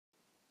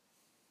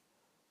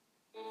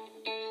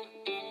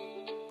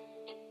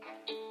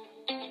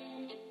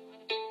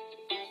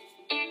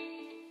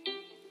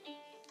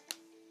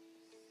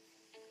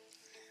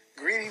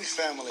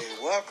family.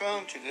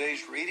 Welcome to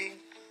today's reading.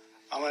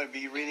 I'm going to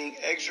be reading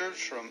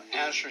excerpts from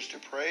Answers to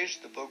Praise,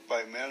 the book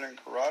by Marilyn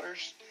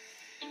Carothers.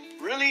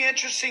 Really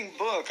interesting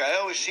book. I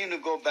always seem to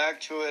go back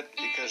to it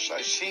because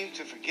I seem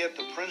to forget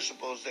the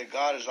principles that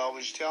God is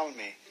always telling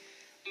me.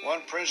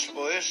 One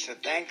principle is to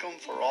thank Him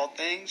for all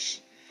things.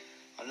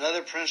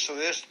 Another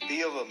principle is to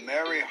be of a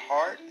merry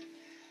heart,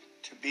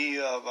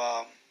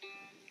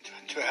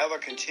 to have a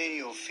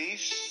continual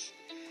feast.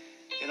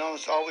 You know,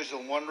 it's always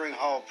wondering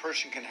how a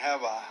person can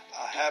have a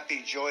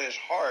happy, joyous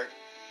heart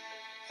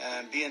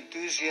and be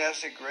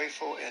enthusiastic,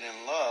 grateful, and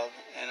in love,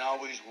 and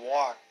always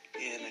walk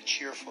in a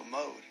cheerful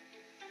mode.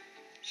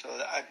 So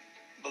I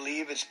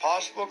believe it's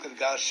possible because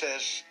God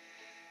says,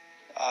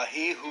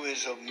 he who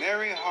is of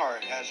merry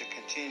heart has a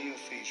continual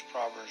feast,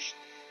 Proverbs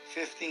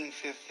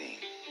 15:15.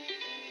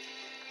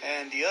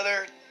 And the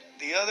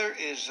other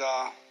is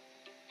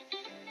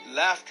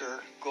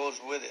laughter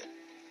goes with it.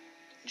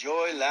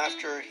 Joy,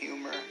 laughter,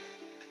 humor,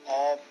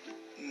 all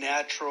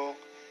natural,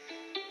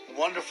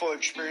 wonderful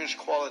experience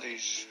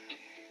qualities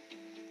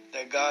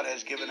that God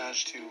has given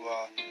us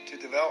to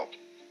develop.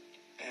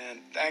 And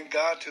thank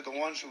God to the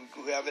ones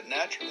who have it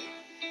naturally.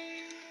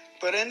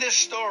 But in this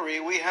story,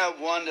 we have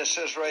one that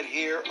says right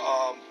here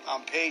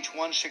on page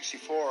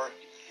 164,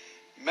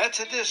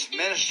 Methodist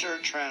minister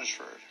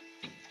transferred.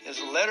 There's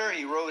a letter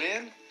he wrote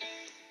in,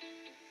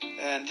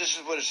 and this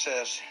is what it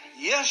says.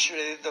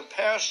 Yesterday, the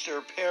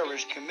pastor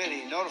parish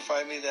committee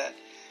notified me that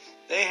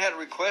they had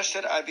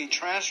requested I be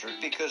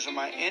transferred because of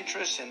my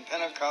interest in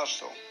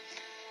Pentecostal.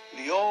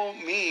 The old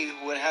me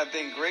would have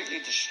been greatly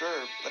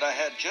disturbed, but I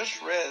had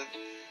just read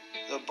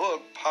the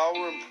book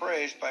Power and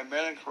Praise by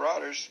Marilyn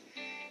Carothers.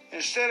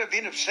 Instead of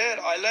being upset,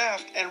 I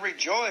laughed and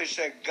rejoiced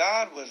that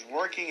God was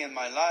working in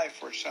my life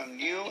for some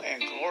new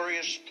and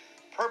glorious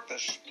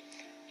purpose.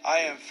 I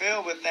am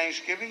filled with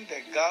thanksgiving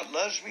that God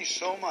loves me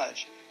so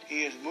much.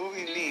 He is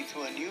moving me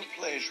to a new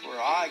place where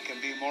I can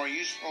be more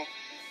useful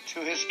to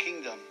His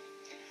kingdom.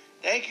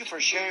 Thank you for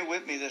sharing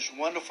with me this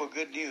wonderful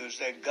good news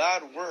that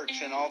God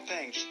works in all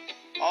things.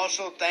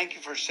 Also, thank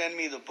you for sending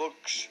me the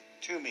books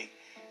to me.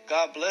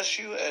 God bless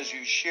you as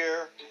you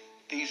share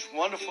these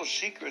wonderful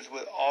secrets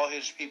with all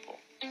His people.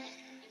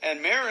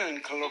 And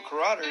Marilyn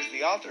Carothers,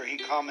 the author, he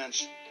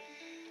comments,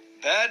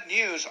 bad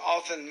news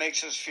often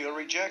makes us feel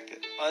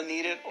rejected,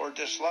 unneeded, or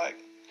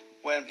disliked.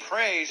 When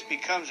praise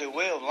becomes a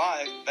way of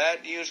life,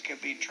 bad news can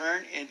be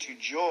turned into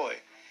joy.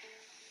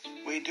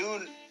 We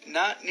do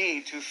not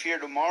need to fear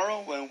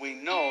tomorrow when we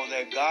know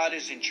that God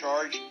is in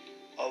charge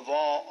of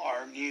all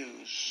our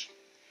news.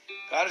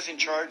 God is in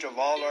charge of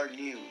all our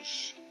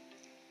news.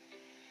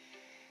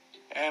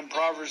 And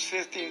Proverbs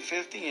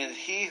 15:15 is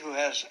he who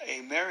has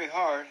a merry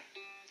heart,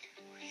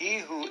 he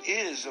who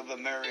is of a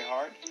merry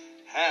heart,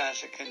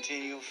 has a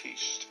continual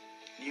feast.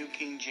 New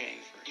King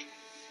James Version.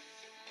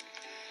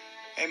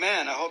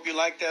 Amen. I hope you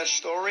like that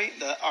story.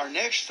 Our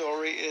next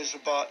story is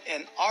about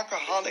an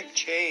alcoholic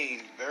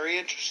chain. Very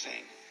interesting.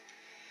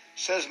 It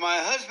says, my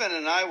husband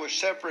and I were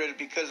separated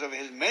because of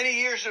his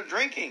many years of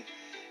drinking.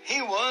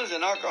 He was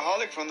an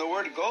alcoholic from the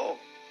word go.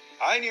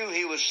 I knew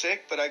he was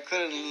sick, but I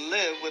couldn't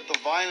live with the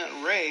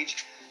violent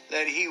rage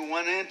that he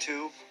went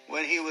into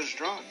when he was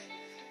drunk.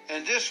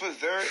 And this was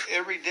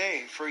every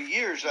day. For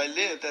years I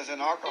lived as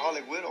an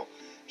alcoholic widow.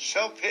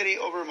 Self-pity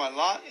over my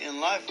lot in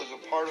life was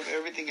a part of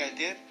everything I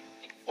did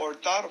or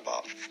thought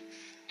about.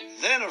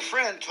 Then a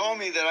friend told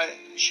me that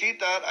she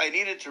thought I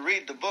needed to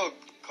read the book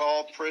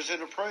called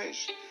Prison of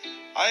Praise.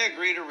 I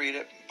agreed to read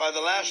it. By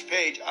the last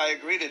page, I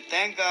agreed to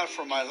thank God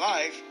for my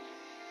life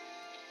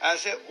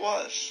as it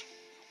was.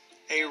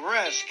 A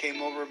rest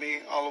came over me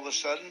all of a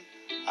sudden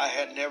I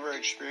had never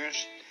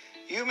experienced.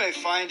 You may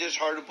find this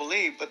hard to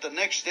believe, but the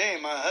next day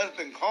my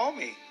husband called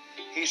me.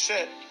 He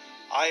said,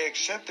 I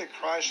accepted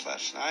Christ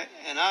last night,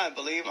 and I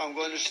believe I'm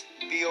going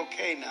to be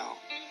okay now.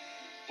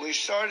 We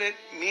started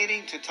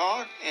meeting to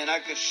talk, and I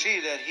could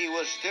see that he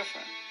was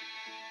different.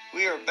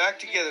 We are back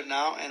together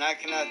now, and I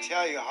cannot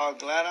tell you how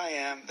glad I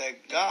am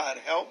that God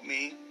helped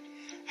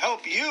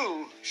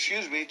you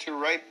to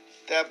write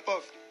that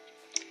book.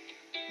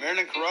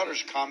 Marilyn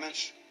Carothers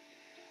comments,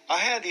 I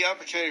had the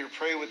opportunity to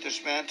pray with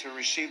this man to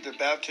receive the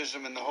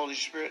baptism in the Holy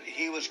Spirit.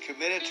 He was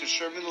committed to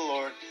serving the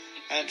Lord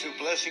and to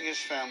blessing his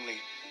family.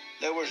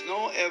 There was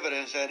no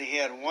evidence that he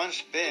had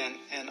once been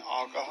an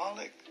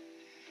alcoholic.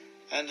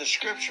 And the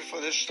scripture for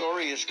this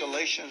story is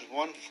Galatians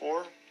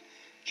 1:4,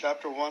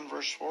 chapter 1,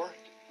 verse 4.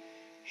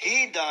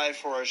 He died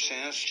for our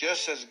sins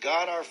just as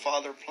God our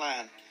Father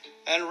planned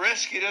and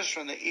rescued us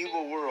from the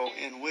evil world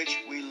in which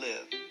we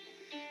live.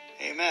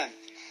 Amen.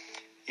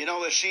 You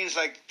know, it seems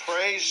like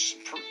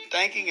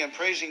thanking and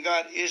praising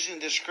God is in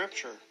the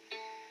scripture.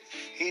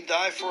 He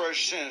died for our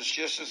sins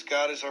just as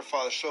God is our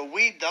Father. So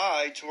we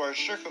die to our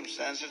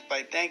circumstances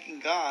by thanking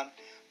God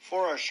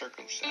for our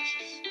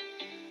circumstances.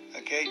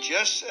 Okay,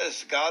 just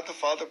as God the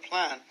Father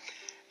planned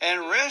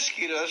and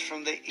rescued us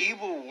from the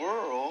evil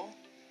world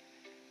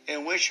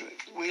in which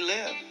we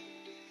live.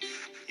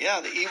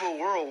 Yeah, the evil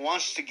world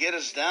wants to get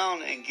us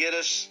down and get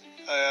us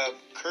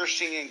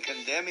cursing and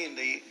condemning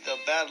the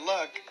bad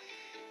luck.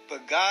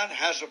 But God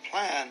has a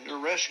plan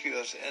to rescue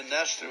us, and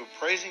that's through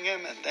praising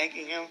Him and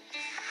thanking Him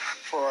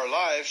for our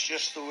lives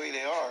just the way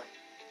they are.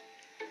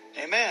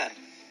 Amen.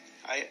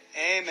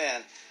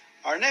 Amen.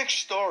 Our next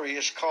story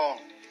is called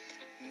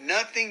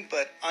Nothing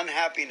But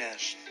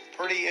Unhappiness.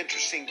 Pretty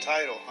interesting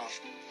title, huh?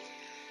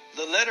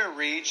 The letter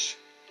reads,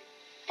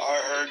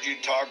 I heard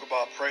you talk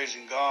about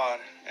praising God,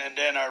 and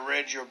then I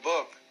read your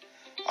book.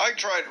 I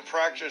tried to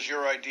practice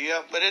your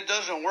idea, but it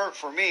doesn't work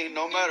for me.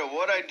 No matter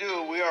what I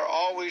do, we are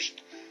always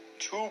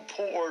too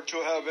poor to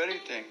have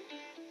anything.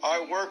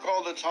 I work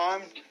all the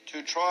time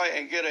to try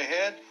and get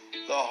ahead.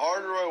 The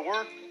harder I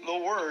work,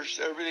 the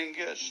worse everything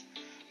gets.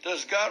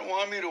 Does God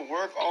want me to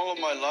work all of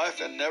my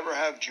life and never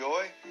have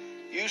joy?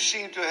 You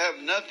seem to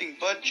have nothing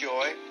but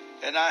joy,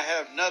 and I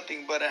have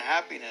nothing but a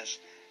happiness.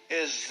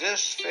 Is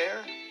this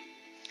fair?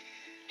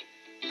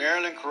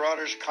 Marilyn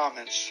Carruthers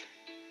comments,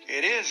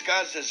 it is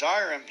God's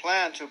desire and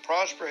plan to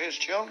prosper His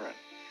children,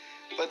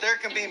 but there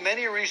can be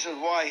many reasons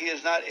why He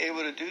is not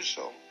able to do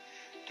so.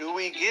 Do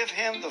we give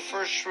Him the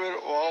first fruit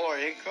of all our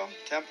income,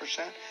 10%?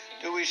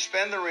 Do we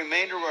spend the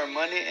remainder of our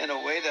money in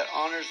a way that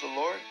honors the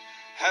Lord?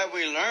 Have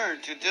we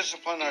learned to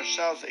discipline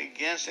ourselves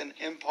against an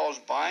impulse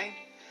buying?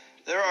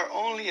 There are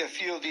only a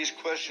few of these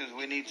questions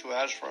we need to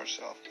ask for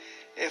ourselves.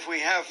 If we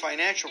have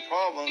financial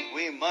problems,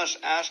 we must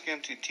ask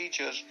Him to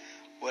teach us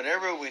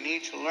whatever we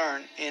need to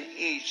learn in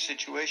each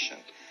situation.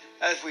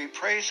 As we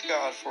praise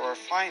God for our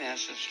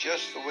finances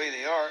just the way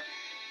they are,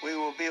 we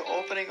will be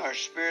opening our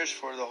spirits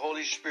for the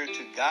Holy Spirit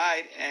to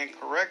guide and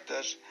correct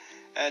us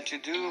and to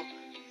do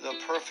the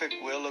perfect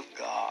will of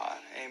God.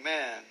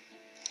 Amen.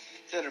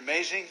 Isn't it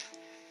amazing?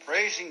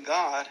 Praising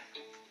God.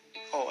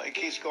 Oh, it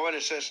keeps going.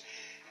 It says,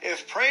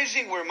 if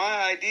praising were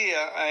my idea,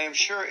 I am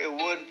sure it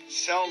would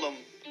seldom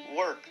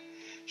work.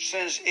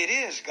 Since it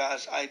is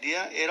God's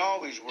idea, it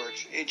always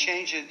works. It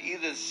changes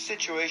either the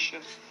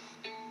situation,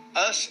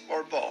 us,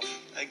 or both.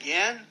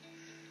 Again,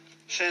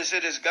 since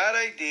it is God's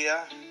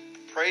idea,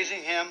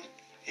 praising Him,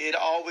 it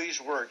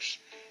always works.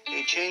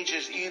 It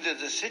changes either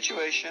the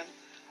situation,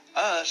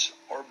 us,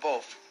 or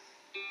both.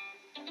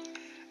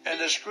 And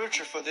the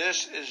scripture for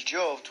this is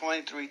Job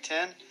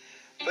 23:10.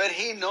 But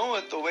He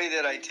knoweth the way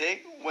that I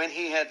take. When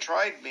He had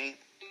tried me,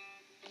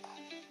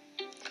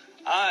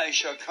 I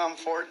shall come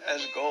forth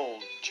as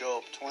gold.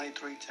 Job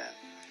 23:10.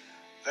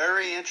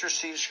 Very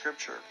interesting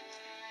scripture.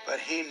 But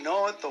He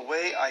knoweth the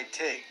way I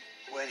take.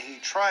 When He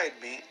tried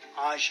me,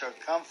 I shall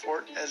come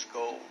forth as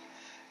gold.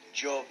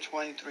 Job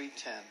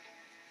 23:10.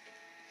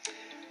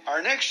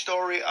 Our next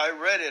story, I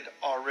read it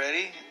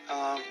already.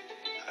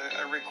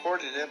 I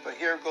recorded it, but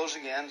here it goes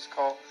again. It's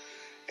called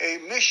A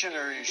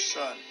Missionary's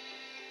Son.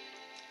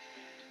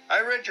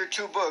 I read your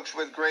two books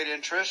with great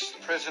interest,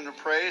 Prison of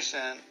Praise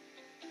and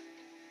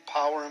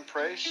Power and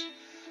Praise.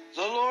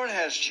 The Lord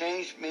has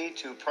changed me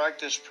to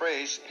practice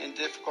praise in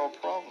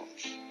difficult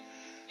problems.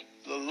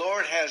 The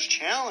Lord has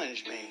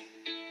challenged me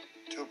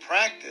to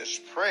practice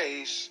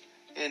praise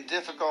in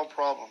difficult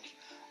problems.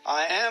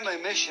 I am a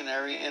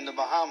missionary in the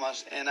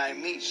Bahamas, and I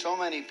meet so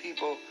many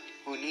people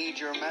who need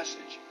your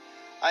message.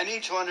 I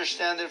need to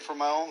understand it for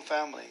my own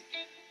family.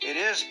 It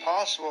is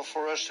possible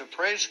for us to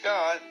praise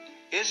God,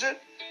 is it,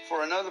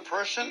 for another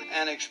person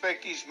and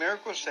expect these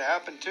miracles to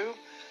happen too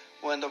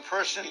when the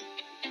person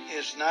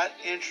is not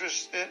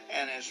interested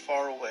and is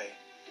far away?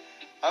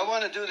 I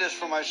want to do this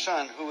for my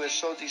son who is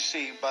so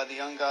deceived by the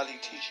ungodly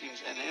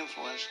teachings and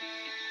influence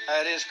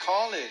at his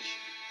college.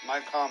 My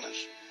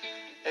comments.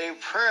 A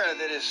prayer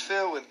that is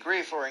filled with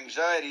grief or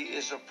anxiety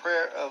is a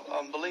prayer of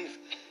unbelief.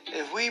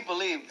 If we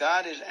believe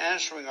God is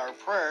answering our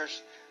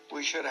prayers,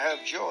 we should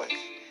have joy.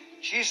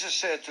 Jesus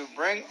said to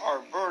bring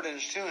our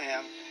burdens to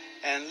Him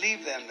and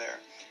leave them there.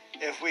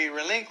 If we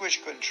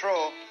relinquish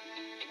control,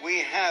 we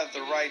have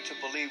the right to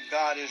believe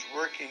God is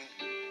working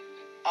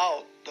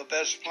out the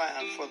best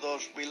plan for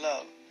those we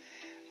love.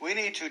 We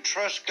need to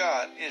trust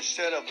God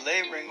instead of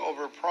laboring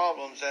over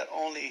problems that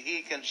only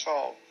He can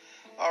solve.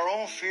 Our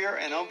own fear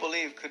and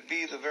unbelief could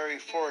be the very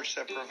force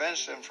that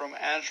prevents Him from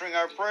answering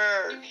our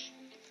prayers.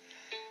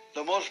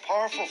 The most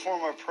powerful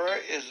form of prayer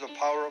is the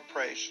power of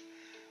praise.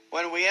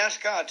 When we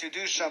ask God to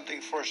do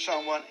something for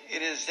someone,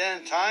 it is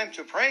then time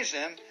to praise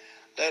Him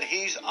that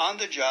He's on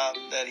the job,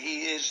 that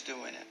He is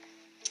doing it.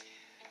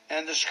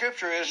 And the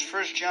scripture is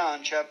 1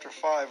 John chapter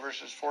 5,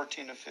 verses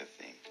 14 to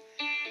 15.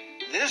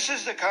 This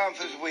is the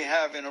confidence we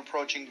have in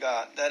approaching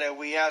God, that if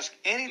we ask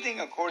anything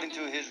according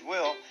to His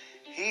will,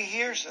 He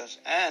hears us.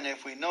 And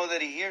if we know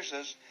that He hears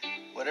us,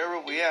 whatever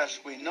we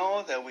ask, we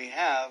know that we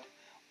have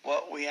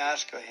what we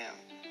ask of Him.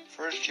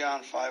 1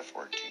 John 5:14.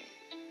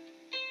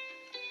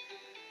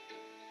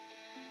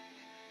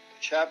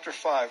 Chapter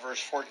 5, verse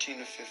 14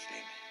 to 15.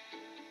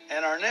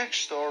 And our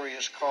next story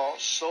is called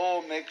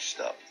Soul Mixed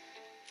Up.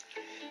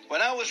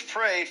 When I was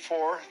prayed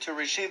for to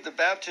receive the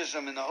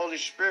baptism in the Holy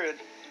Spirit,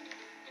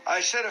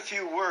 I said a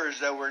few words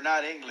that were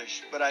not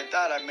English, but I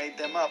thought I made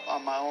them up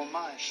on my own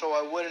mind, so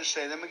I wouldn't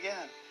say them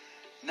again.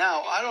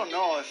 Now, I don't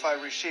know if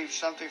I received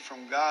something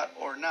from God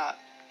or not.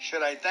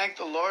 Should I thank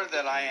the Lord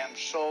that I am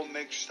so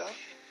mixed up?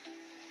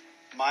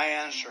 My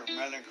answer,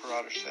 Marilyn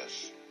Carruthers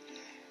says,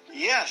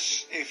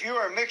 Yes, if you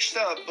are mixed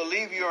up,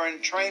 believe you are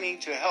in training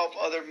to help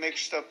other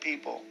mixed up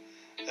people.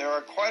 There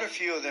are quite a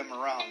few of them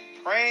around.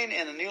 Praying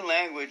in a new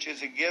language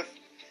is a gift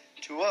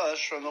to us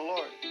from the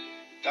Lord.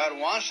 God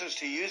wants us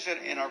to use it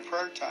in our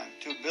prayer time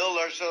to build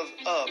ourselves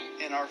up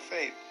in our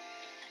faith.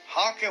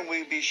 How can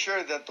we be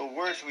sure that the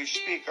words we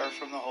speak are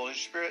from the Holy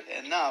Spirit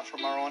and not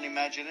from our own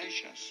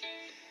imaginations?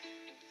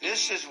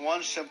 This is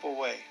one simple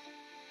way.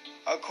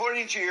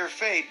 According to your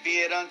faith, be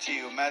it unto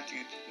you. Matthew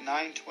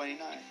 9:29.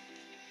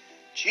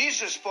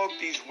 Jesus spoke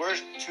these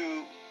words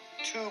to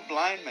two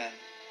blind men.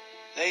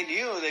 They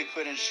knew they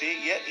couldn't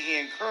see, yet he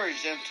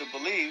encouraged them to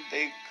believe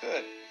they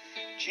could.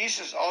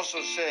 Jesus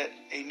also said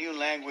a new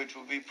language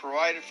will be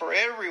provided for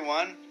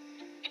everyone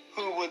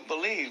who would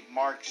believe.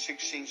 Mark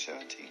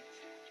 16:17.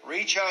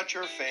 Reach out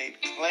your faith,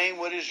 claim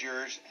what is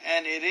yours,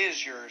 and it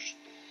is yours.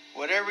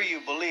 Whatever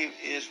you believe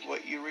is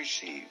what you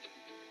receive.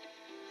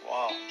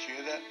 Wow, did you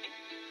hear that?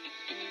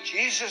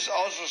 Jesus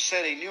also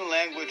said a new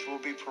language will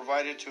be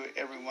provided to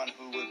everyone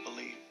who would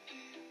believe.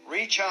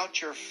 Reach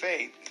out your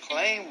faith,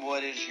 claim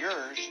what is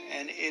yours,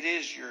 and it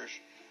is yours.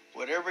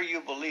 Whatever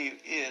you believe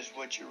is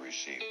what you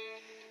receive.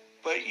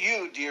 But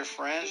you, dear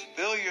friends,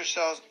 build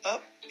yourselves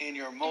up in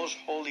your most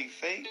holy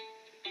faith,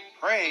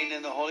 praying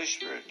in the Holy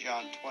Spirit.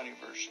 John 20,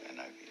 verse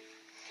NIV.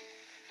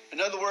 In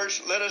other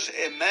words, let us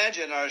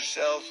imagine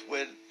ourselves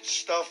with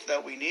stuff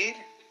that we need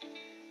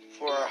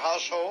for our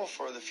household,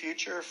 for the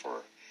future,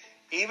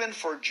 even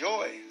for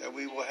joy, that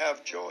we will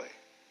have joy.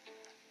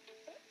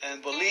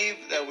 And believe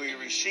that we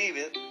receive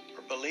it,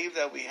 or believe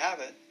that we have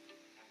it,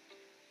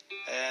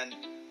 and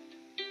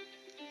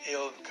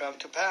it'll come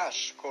to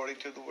pass according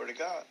to the Word of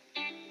God.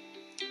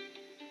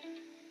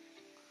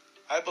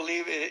 I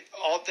believe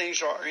all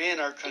things are in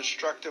our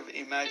constructive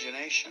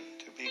imagination,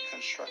 to be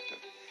constructive.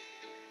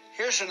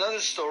 Here's another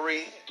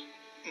story.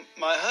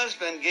 My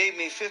husband gave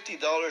me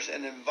 $50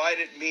 and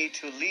invited me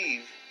to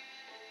leave.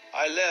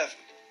 I left.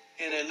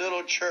 In a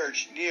little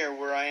church near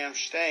where I am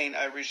staying,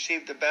 I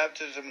received the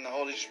baptism in the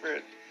Holy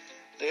Spirit.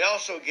 They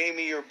also gave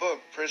me your book,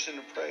 Prison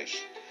to Praise.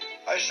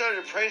 I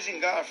started praising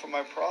God for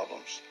my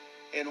problems.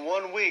 In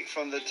 1 week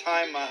from the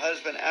time my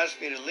husband asked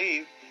me to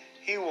leave,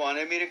 he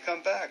wanted me to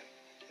come back.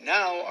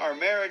 Now our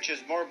marriage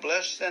is more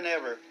blessed than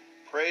ever.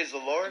 Praise the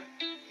Lord.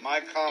 My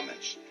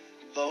comments.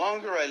 The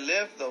longer I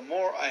live, the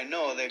more I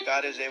know that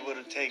God is able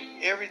to take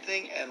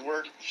everything and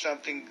work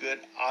something good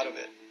out of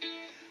it.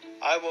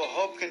 I will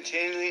hope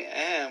continually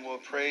and will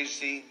praise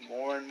thee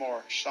more and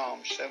more. Psalm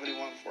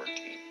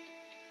 71:14.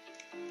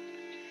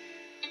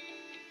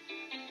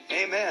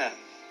 Amen.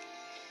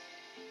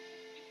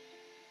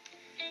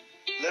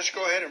 Let's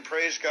go ahead and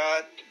praise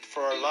God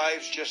for our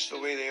lives just the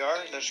way they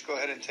are. Let's go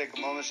ahead and take a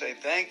moment and say,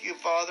 thank you,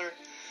 Father.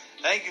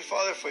 Thank you,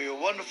 Father, for your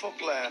wonderful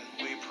plan.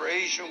 We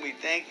praise you and we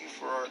thank you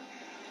for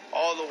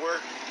all the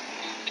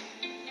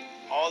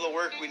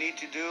work we need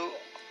to do,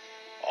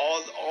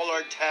 all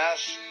our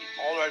tasks,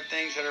 all our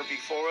things that are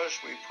before us.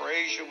 We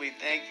praise you. We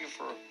thank you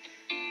for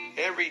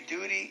every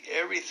duty,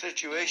 every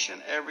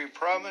situation, every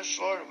promise,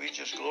 Lord. We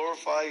just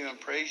glorify you and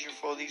praise you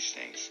for these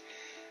things.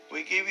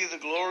 We give you the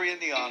glory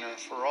and the honor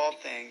for all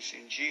things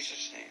in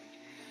Jesus' name.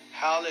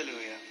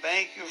 Hallelujah.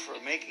 Thank you for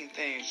making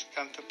things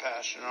come to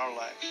pass in our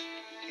lives.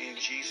 In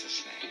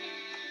Jesus'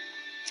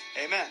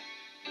 name. Amen.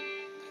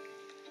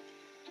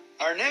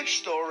 Our next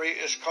story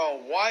is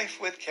called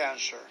Wife with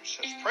Cancer. It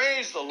says,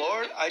 praise the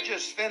Lord. I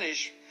just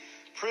finished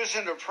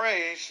Prison to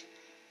Praise.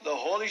 The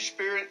Holy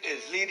Spirit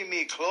is leading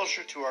me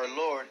closer to our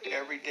Lord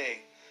every day.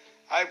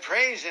 I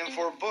praise him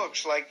for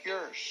books like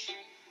yours.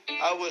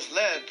 I was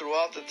led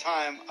throughout the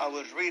time I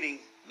was reading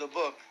the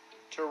book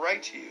to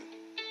write to you.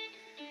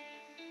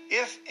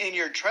 If in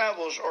your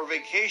travels or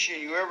vacation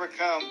you ever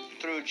come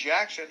through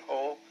Jackson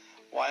Hole,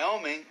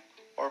 Wyoming,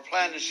 or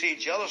plan to see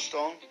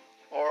Yellowstone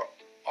or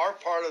our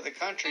part of the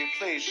country,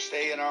 please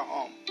stay in our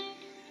home.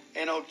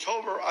 In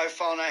October, I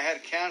found I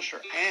had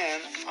cancer,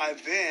 and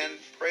I've been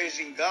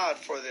praising God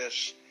for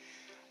this.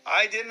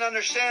 I didn't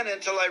understand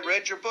until I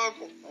read your book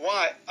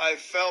why I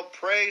felt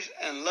praise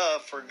and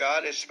love for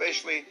God,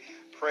 especially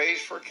praise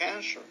for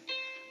cancer.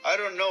 I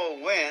don't know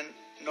when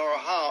nor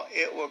how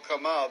it will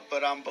come out,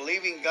 but I'm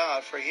believing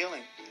God for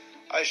healing.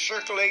 I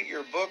circulate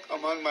your book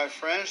among my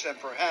friends and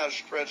perhaps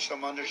spread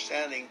some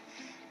understanding.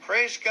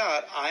 Praise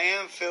God, I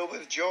am filled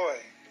with joy.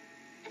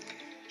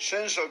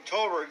 Since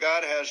October,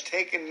 God has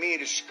taken me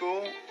to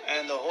school,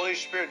 and the Holy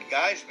Spirit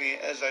guides me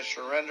as I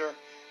surrender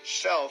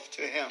self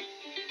to him.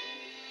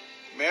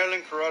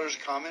 Marilyn Carruthers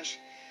comments,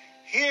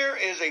 here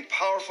is a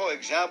powerful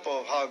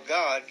example of how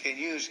God can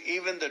use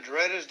even the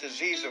dreaded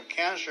disease of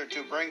cancer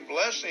to bring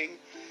blessing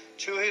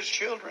to his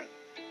children.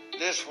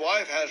 This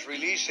wife has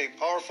released a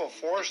powerful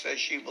force as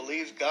she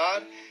believes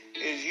God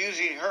is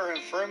using her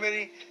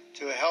infirmity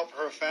to help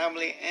her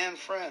family and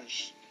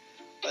friends.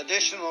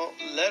 Additional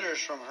letters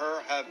from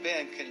her have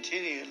been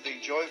continually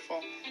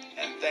joyful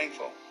and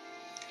thankful.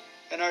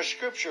 And our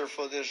scripture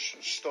for this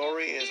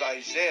story is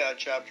Isaiah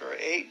chapter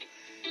 8,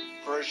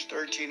 verse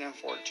 13 and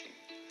 14.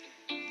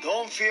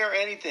 Don't fear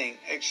anything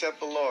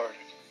except the Lord.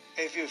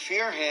 If you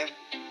fear him,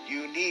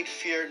 you need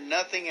fear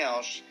nothing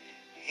else.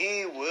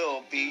 He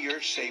will be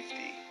your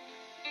safety.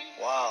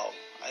 Wow.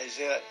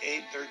 Isaiah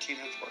 8:13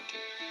 and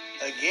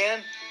 14.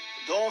 Again,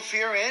 don't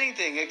fear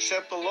anything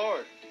except the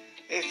Lord.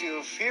 If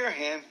you fear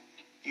him,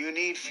 you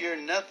need fear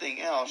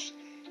nothing else.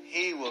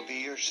 He will be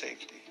your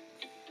safety.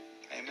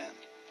 Amen.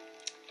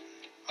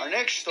 Our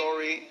next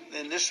story,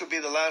 and this will be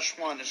the last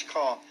one, is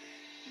called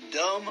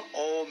Dumb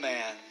Old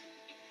Man.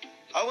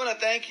 I want to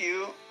thank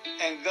you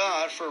and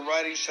God for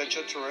writing such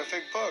a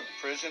terrific book,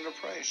 Prison to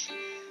Praise.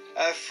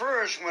 At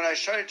first, when I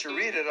started to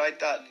read it, I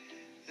thought,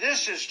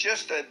 this is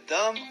just a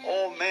dumb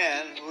old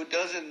man who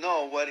doesn't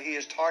know what he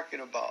is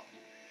talking about.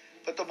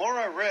 But the more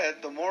I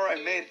read, the more I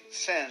made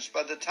sense.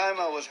 By the time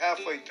I was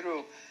halfway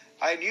through,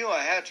 I knew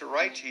I had to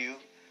write to you.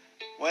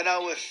 When I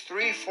was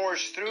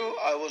 3/4 through,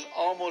 I was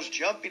almost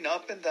jumping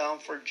up and down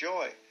for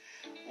joy.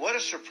 What a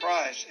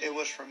surprise it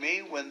was for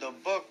me when the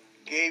book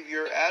gave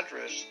your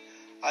address.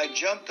 I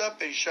jumped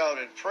up and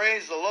shouted,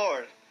 "Praise the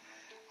Lord."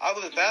 I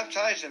was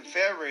baptized in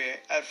February.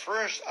 At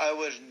first, I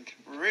wasn't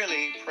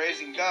really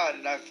praising God,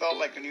 and I felt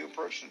like a new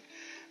person.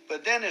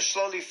 But then it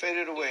slowly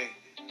faded away.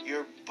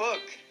 Your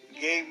book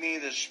gave me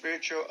the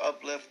spiritual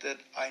uplift that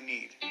I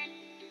need.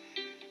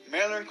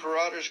 Marilyn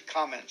Carruthers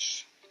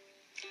comments.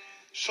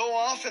 So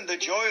often the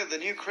joy of the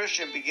new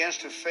Christian begins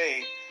to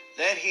fade.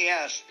 Then he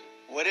asks,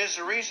 what is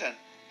the reason?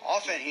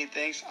 Often he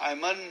thinks, I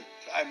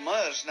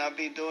must not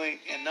be doing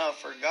enough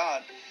for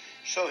God,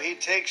 so he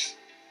takes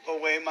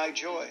away my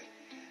joy.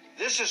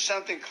 This is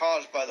something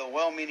caused by the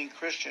well-meaning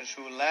Christians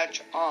who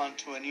latch on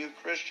to a new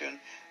Christian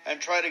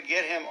and try to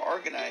get him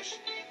organized.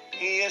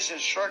 He is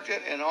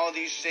instructed in all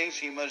these things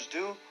he must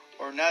do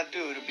or not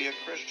do to be a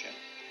Christian.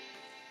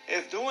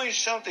 If doing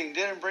something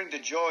didn't bring the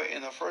joy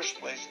in the first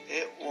place,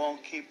 it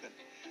won't keep it.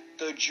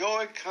 The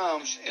joy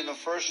comes in the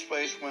first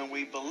place when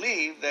we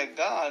believe that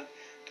God,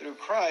 through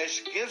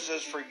Christ, gives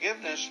us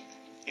forgiveness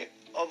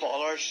of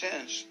all our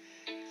sins.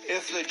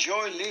 If the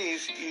joy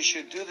leaves, you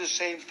should do the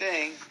same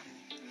thing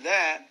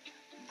that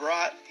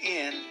brought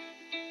in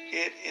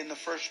it in the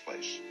first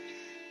place.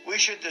 We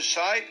should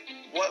decide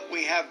what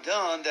we have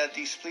done that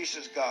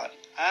displeases God,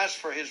 ask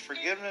for his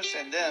forgiveness,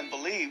 and then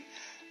believe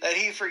that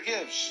he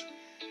forgives.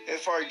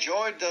 If our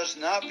joy does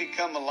not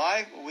become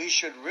alive, we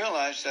should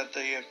realize that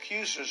the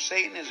accuser,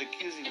 Satan, is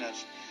accusing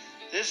us.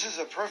 This is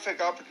a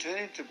perfect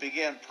opportunity to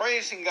begin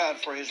praising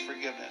God for his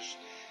forgiveness.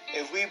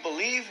 If we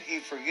believe he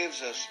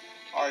forgives us,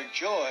 our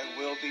joy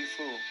will be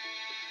full.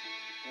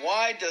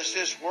 Why does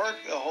this work?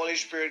 The Holy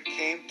Spirit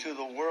came to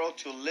the world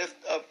to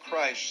lift up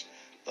Christ.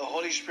 The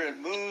Holy Spirit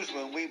moves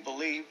when we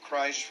believe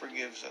Christ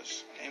forgives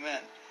us.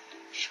 Amen.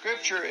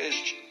 Scripture is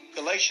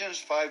Galatians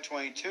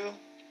 5:22.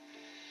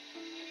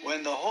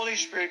 When the Holy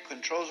Spirit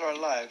controls our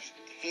lives,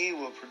 he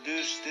will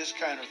produce this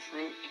kind of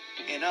fruit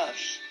in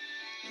us: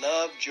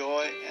 love,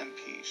 joy, and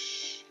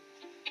peace.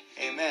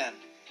 Amen.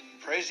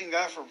 Praising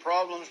God for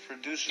problems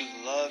produces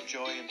love,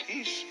 joy, and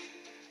peace,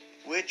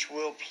 which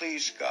will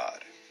please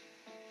God.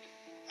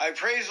 I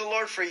praise the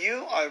Lord for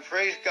you. I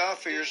praise God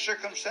for your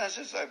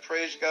circumstances. I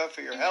praise God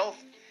for your health,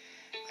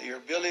 your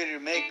ability to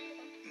make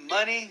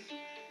money,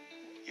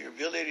 your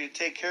ability to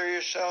take care of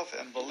yourself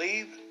and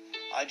believe.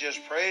 I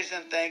just praise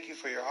and thank you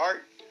for your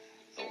heart,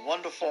 the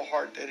wonderful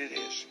heart that it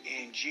is.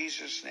 In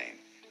Jesus' name,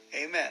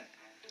 amen.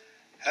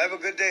 Have a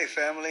good day,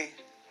 family.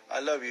 I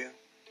love you.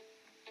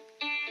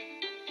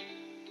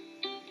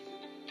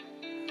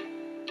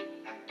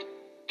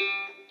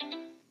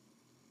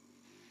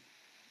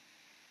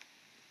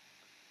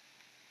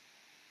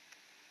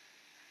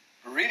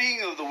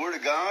 Reading of the Word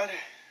of God,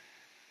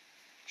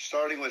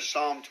 starting with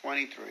Psalm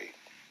 23.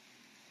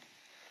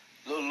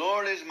 The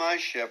Lord is my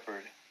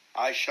shepherd,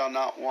 I shall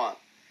not want.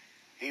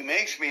 He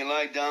makes me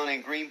lie down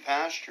in green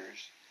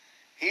pastures.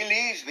 He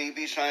leads me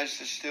beside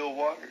the still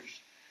waters.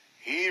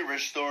 He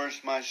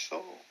restores my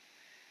soul.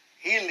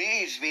 He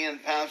leads me in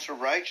paths of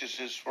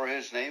righteousness for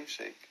his name's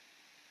sake.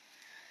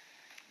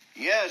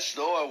 Yes,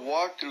 though I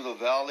walk through the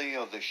valley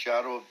of the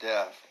shadow of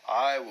death,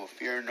 I will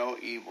fear no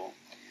evil.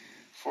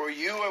 For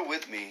you are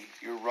with me,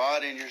 your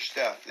rod and your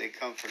staff, they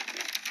comfort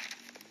me.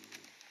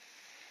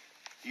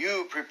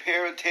 You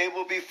prepare a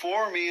table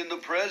before me in the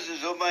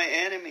presence of my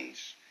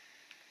enemies.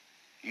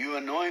 You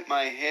anoint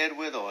my head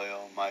with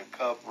oil, my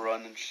cup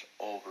runs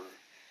over.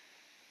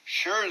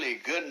 Surely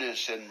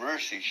goodness and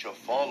mercy shall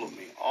follow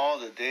me all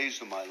the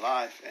days of my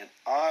life, and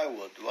I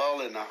will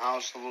dwell in the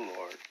house of the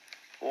Lord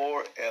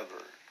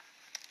forever.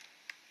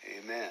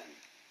 Amen.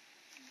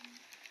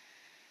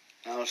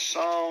 Now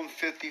Psalm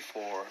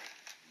 54.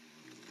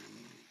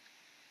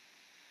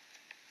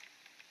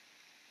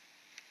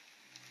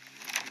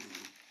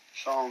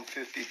 Psalm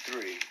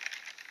 53.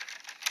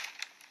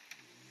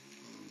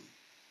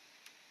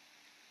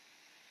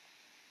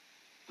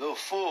 The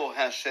fool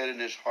has said in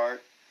his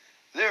heart,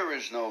 there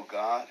is no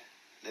God.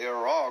 They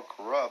are all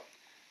corrupt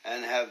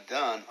and have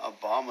done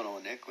abominable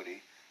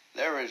iniquity.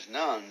 There is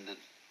none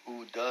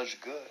who does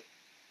good.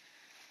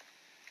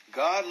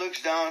 God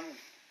looks down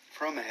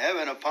from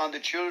heaven upon the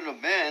children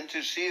of men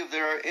to see if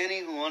there are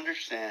any who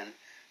understand,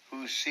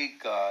 who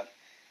seek God.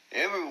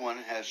 Everyone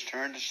has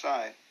turned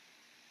aside.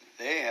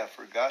 They have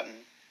forgotten.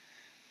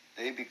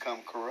 they become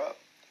corrupt.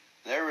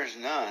 There is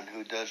none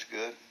who does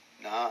good,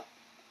 not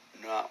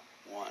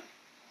one.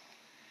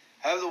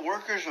 Have the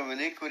workers of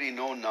iniquity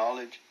no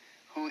knowledge,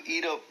 who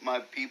eat up my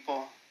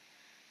people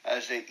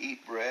as they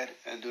eat bread,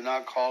 and do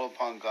not call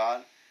upon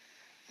God?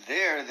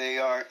 There they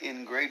are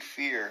in great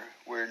fear,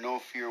 where no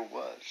fear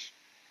was.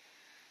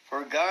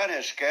 For God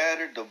has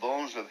scattered the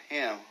bones of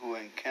him who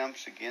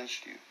encamps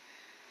against you.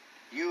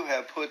 You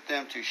have put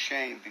them to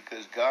shame,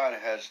 because God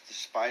has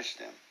despised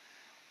them.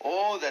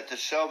 Oh, that the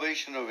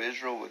salvation of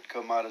Israel would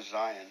come out of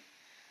Zion.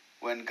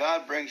 When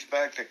God brings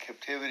back the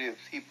captivity of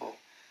people,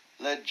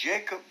 let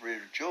Jacob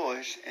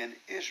rejoice and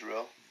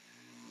Israel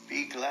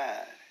be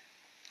glad.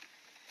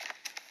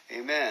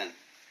 Amen.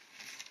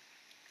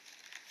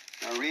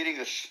 Now reading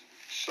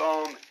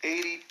Psalm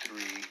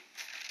 83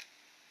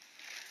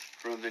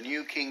 from the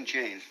New King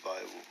James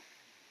Bible.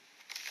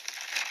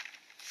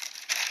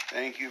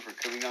 Thank you for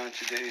coming on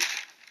today's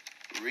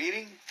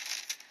reading.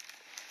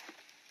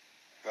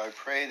 I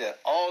pray that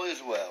all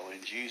is well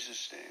in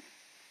Jesus' name.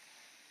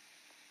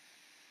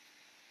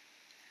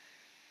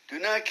 Do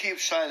not keep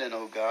silent,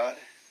 O God.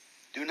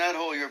 Do not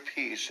hold your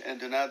peace, and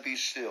do not be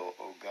still,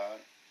 O God.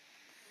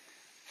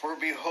 For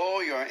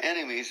behold, your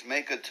enemies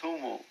make a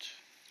tumult,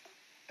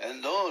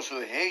 and those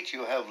who hate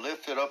you have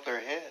lifted up their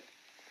head.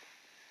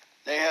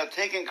 They have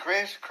taken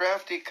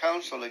crafty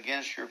counsel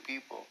against your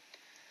people,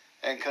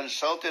 and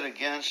consulted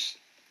against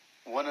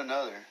one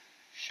another,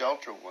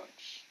 shelter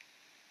ones.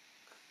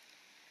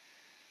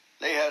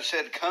 They have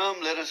said,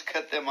 come, let us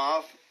cut them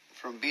off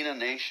from being a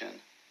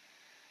nation,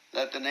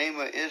 that the name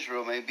of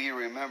Israel may be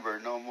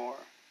remembered no more.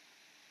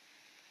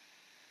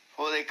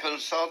 For they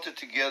consulted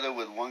together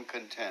with one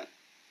content.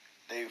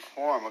 They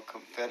form a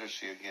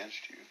confederacy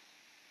against you.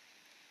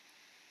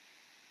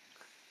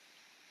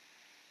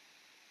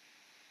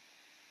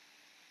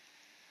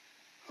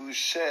 Who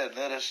said,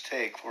 let us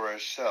take for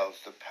ourselves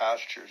the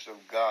pastures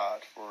of God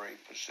for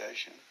a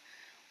possession.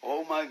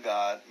 O my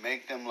God,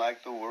 make them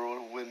like the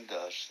whirlwind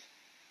dust,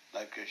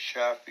 like a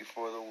shaft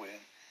before the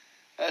wind.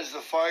 As the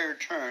fire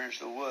turns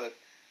the wood,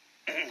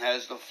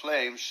 as the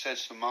flame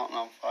sets the mountain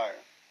on fire.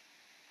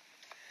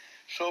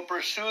 So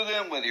pursue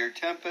them with your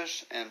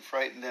tempest, and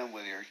frighten them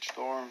with your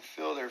storm.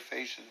 Fill their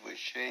faces with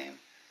shame,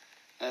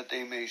 that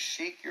they may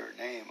seek your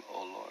name,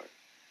 O Lord.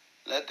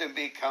 Let them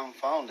be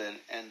confounded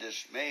and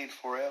dismayed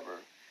forever.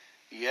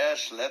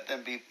 Yes, let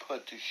them be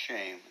put to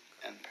shame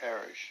and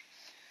perish,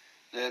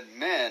 that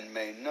men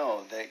may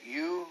know that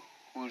you,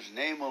 whose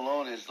name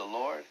alone is the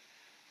Lord,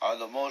 are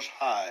the most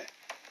high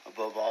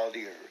above all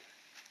the earth.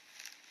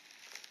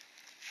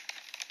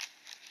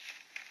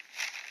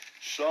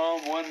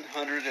 Psalm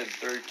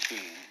 113.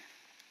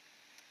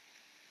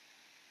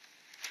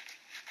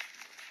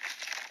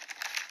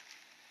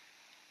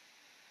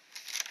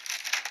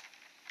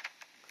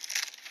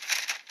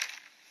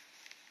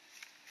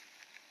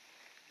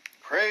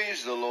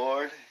 Praise the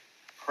Lord.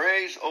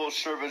 Praise, O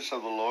servants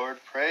of the Lord.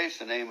 Praise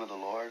the name of the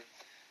Lord.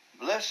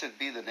 Blessed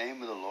be the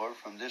name of the Lord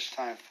from this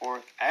time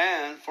forth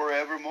and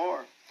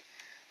forevermore.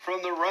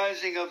 From the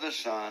rising of the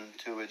sun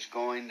to its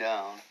going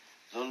down,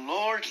 the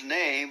Lord's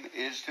name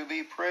is to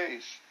be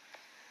praised.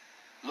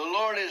 The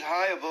Lord is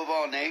high above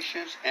all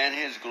nations, and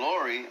his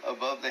glory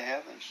above the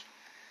heavens.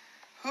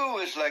 Who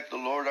is like the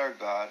Lord our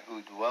God,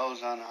 who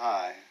dwells on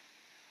high,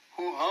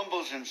 who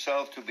humbles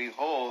himself to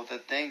behold the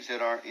things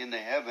that are in the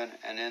heaven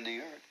and in the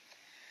earth?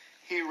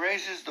 He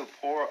raises the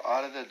poor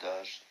out of the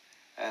dust,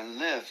 and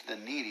lifts the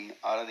needy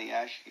out of the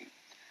ash heap,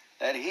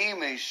 that he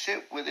may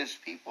sit with his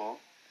people,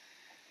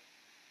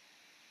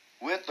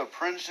 with the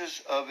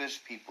princes of his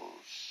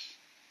peoples.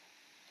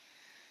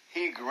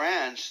 He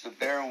grants the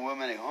barren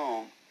woman a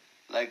home,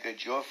 like a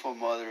joyful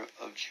mother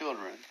of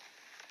children.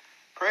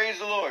 Praise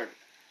the Lord.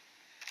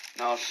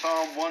 Now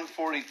Psalm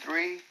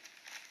 143.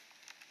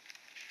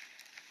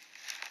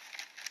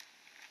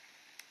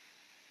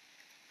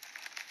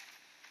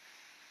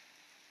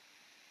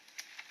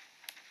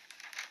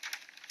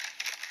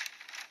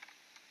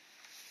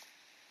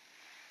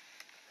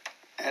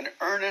 An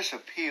earnest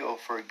appeal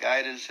for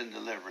guidance and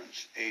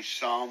deliverance, a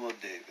psalm of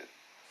David.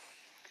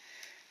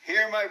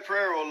 Hear my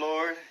prayer, O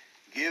Lord.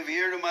 Give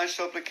ear to my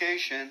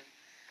supplication.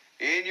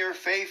 In your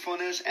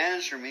faithfulness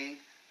answer me,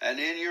 and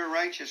in your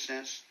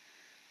righteousness.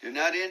 Do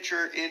not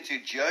enter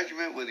into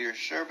judgment with your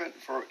servant,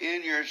 for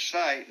in your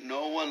sight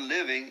no one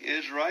living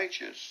is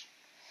righteous.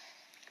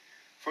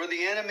 For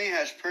the enemy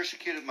has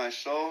persecuted my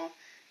soul.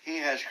 He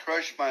has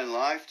crushed my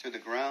life to the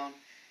ground.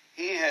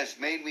 He has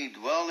made me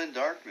dwell in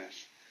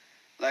darkness,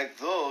 like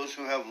those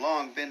who have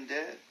long been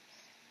dead.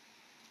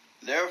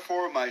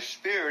 Therefore my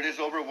spirit is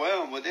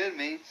overwhelmed within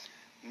me.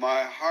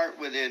 My heart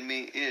within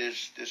me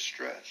is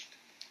distressed.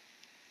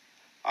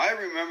 I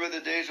remember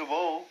the days of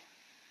old.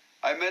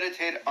 I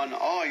meditate on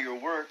all your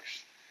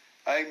works.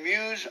 I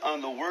muse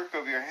on the work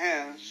of your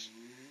hands.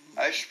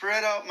 I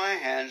spread out my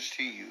hands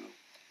to you.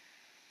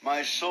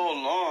 My soul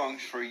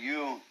longs for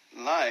you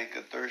like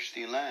a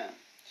thirsty land.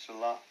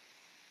 Selah.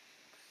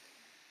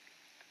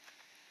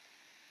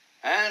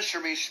 Answer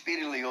me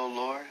speedily, O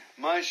Lord.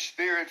 My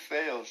spirit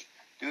fails.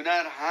 Do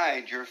not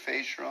hide your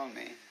face from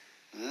me.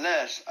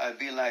 lest I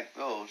be like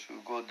those who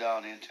go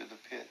down into the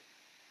pit.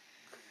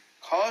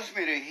 Cause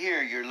me to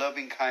hear your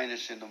loving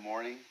kindness in the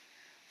morning,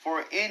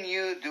 for in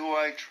you do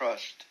I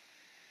trust.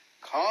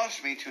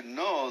 Cause me to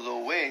know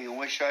the way in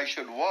which I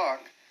should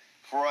walk,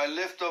 for I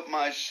lift up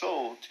my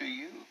soul to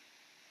you.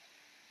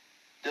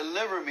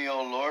 Deliver me,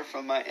 O Lord,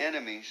 from my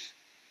enemies.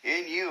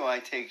 In you I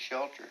take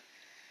shelter.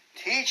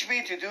 Teach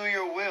me to do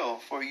your will,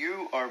 for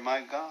you are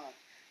my God.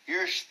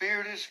 Your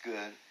spirit is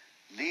good.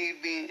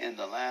 Lead me in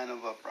the land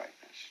of uprightness.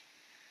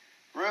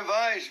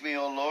 Revive me,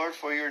 O Lord,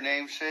 for your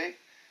name's sake.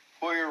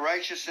 For your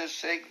righteousness'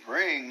 sake,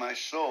 bring my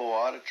soul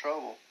out of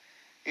trouble.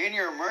 In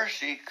your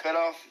mercy, cut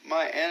off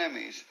my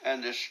enemies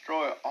and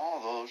destroy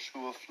all those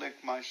who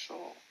afflict my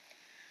soul.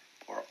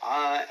 For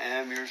I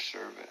am your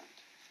servant.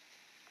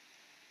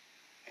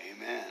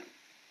 Amen.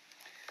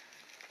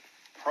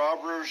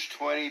 Proverbs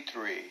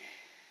 23.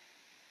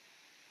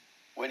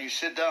 When you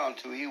sit down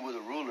to eat with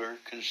a ruler,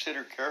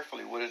 consider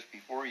carefully what is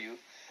before you,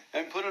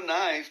 and put a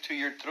knife to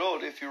your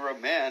throat if you are a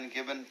man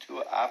given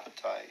to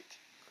appetite.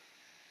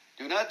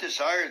 Do not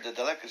desire the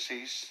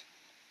delicacies,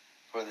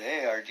 for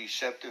they are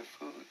deceptive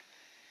food.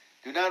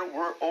 Do not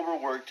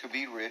overwork to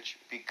be rich,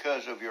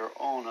 because of your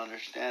own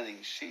understanding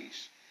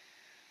cease.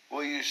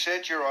 Will you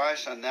set your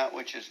eyes on that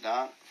which is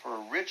not? For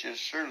riches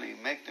certainly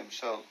make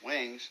themselves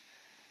wings.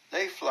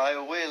 They fly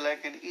away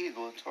like an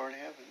eagle toward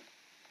heaven.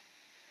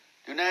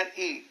 Do not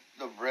eat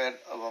the bread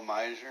of a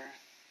miser,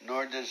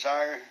 nor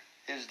desire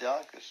his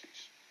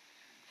delicacies.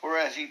 For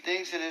as he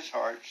thinks in his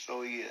heart,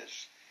 so he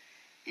is.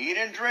 Eat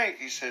and drink,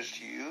 he says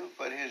to you,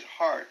 but his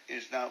heart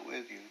is not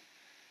with you.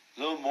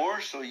 Though more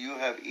so you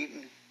have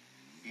eaten,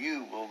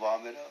 you will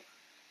vomit up,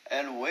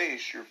 and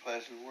waste your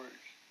pleasant words.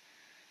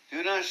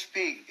 Do not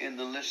speak in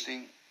the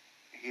listening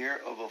here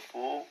of a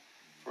fool,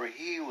 for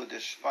he will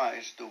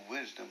despise the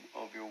wisdom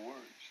of your words.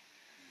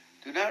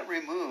 Do not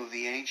remove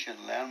the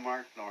ancient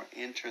landmark, nor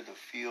enter the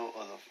field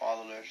of the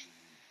fatherless.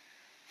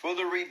 For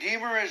the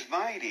Redeemer is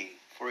mighty,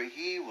 for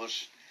he will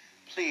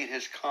plead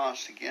his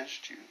cause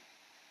against you.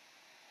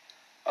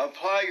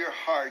 Apply your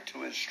heart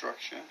to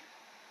instruction,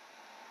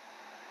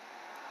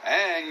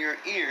 and your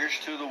ears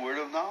to the word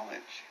of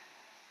knowledge.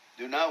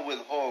 Do not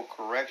withhold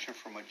correction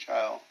from a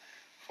child,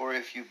 for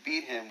if you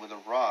beat him with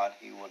a rod,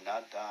 he will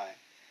not die.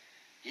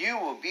 You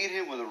will beat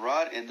him with a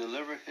rod and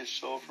deliver his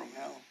soul from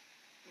hell.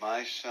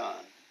 My son,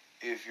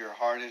 if your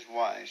heart is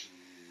wise,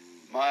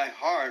 my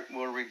heart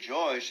will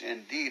rejoice.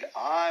 Indeed,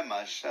 I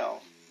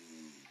myself,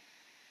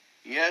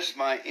 yes,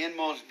 my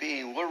inmost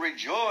being, will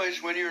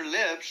rejoice when your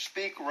lips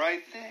speak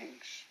right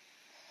things.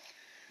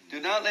 Do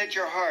not let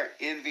your heart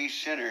envy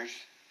sinners,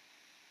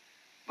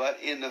 but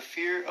in the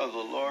fear of the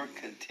Lord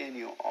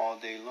continue all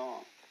day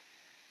long.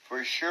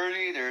 For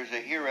surely there is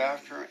a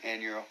hereafter,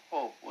 and your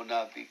hope will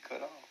not be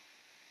cut off.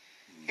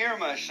 Hear,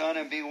 my son,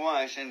 and be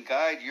wise, and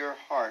guide your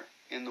heart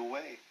in the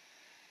way.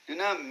 Do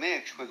not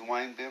mix with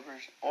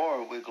wine-bibbers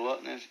or with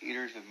gluttonous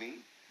eaters of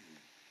meat.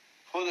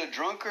 For the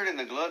drunkard and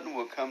the glutton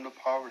will come to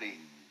poverty,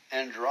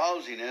 and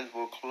drowsiness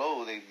will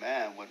clothe a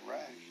man with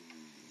rags.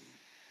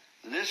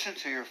 Listen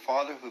to your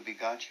father who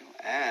begot you,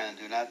 and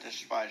do not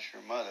despise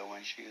your mother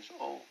when she is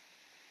old.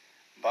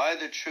 Buy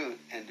the truth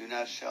and do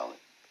not sell it,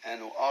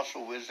 and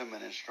also wisdom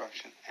and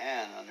instruction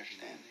and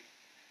understanding.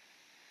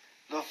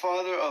 The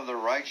father of the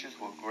righteous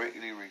will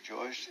greatly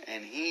rejoice,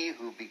 and he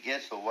who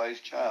begets a wise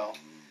child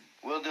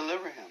will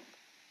deliver him,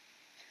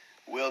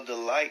 will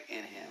delight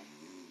in him.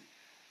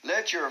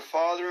 Let your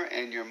father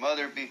and your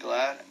mother be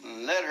glad,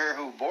 and let her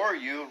who bore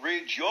you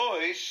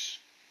rejoice.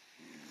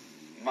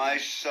 My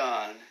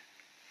son,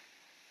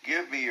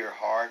 give me your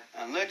heart,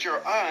 and let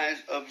your eyes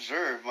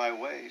observe my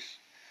ways.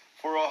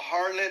 For a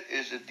harlot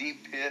is a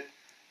deep pit,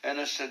 and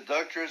a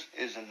seductress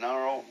is a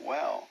narrow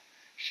well.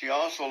 She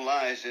also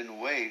lies in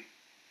wait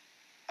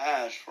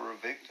as for a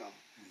victim,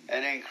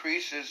 and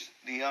increases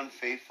the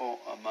unfaithful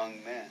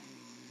among men.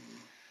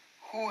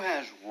 Who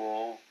has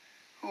woe?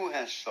 Who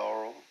has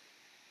sorrow?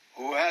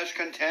 Who has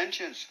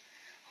contentions?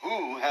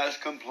 Who has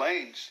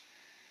complaints?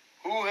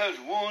 Who has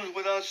wounds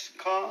without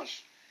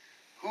cause?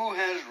 Who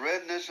has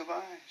redness of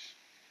eyes?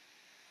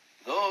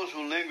 Those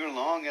who linger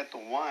long at the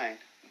wine,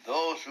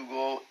 those who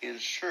go in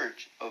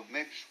search of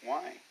mixed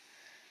wine.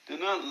 Do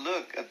not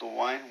look at the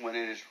wine when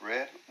it is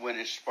red, when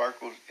it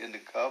sparkles in the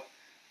cup,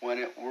 when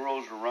it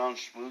whirls around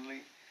smoothly.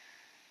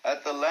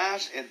 At the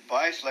last it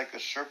bites like a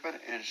serpent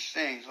and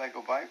stings like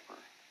a viper.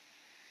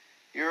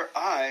 Your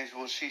eyes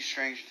will see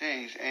strange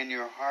things, and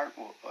your heart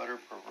will utter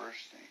perverse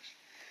things.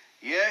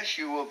 Yes,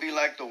 you will be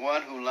like the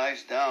one who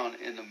lies down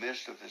in the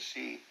midst of the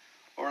sea,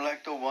 or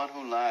like the one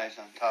who lies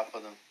on top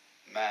of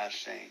the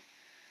mast, saying,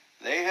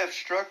 They have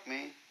struck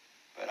me,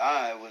 but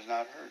I was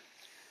not hurt.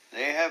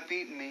 They have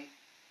beaten me,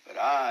 but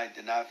I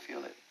did not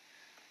feel it.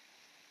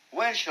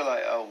 When shall I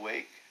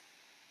awake,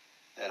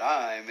 that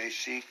I may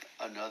seek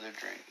another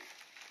drink?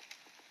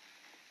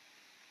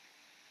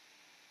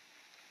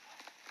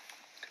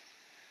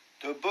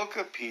 The book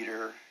of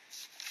Peter,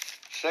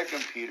 2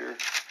 Peter,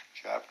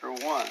 chapter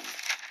 1.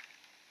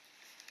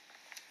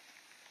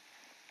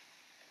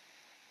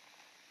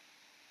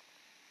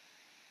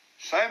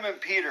 Simon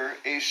Peter,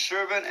 a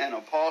servant and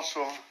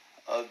apostle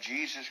of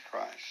Jesus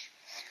Christ,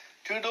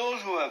 to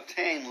those who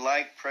obtain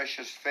like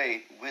precious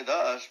faith with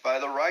us by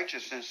the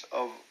righteousness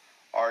of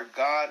our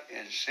God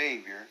and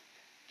Savior,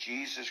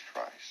 Jesus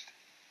Christ.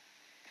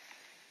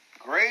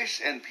 Grace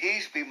and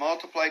peace be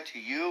multiplied to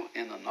you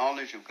in the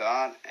knowledge of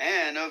God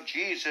and of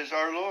Jesus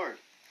our Lord,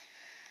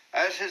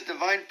 as his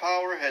divine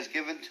power has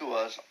given to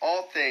us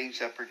all things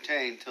that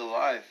pertain to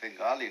life and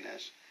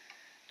godliness,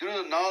 through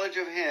the knowledge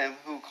of him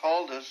who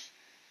called us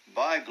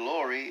by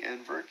glory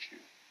and virtue,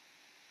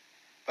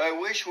 by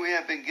which we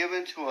have been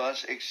given to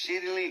us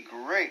exceedingly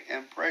great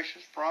and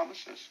precious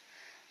promises,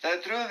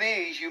 that through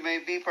these you may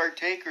be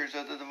partakers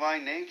of the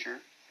divine nature,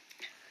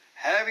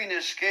 having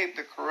escaped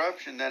the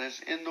corruption that is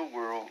in the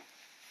world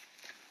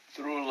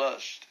through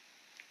lust.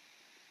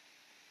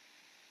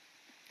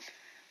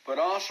 But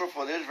also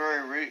for this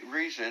very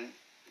reason,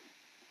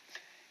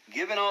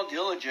 given all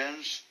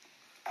diligence,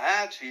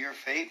 add to your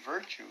faith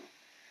virtue,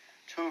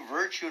 to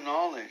virtue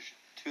knowledge,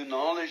 to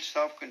knowledge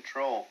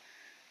self-control,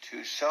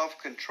 to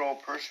self-control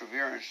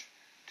perseverance,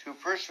 to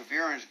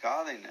perseverance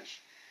godliness,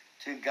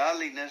 to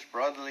godliness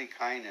brotherly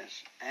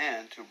kindness,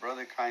 and to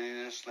brotherly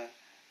kindness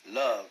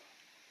love.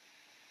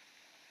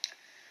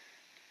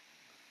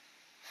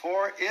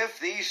 For if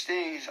these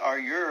things are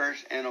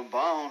yours and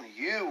abound,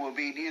 you will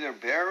be neither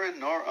barren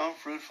nor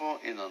unfruitful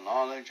in the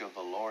knowledge of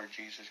the Lord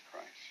Jesus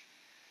Christ.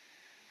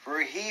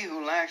 For he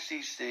who lacks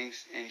these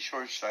things in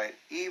short sight,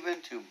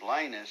 even to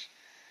blindness,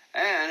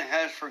 and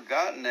has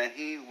forgotten that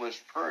he was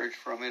purged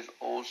from his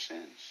old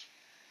sins.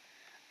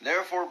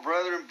 Therefore,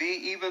 brethren,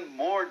 be even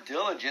more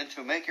diligent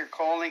to make your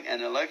calling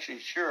and election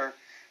sure,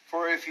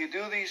 for if you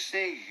do these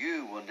things,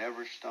 you will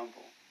never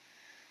stumble.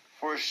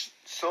 For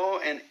so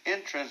an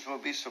entrance will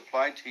be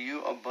supplied to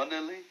you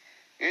abundantly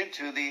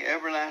into the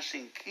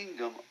everlasting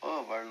kingdom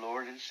of our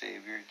Lord and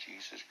Savior,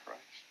 Jesus Christ.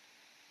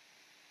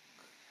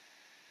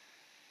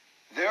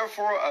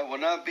 Therefore, I will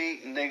not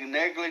be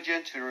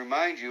negligent to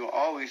remind you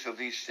always of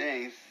these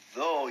things,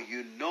 though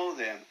you know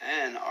them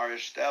and are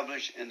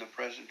established in the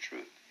present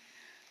truth.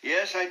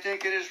 Yes, I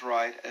think it is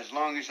right, as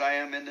long as I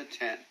am in the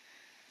tent,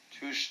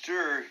 to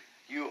stir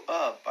you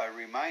up by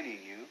reminding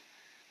you,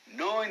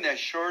 knowing that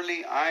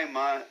surely I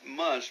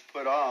must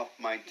put off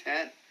my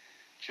tent,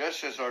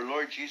 just as our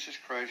Lord Jesus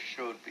Christ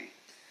showed me.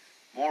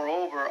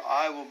 Moreover,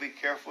 I will be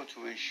careful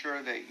to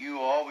ensure that you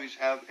always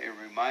have a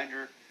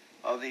reminder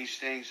of these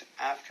things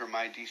after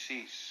my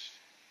decease.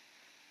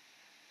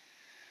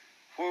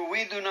 For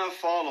we do not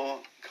follow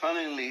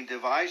cunningly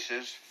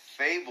devices,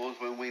 fables,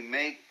 when we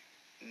make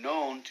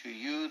known to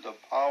you the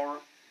power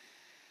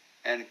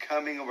and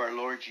coming of our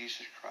Lord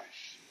Jesus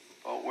Christ,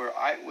 but we're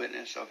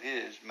eyewitness of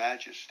his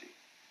majesty.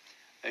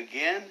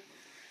 Again,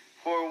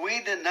 for we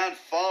did not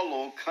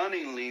follow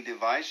cunningly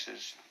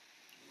devices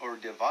or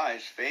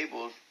devise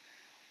fables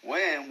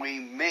when we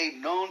made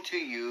known to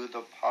you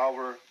the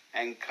power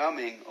and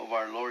coming of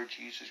our Lord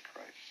Jesus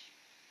Christ.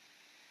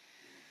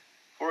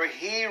 For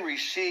he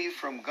received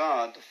from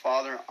God the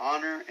Father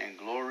honor and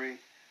glory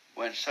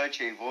when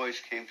such a voice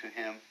came to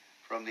him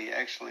from the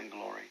excellent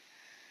glory.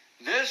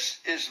 This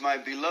is my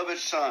beloved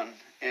Son,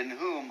 in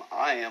whom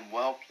I am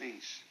well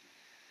pleased.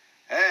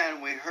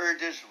 And we heard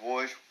this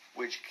voice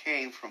which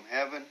came from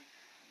heaven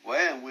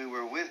when we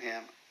were with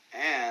him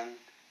and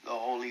the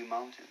holy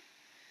mountain.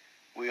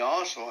 We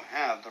also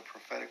have the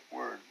prophetic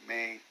word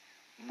made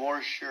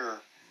more sure,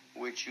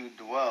 which you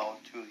dwell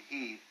to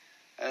heed,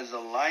 as the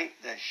light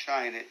that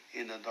shineth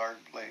in the dark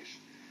place,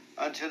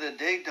 until the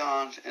day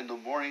dawns and the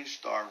morning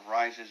star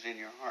rises in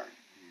your heart.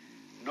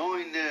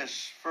 Knowing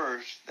this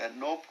first, that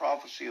no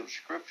prophecy of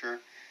Scripture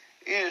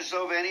is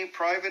of any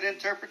private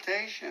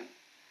interpretation.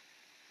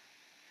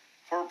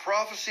 For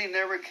prophecy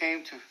never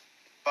came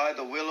by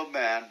the will of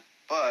man,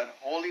 but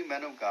holy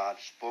men of God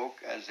spoke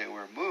as they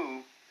were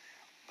moved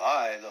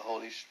by the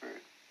Holy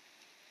Spirit.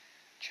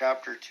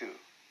 Chapter 2.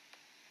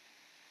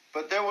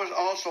 But there was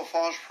also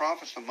false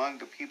prophets among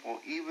the people,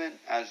 even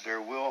as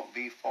there will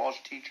be false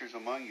teachers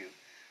among you,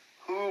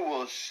 who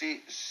will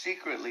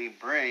secretly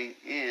bring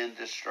in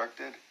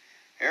destructive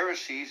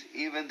heresies,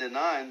 even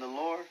denying the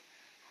Lord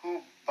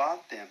who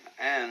bought them,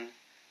 and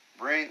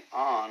bring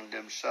on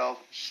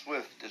themselves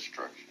swift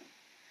destruction.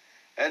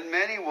 And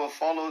many will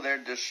follow their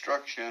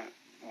destruction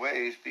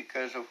ways,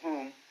 because of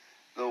whom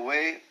the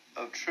way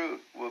of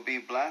truth will be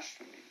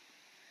blasphemy.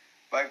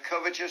 By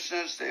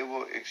covetousness they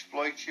will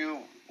exploit you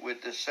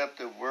with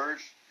deceptive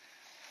words.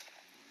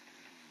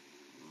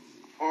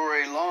 For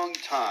a long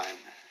time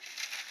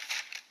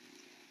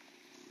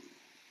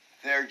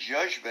their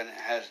judgment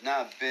has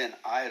not been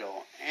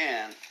idle,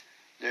 and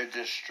their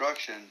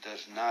destruction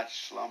does not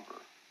slumber.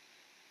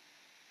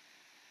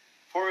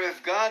 For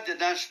if God did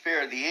not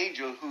spare the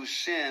angel who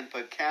sinned,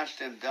 but cast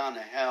them down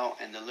to hell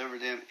and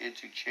delivered them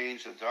into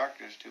chains of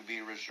darkness to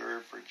be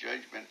reserved for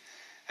judgment,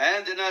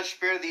 and did not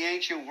spare the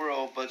ancient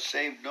world, but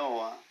saved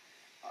Noah,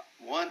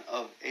 one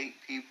of 8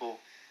 people,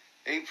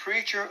 a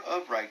preacher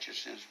of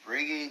righteousness,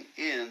 bringing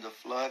in the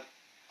flood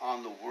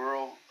on the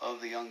world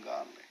of the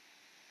ungodly,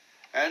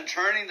 and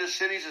turning the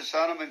cities of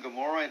Sodom and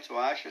Gomorrah into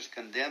ashes,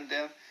 condemned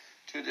them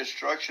to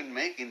destruction,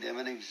 making them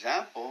an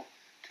example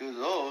to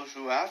those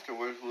who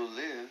afterwards will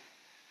live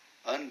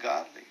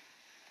ungodly.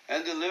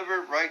 And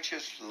delivered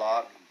righteous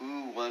Lot,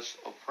 who was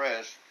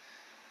oppressed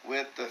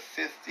with the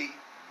 50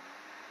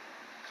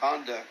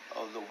 conduct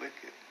of the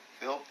wicked,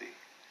 filthy.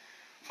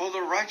 For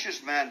the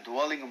righteous man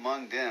dwelling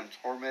among them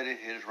tormented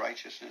his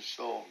righteousness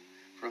soul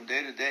from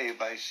day to day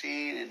by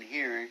seeing and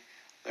hearing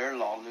their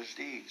lawless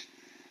deeds.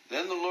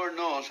 Then the Lord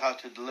knows how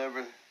to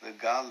deliver the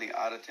godly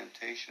out of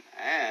temptation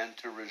and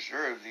to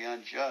reserve the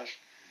unjust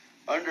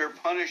under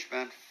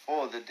punishment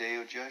for the day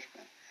of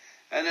judgment,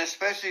 and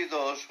especially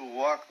those who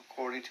walk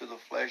according to the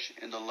flesh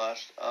in the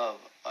lust of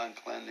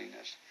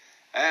uncleanliness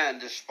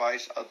and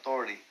despise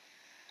authority.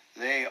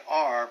 They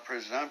are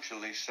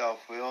presumptuously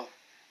self-willed.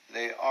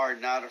 They are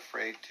not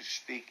afraid to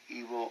speak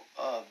evil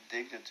of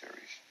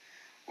dignitaries.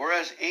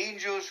 Whereas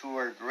angels who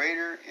are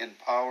greater in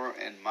power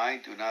and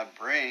might do not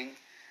bring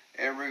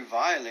a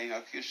reviling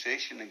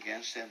accusation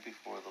against them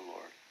before the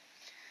Lord.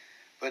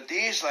 But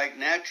these, like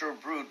natural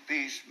brute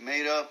beasts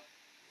made up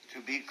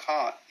to be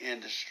caught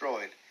and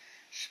destroyed,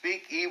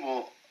 speak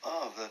evil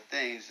of the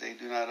things they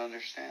do not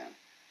understand,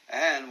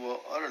 and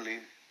will utterly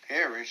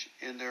perish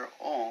in their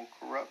own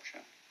corruption,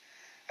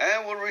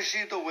 and will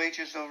receive the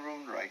wages of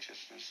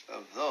unrighteousness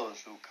of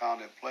those who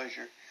count it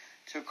pleasure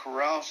to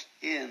carouse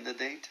in the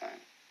daytime.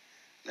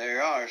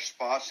 There are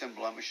spots and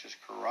blemishes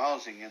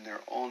carousing in their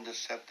own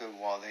deceptive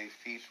while they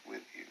feast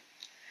with you,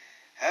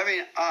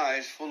 having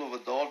eyes full of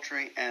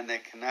adultery, and they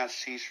cannot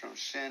cease from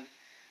sin,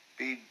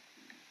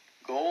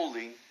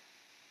 beguiling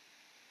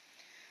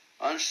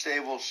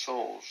unstable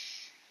souls.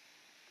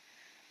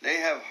 They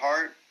have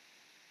heart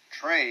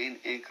trained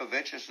in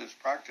covetousness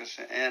practice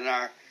and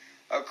are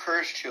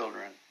accursed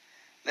children.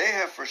 They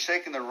have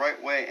forsaken the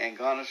right way and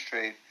gone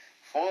astray,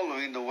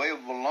 following the way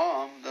of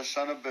Balaam, the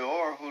son of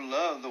Beor, who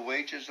loved the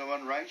wages of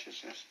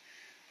unrighteousness.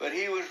 But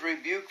he was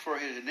rebuked for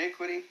his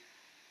iniquity.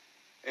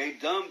 A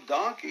dumb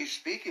donkey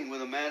speaking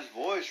with a man's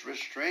voice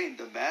restrained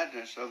the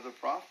madness of the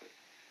prophet.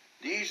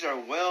 These are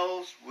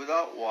wells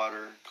without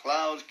water,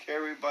 clouds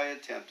carried by a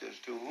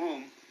tempest, to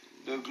whom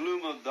the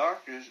gloom of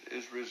darkness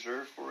is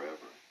reserved forever.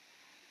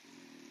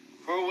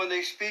 For when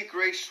they speak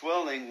great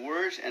swelling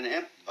words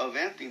and of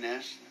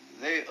emptiness,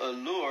 they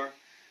allure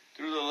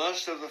through the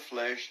lust of the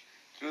flesh,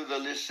 through the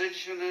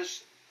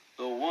licentiousness,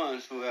 the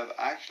ones who have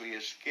actually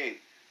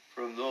escaped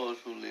from those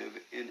who live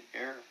in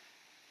error.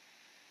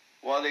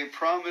 While they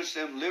promise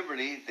them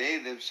liberty, they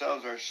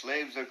themselves are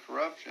slaves of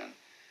corruption.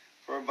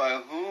 For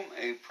by whom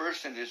a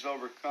person is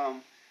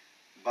overcome,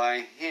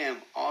 by him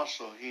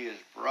also he is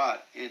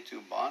brought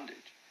into bondage.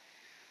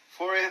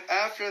 For if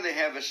after they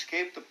have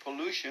escaped the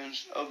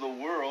pollutions of the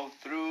world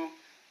through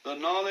the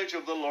knowledge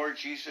of the Lord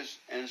Jesus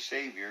and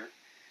Savior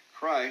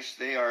Christ,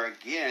 they are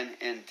again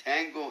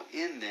entangled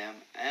in them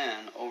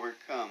and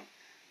overcome,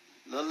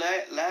 the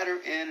latter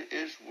end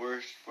is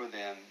worse for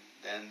them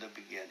than the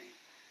beginning.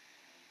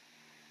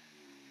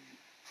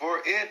 For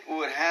it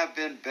would have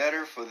been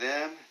better for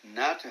them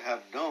not to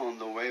have known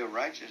the way of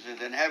righteousness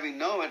than having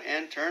known it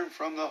and turned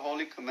from the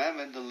holy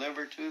commandment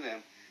delivered to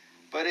them.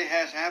 But it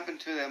has happened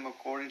to them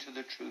according to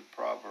the truth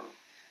proverb.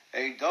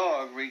 A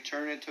dog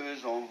returneth to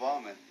his own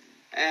vomit,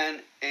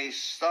 and a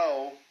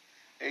soul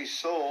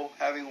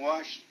having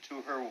washed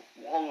to her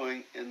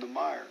wallowing in the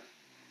mire.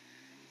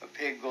 A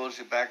pig goes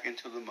back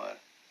into the mud.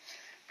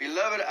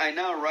 Beloved, I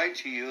now write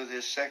to you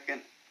this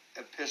second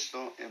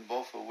epistle, in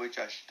both of which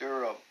I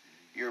stir up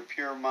your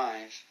pure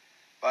minds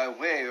by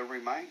way of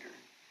reminder,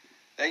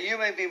 that you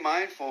may be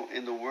mindful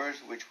in the words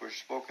which were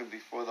spoken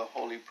before the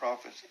holy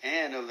prophets,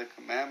 and of the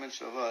commandments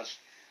of us,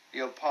 the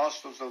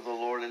apostles of the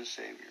Lord and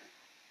Savior.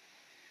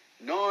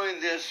 Knowing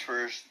this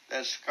first,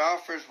 that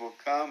scoffers will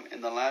come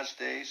in the last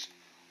days,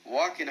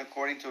 walking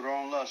according to their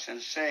own lusts,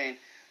 and saying,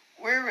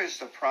 where is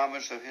the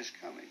promise of his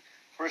coming?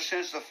 For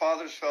since the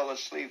fathers fell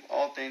asleep,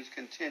 all things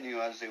continue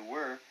as they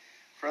were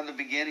from the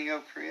beginning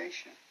of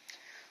creation.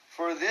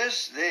 For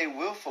this they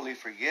willfully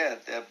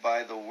forget that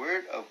by the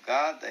word of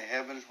God the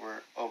heavens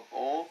were of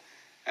old,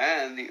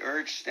 and the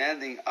earth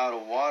standing out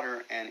of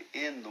water and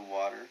in the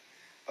water,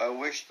 by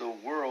which the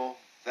world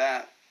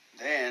that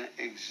then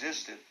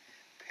existed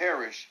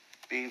perished,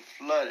 being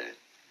flooded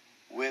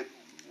with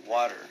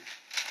water.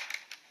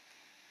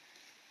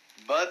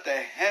 But the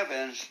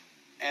heavens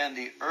and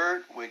the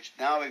earth which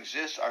now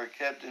exist are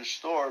kept in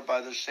store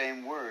by the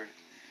same word,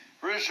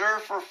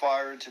 reserved for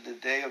fire to the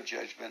day of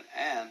judgment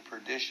and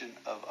perdition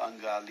of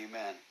ungodly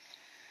men.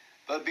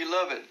 But,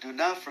 beloved, do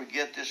not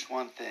forget this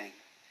one thing,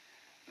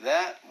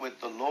 that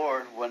with the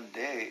Lord 1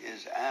 day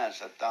is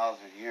as 1,000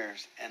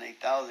 years, and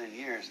 1,000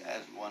 years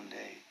as 1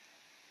 day.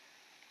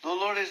 The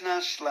Lord is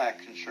not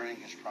slack concerning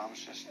his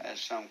promises, as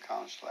some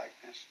count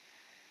slackness,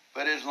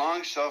 but is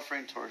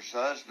long-suffering towards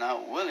us,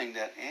 not willing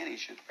that any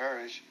should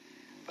perish,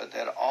 but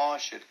that all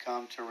should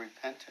come to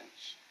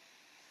repentance.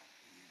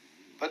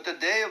 But the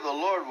day of the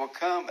Lord will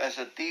come as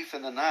a thief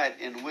in the night,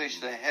 in which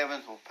the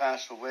heavens will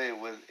pass away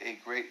with a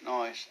great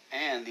noise,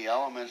 and the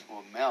elements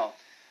will melt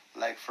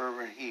like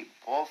fervent heat.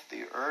 Both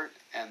the earth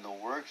and the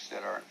works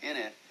that are in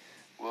it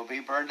will be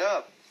burned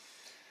up.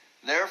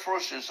 Therefore,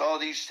 since all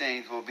these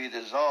things will be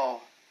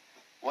dissolved,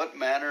 what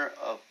manner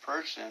of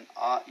person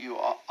ought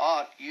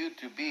you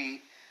to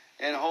be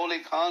in holy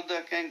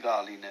conduct and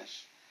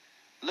godliness,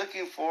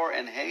 looking for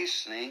and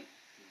hastening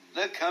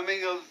the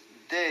coming of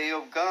day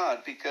of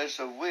God, because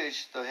of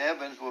which the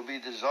heavens will be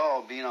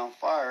dissolved, being on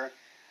fire,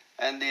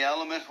 and the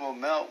elements will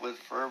melt with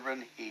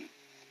fervent heat.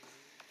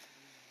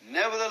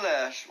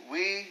 Nevertheless,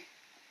 we,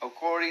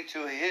 according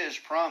to his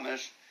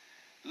promise,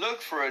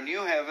 look for a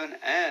new heaven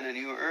and a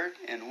new earth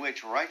in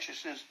which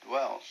righteousness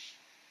dwells.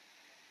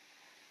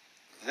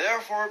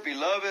 Therefore,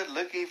 beloved,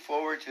 looking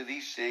forward to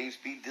these things,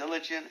 be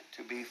diligent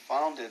to be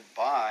founded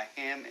by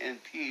him in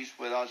peace,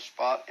 without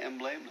spot and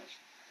blameless.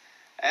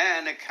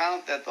 And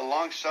account that the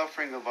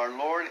long-suffering of our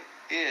Lord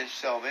is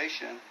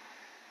salvation,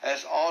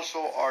 as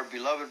also our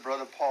beloved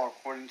brother Paul,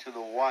 according to the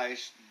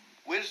wise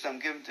wisdom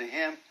given to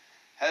him,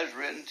 has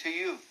written to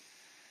you,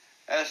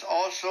 as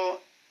also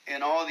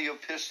in all the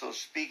epistles,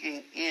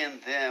 speaking in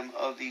them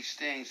of these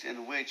things,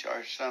 in which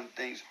are some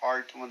things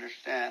hard to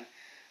understand,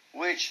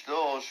 which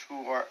those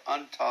who are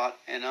untaught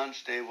and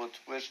unstable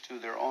twist to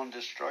their own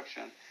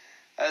destruction,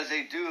 as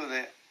they do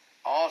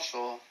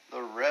also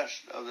the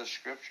rest of the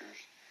Scriptures.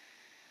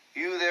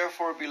 You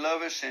therefore,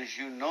 beloved, since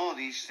you know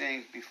these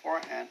things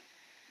beforehand,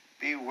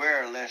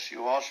 beware lest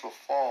you also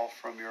fall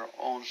from your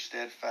own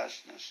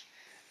steadfastness,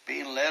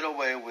 being led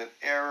away with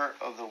error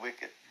of the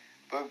wicked,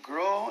 but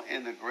grow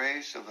in the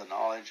grace of the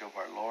knowledge of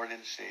our Lord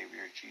and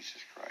Savior,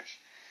 Jesus Christ.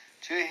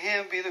 To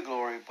him be the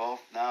glory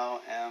both now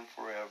and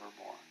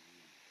forevermore.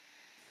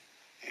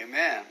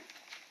 Amen.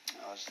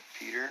 That was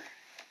Peter.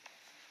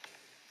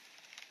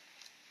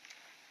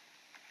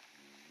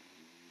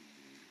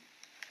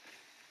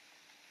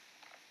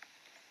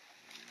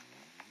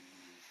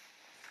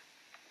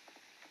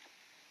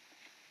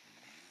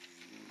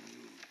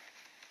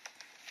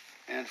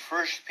 In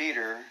 1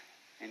 Peter,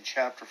 in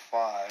chapter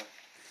 5,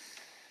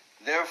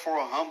 therefore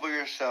humble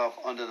yourself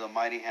under the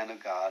mighty hand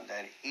of God,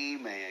 that he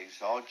may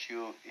exalt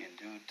you in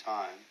due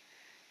time,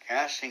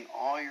 casting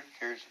all your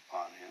cares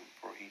upon him,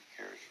 for he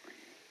cares for you.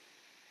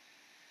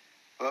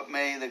 But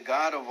may the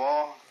God of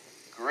all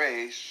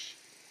grace,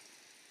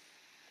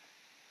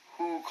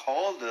 who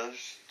called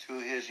us to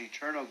his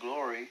eternal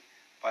glory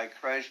by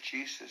Christ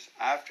Jesus,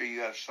 after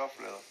you have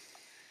suffered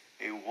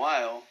a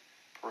while,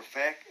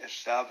 perfect,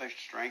 establish,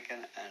 strengthen,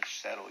 and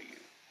settle you.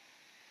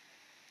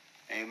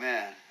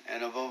 Amen.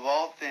 And above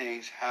all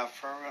things, have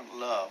fervent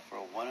love for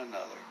one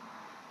another,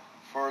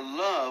 for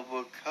love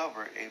will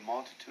cover a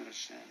multitude of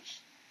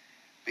sins.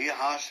 Be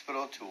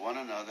hospitable to one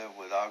another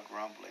without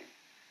grumbling.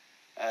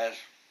 As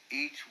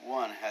each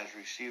one has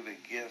received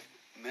a gift,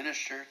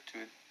 minister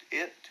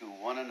to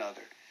one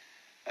another,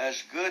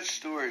 as good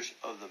stewards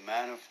of the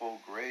manifold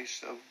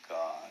grace of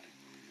God.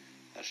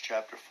 That's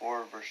chapter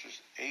 4,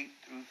 verses 8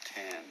 through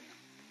 10.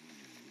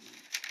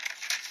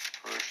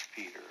 1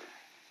 Peter.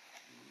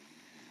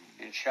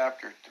 In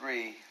chapter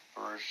 3,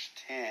 verse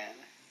 10,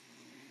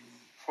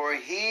 for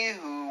he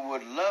who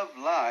would love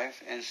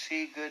life and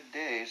see good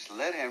days,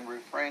 let him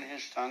refrain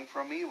his tongue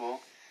from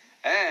evil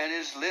and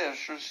his lips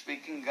from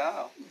speaking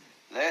guile.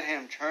 Let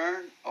him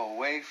turn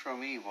away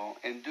from evil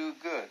and do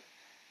good.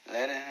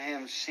 Let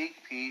him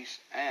seek peace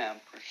and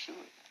pursue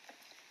it.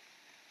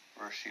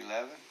 Verse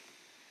 11,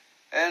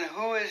 and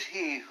who is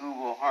he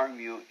who will harm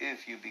you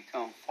if you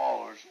become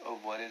followers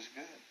of what is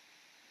good?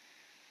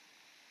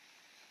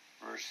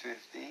 Verse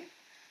 15,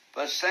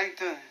 but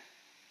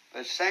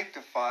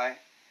sanctify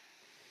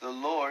the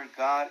Lord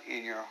God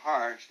in your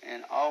hearts,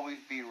 and always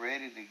be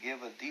ready to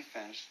give a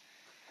defense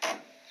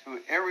to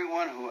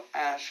everyone who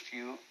asks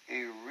you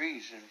a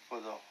reason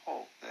for the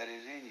hope that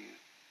is in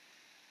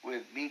you,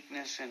 with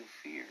meekness and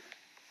fear.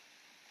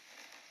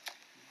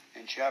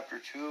 In chapter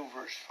 2,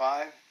 verse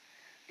 5,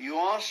 you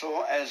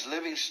also, as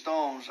living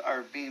stones,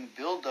 are being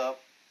built up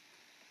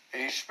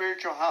a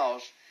spiritual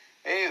house,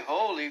 a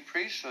holy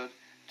priesthood,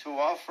 to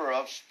offer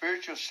up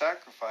spiritual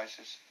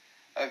sacrifices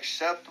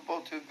acceptable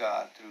to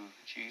God through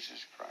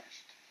Jesus Christ.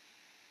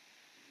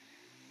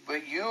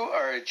 But you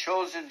are a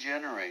chosen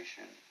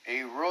generation,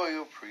 a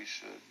royal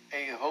priesthood,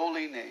 a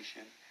holy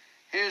nation,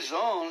 his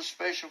own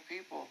special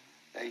people,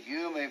 that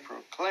you may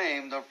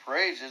proclaim the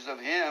praises of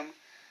him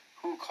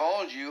who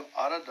called you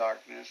out of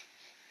darkness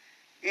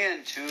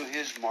into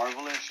his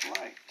marvelous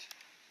light.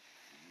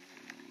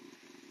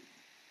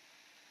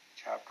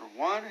 Chapter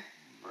 1,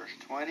 verse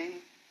 20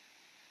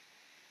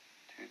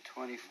 to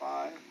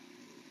 25.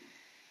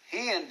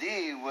 He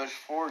indeed was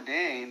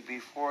foreordained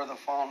before the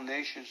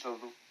foundations of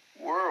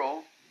the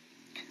world,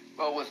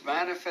 but was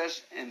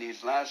manifest in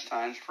these last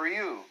times for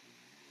you,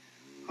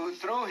 who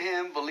through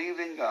him believed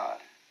in God,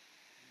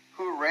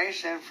 who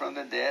raised him from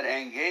the dead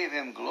and gave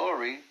him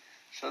glory,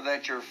 so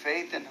that your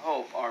faith and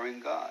hope are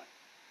in God.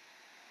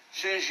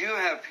 Since you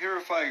have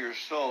purified your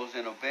souls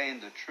in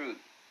obeying the truth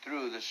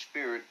through the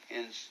Spirit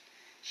in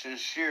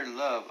sincere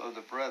love of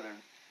the brethren,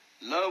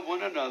 love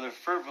one another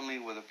fervently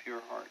with a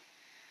pure heart,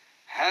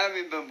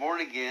 having been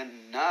born again,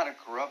 not a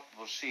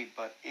corruptible seed,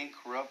 but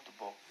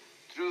incorruptible,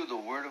 through the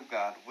word of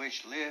God,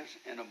 which lives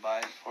and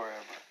abides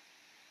forever.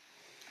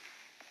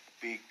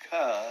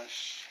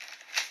 because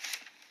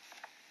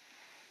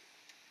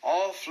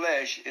all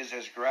flesh is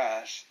as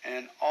grass,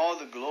 and all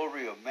the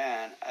glory of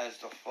man as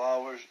the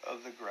flowers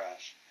of the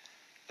grass.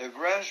 The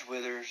grass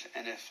withers,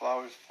 and its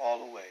flowers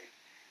fall away,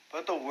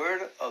 but the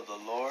word of the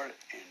Lord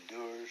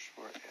endures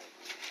forever.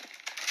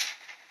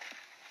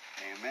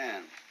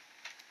 Amen.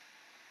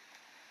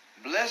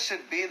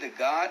 Blessed be the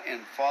God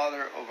and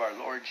Father of our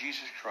Lord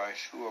Jesus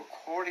Christ, who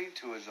according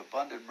to his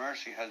abundant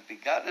mercy has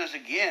begotten us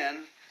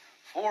again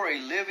for a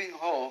living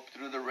hope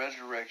through the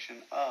resurrection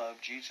of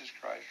Jesus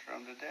Christ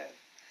from the dead,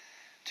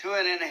 to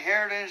an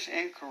inheritance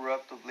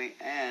incorruptibly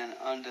and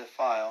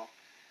undefiled,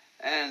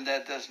 and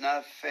that does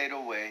not fade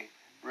away,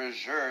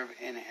 reserved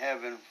in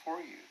heaven for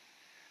you,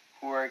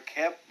 who are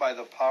kept by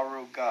the power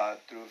of God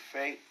through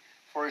faith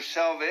for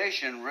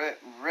salvation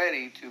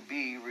ready to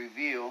be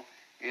revealed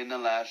in the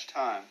last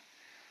time.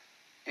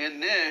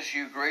 In this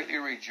you greatly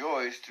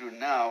rejoice, through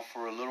now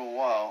for a little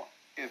while,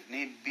 if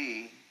need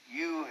be,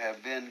 you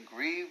have been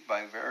grieved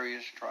by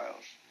various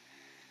trials,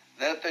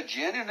 that the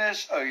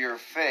genuineness of your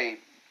faith,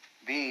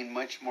 being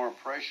much more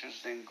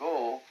precious than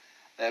gold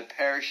that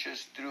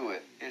perishes through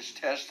it, is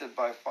tested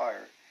by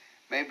fire,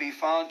 may be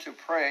found to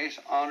praise,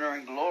 honor,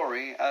 and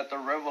glory at the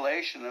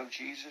revelation of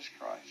Jesus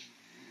Christ,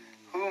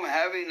 whom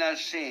having not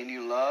seen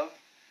you love,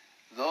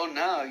 though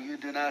now you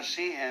do not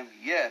see him,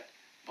 yet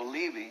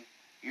believing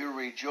you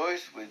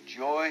rejoice with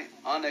joy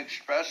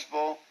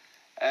unexpressible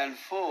and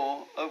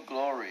full of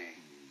glory.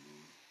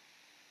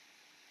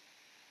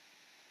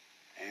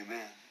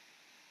 Amen.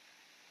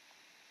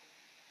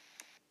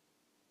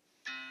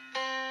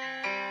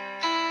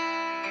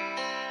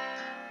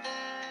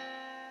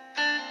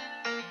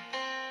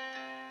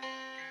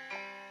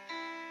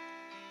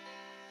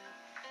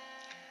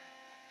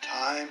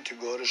 Time to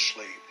go to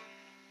sleep.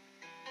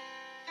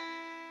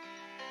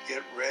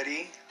 Get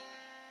ready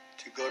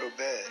to go to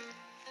bed.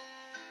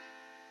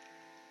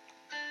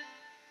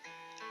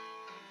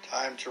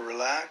 Time to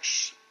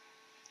relax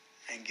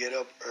and get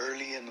up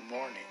early in the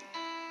morning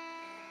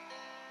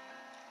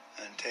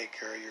and take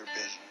care of your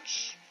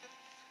business.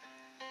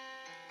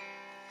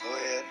 Go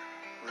ahead,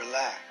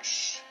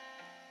 relax.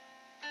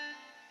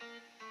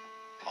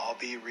 I'll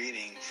be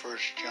reading 1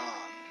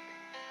 John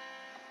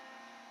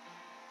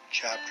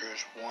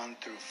chapters 1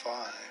 through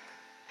 5.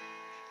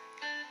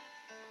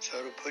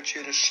 So to put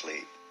you to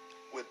sleep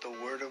with the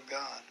Word of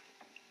God,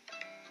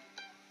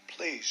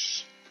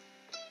 please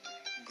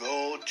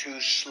go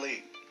to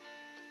sleep.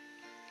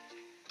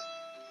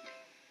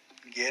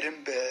 Get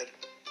in bed.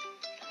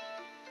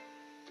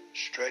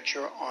 Stretch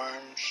your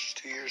arms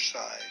to your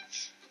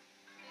sides.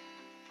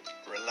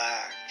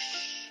 Relax.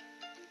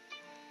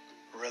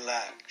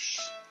 Relax.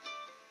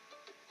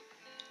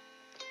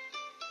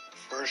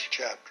 First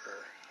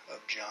chapter of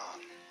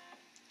John.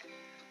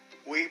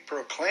 We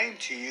proclaim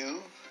to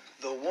you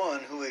the one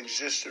who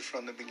existed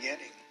from the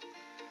beginning,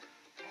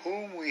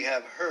 whom we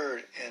have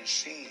heard and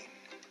seen.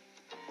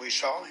 We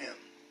saw him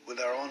with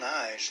our own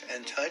eyes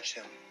and touched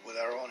him with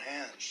our own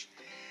hands.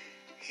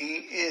 He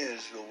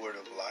is the word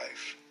of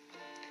life.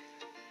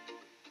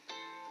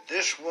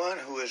 This one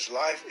who is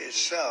life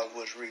itself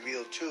was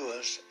revealed to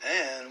us,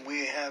 and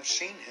we have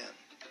seen him.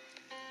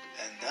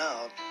 And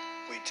now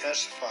we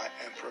testify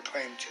and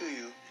proclaim to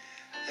you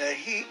that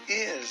he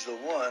is the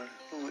one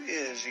who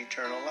is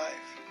eternal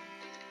life.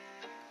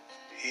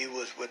 He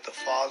was with the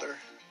Father,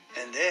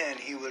 and then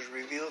he was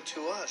revealed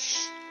to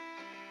us.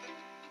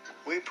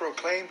 We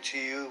proclaim to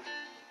you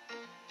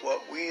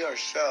what we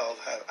ourselves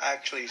have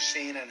actually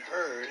seen and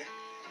heard,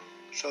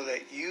 so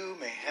that you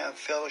may have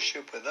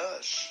fellowship with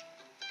us.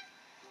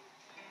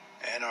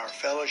 And our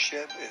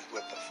fellowship is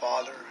with the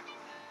Father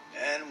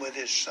and with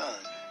his Son,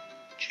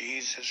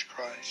 Jesus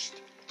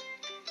Christ.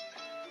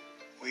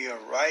 We are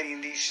writing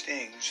these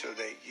things so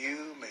that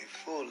you may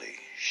fully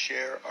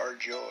share our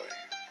joy.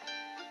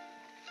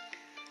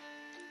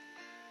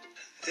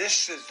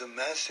 This is the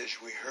message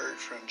we heard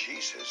from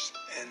Jesus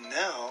and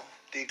now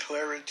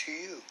declare it to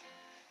you.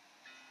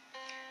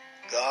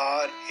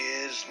 God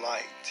is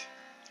light,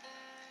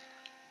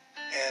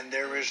 and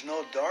there is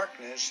no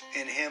darkness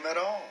in him at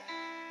all.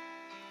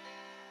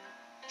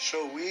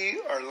 So we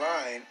are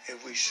lying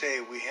if we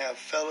say we have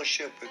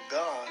fellowship with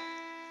God,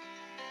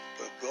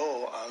 but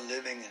go on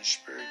living in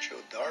spiritual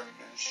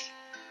darkness.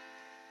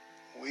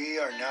 We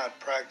are not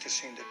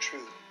practicing the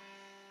truth.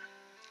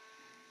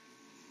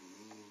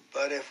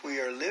 But if we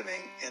are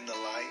living in the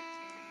light,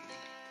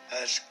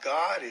 as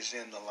God is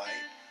in the light,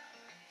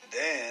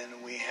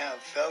 then we have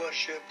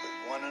fellowship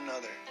with one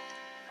another.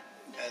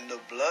 And the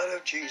blood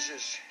of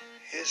Jesus,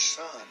 his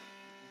Son,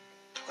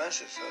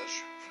 cleanses us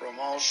from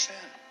all sin.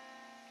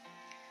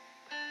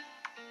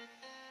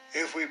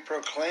 If we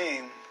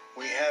proclaim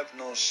we have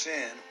no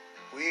sin,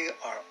 we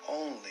are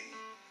only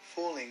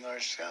fooling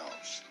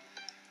ourselves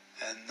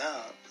and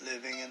not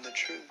living in the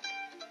truth.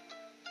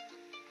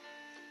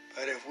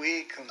 But if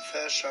we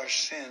confess our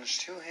sins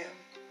to him,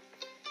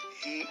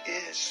 he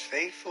is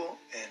faithful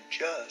and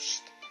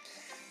just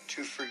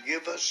to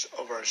forgive us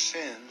of our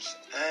sins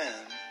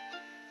and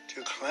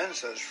to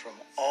cleanse us from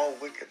all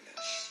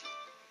wickedness.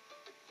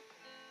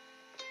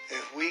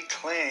 If we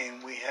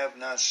claim we have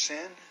not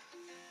sinned,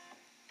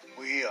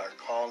 we are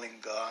calling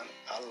God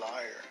a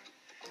liar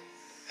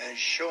and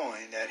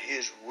showing that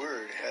His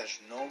Word has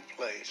no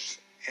place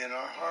in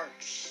our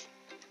hearts.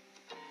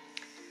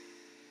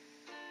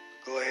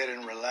 Go ahead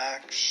and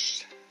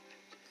relax.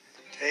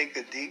 Take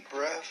a deep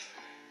breath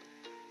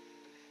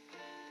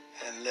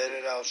and let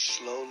it out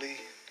slowly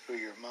through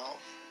your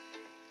mouth.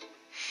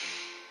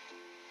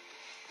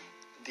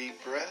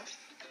 Deep breath.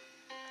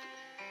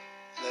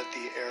 Let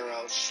the air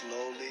out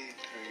slowly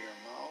through your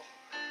mouth.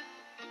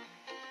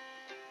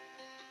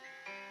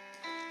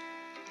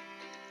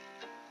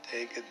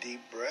 Take a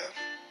deep breath.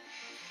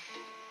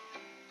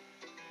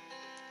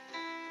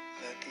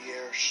 Let the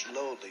air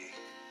slowly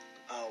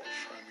out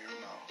from your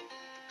mouth.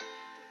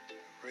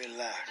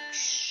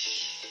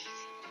 Relax.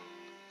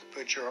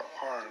 Put your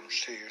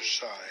arms to your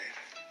side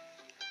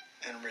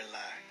and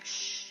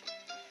relax.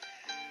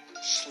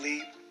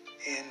 Sleep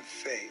in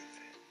faith.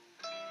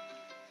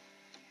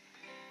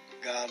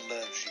 God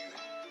loves you.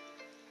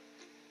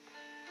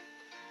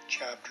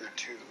 Chapter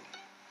 2.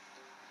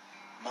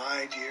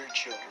 My dear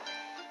children,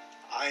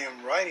 I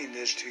am writing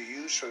this to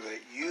you so that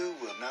you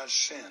will not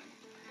sin.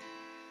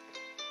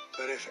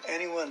 But if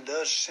anyone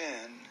does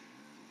sin,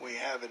 we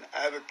have an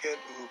advocate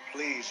who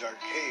pleads our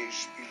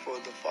case before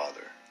the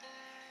Father.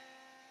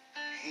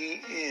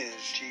 He is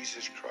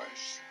Jesus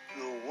Christ,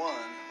 the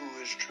one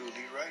who is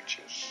truly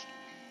righteous.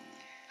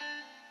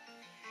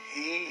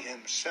 He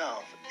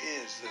himself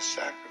is the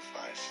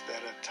sacrifice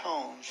that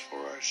atones for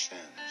our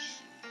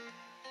sins.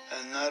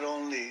 And not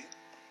only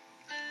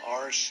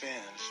our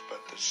sins,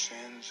 but the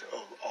sins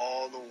of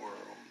all the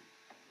world.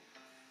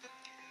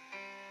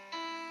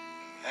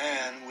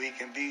 And we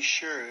can be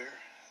sure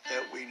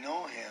that we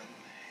know Him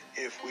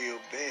if we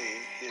obey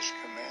His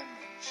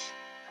commandments.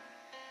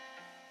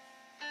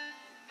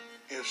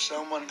 If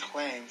someone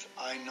claims,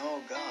 I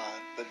know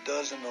God, but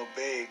doesn't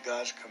obey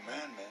God's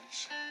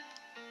commandments,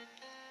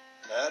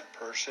 that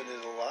person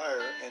is a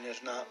liar and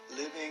is not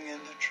living in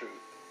the truth.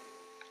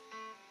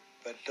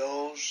 But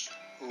those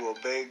who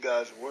obey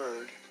God's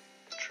word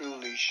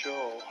truly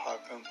show how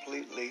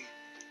completely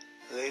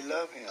they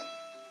love Him.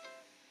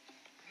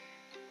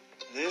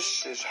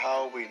 This is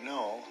how we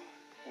know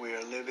we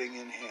are living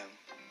in Him.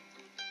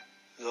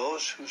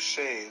 Those who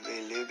say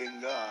they live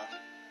in God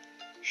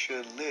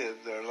should live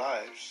their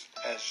lives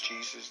as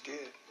Jesus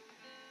did.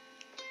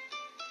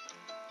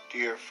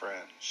 Dear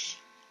friends,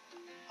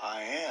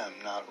 I am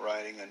not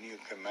writing a new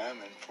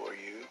commandment for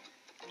you.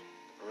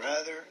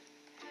 Rather,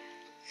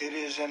 it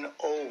is an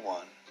old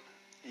one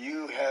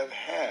you have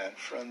had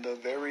from the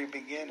very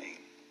beginning.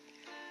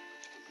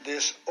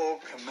 This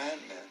old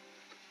commandment,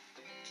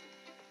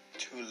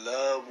 to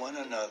love one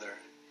another,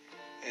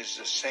 is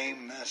the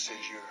same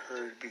message you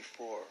heard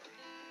before.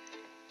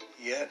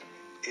 Yet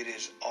it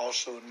is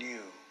also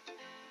new.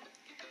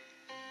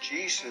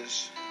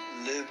 Jesus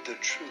lived the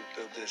truth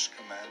of this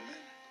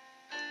commandment,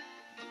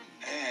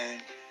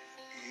 and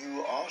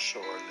you also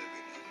are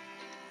living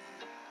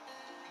it.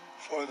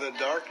 For the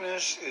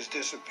darkness is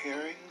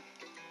disappearing,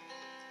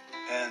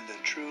 and the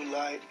true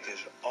light is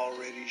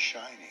already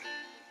shining.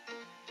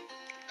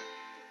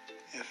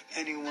 If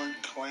anyone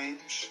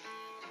claims,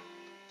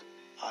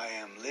 I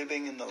am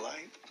living in the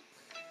light,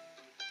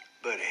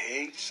 but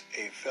hates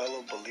a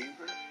fellow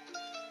believer,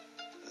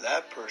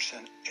 that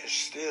person is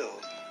still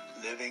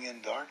living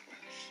in darkness.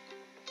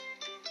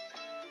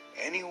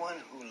 Anyone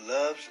who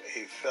loves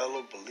a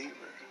fellow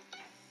believer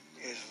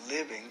is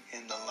living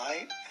in the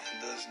light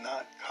and does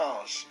not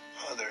cause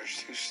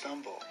others to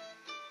stumble.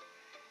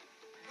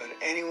 But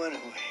anyone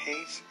who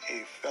hates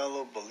a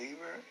fellow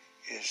believer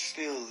is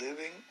still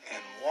living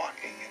and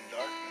walking in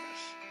darkness.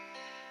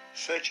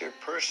 Such a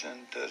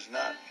person does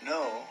not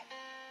know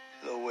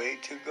the way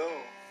to go,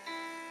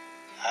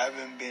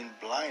 having been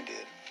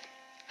blinded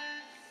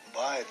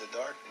by the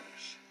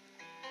darkness.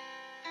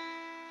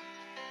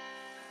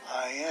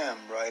 I am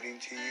writing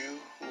to you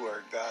who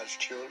are God's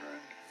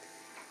children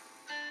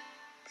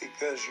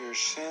because your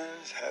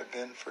sins have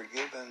been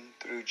forgiven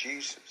through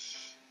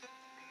Jesus.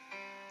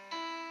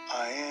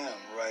 I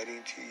am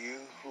writing to you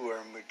who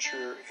are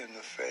mature in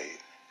the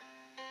faith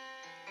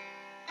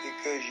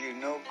because you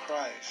know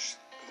Christ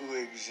who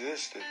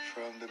existed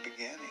from the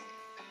beginning.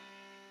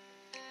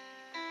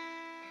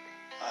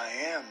 I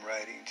am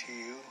writing to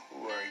you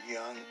who are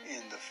young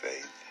in the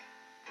faith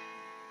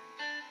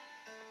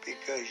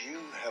because you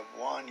have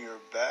won your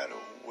battle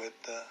with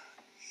the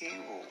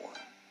evil one.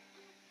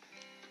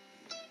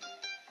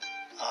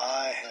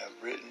 I have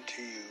written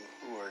to you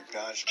who are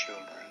God's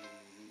children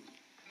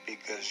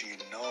because you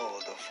know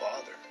the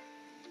Father.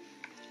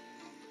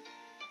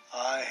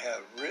 I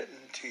have written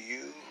to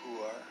you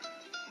who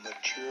are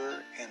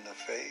mature in the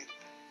faith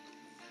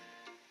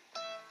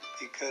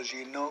because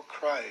you know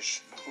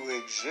Christ who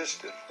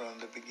existed from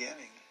the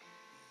beginning.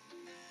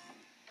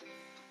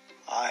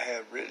 I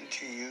have written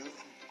to you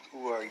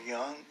who are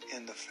young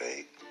in the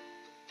faith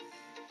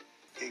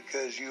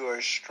because you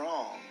are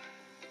strong.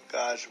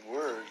 God's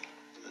word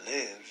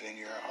lives in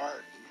your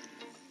heart,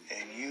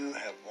 and you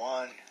have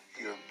won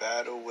your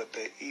battle with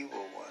the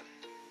evil one.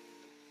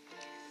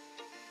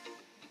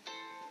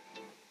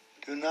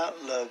 Do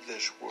not love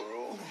this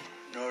world,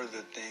 nor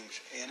the things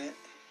in it.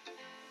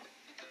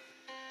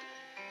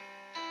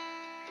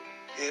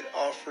 It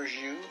offers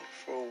you,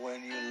 for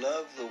when you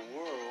love the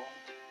world,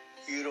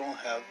 you don't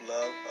have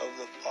love of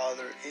the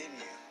Father in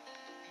you.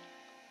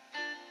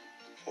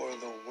 For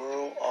the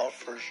world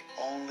offers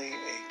only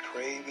a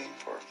craving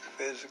for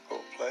physical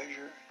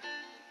pleasure,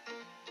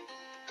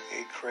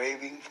 a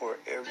craving for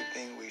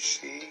everything we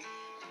see,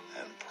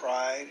 and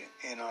pride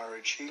in our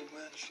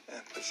achievements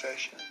and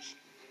possessions.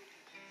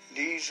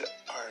 These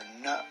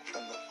are not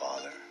from the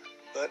Father,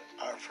 but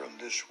are from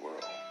this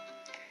world.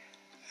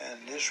 And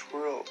this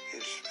world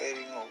is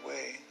fading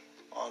away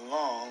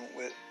along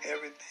with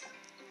everything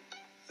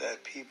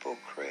that people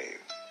crave.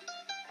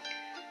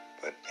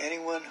 But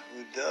anyone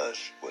who does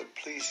what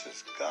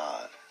pleases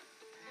God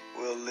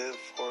will live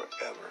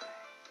forever.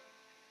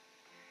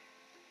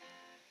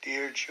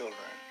 Dear children,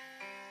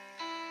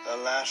 the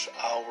last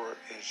hour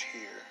is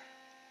here.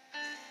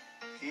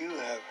 You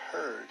have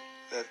heard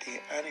that the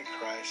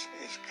Antichrist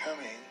is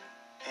coming,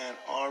 and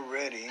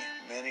already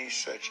many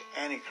such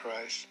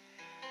Antichrists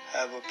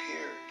have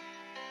appeared.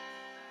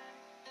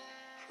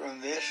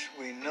 From this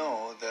we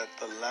know that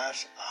the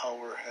last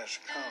hour has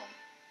come.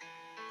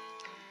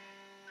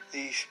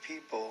 These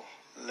people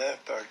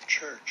left our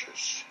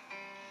churches,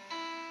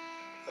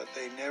 but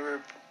they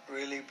never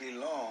really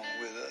belong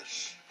with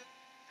us.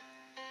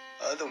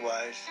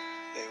 Otherwise,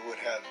 they would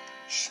have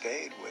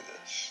stayed with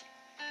us.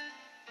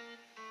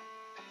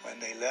 When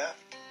they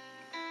left,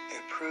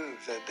 it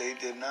proves that they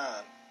did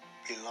not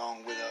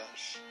belong with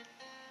us.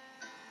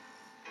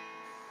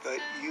 But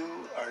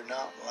you are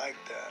not like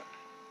that,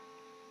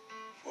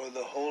 for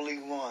the Holy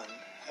One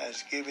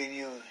has given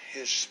you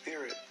His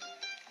Spirit,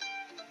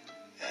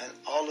 and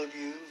all of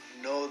you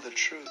know the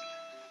truth.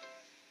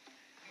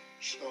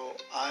 So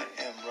I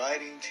am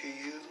writing to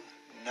you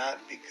not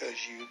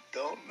because you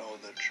don't know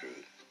the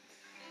truth,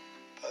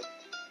 but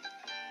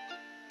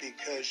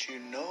because you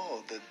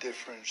know the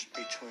difference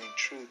between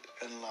truth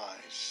and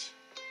lies.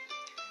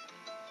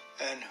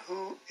 And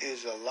who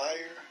is a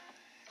liar?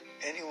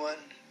 Anyone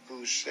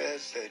who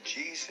says that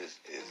Jesus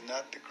is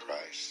not the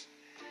Christ.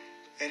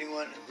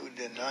 Anyone who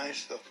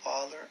denies the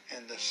Father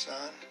and the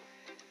Son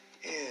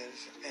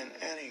is an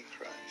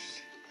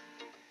Antichrist.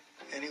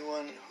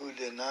 Anyone who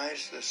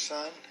denies the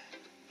Son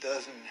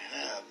doesn't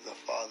have the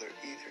Father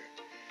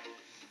either.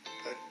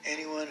 But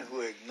anyone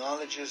who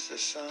acknowledges the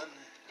Son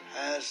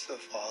has the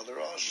Father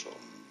also.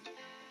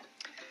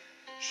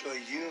 So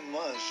you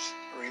must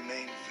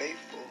remain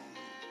faithful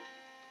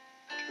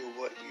to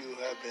what you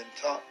have been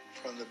taught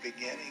from the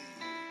beginning.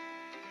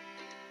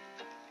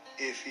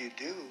 If you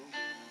do,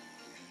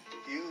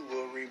 you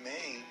will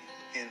remain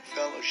in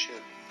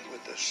fellowship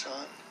with the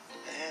Son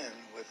and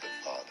with the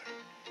Father.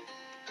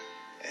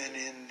 And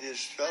in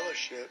this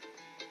fellowship,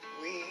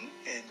 we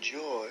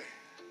enjoy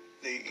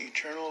the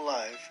eternal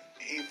life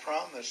He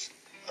promised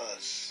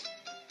us.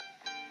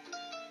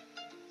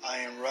 I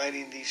am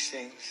writing these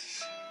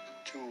things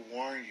to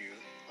warn you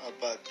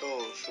about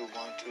those who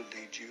want to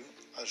lead you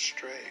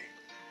astray.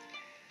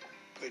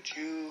 But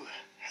you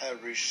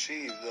have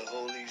received the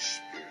Holy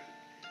Spirit,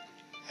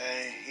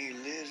 and He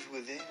lives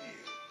within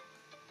you.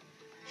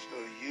 So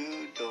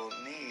you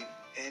don't need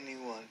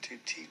anyone to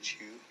teach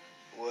you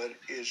what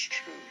is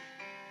true.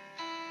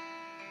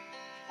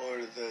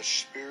 For the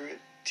Spirit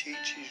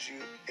teaches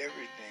you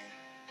everything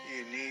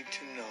you need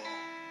to know.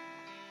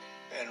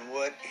 And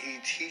what He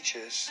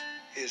teaches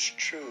is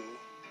true.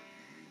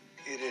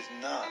 It is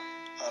not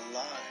a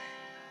lie.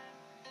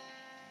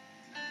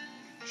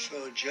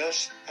 So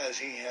just as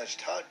He has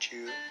taught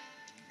you,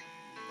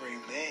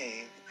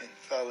 remain in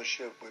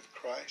fellowship with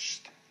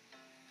Christ.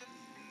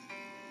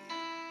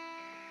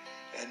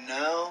 And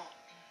now,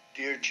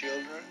 dear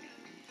children,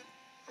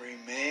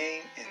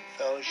 remain in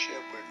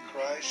fellowship with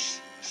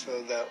Christ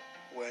so that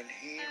when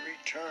He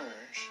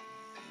returns,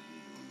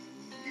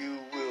 you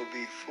will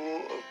be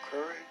full of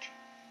courage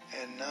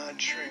and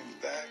not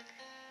shrink back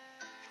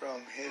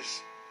from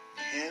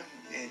Him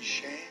in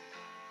shame.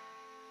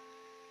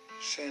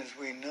 Since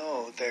we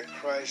know that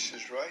Christ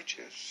is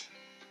righteous,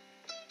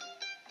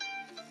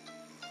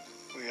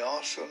 we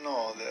also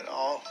know that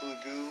all who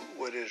do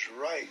what is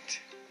right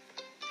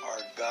are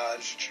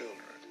God's children.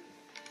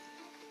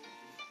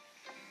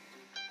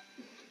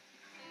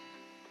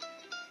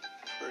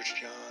 1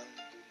 John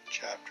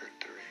chapter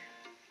 3.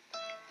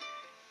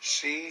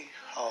 See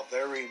how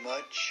very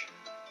much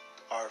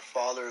our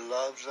Father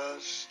loves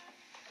us,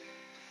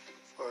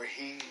 for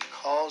He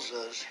calls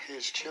us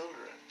His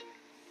children.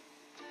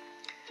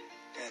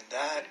 And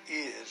that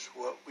is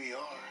what we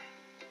are.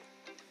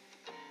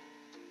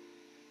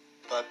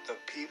 But the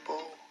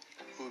people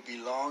who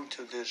belong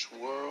to this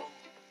world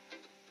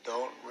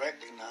don't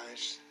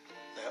recognize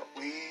that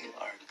we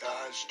are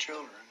God's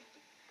children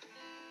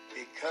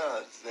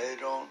because they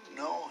don't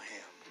know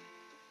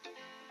Him.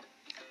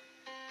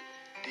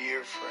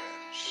 Dear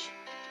friends,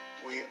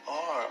 we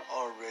are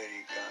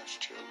already God's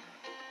children.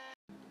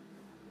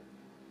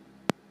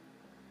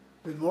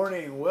 Good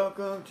morning.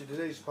 Welcome to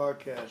today's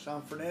podcast.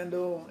 I'm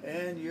Fernando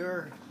and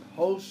your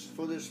host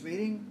for this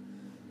meeting.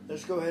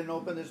 Let's go ahead and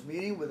open this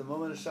meeting with a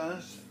moment of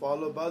silence,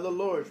 followed by the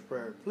Lord's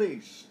Prayer.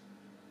 Please.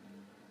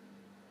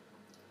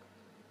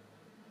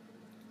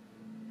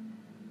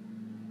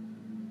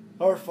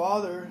 Our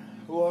Father,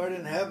 who art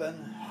in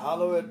heaven,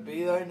 hallowed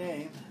be thy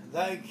name.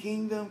 Thy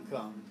kingdom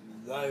come,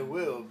 thy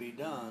will be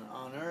done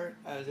on earth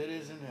as it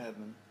is in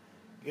heaven.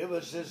 Give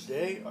us this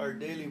day our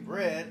daily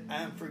bread,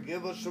 and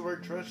forgive us of our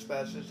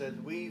trespasses as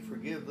we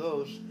forgive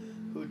those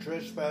who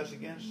trespass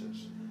against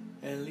us.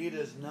 And lead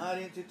us not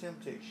into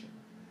temptation,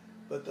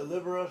 but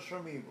deliver us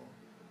from evil.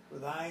 For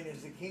thine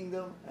is the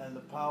kingdom, and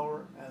the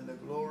power, and the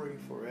glory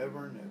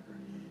forever and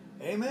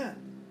ever. Amen.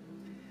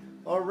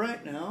 All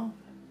right, now,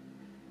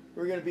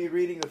 we're going to be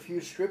reading a few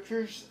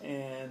scriptures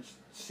and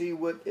see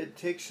what it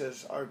takes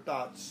us, our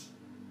thoughts.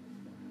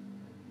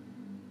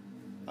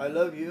 I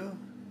love you.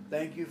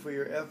 Thank you for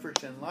your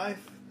efforts in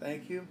life.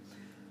 Thank you.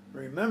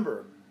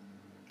 Remember,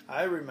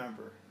 I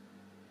remember,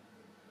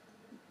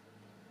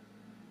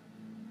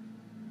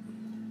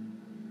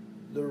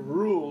 the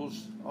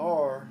rules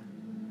are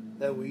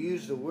that we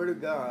use the Word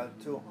of God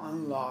to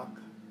unlock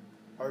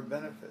our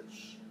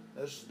benefits.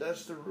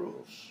 That's the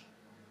rules.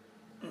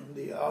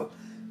 The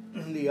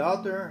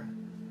author,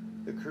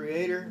 the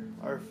Creator,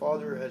 our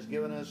Father has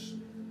given us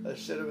a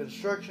set of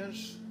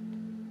instructions,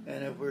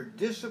 and if we're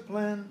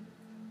disciplined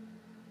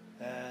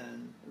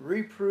and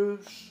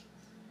reproofs,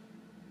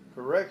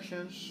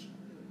 corrections,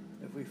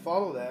 if we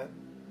follow that,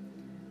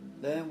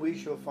 then we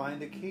shall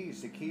find the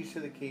keys. The keys to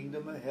the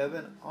kingdom of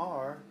heaven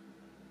are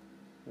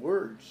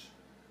words.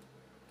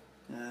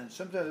 And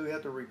sometimes we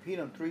have to repeat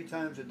them 3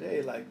 times a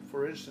day. Like,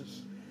 for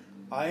instance,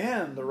 I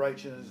am the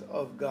righteousness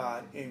of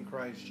God in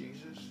Christ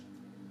Jesus.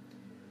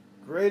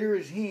 Greater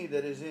is he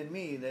that is in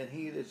me than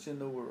he that's in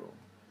the world.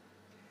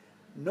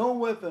 No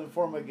weapon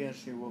formed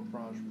against you will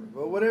prosper,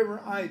 but whatever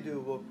I do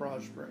will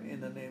prosper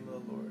in the name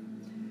of the Lord.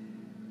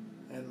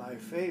 And my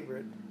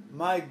favorite,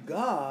 my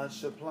God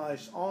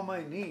supplies all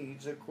my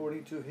needs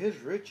according to his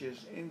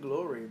riches in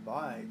glory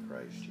by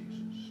Christ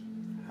Jesus.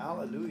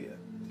 Hallelujah.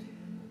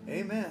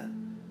 Amen.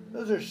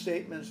 Those are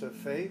statements of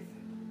faith,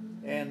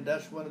 and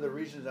that's one of the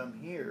reasons I'm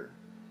here.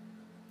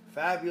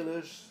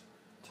 Fabulous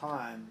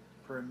time,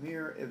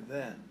 premier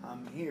event.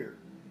 I'm here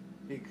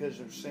because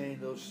of saying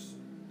those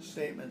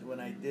statements when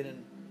I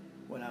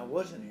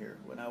wasn't here,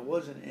 when I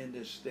wasn't in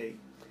this state.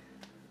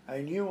 I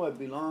knew I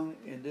belonged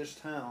in this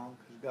town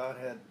because God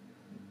had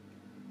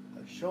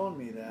shown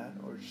me that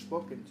or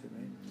spoken to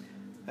me.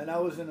 And I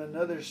was in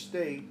another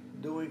state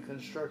doing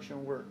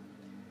construction work,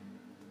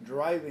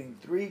 driving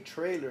 3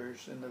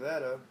 trailers in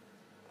Nevada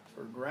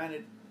for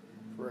granite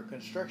for a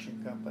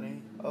construction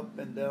company up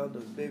and down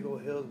those big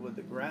old hills with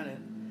the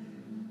granite,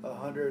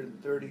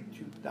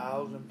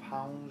 132,000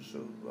 pounds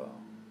of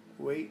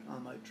weight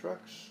on my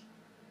trucks.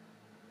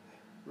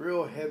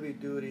 Real heavy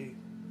duty,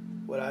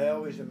 what I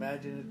always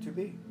imagined it to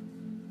be.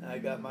 And I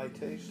got my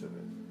taste of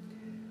it.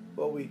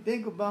 What we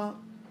think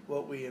about,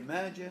 what we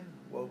imagine,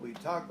 what we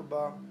talk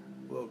about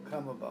will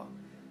come about.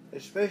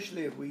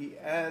 Especially if we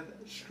add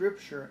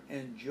scripture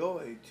and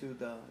joy to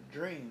the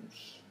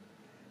dreams.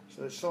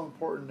 So it's so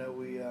important that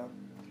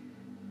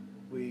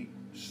we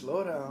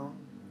slow down,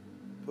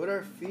 put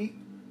our feet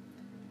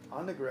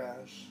on the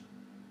grass,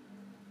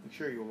 make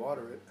sure you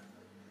water it,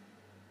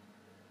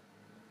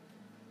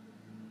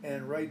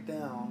 and write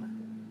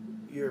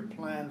down your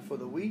plan for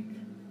the week,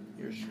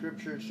 your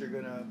scriptures you're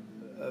going to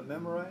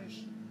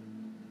memorize,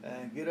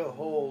 and get a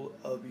hold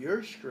of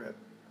your script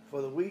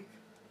for the week,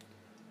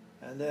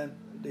 and then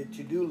the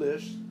to-do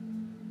list,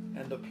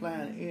 and the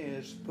plan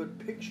is put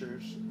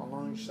pictures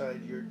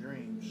alongside your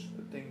dreams,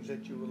 the things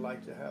that you would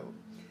like to have.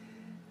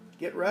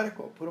 Get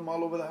radical, put them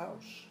all over the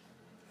house.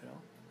 You know,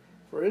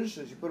 for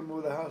instance, you put them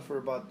over the house for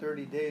about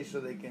 30 days so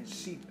they can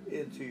seep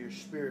into your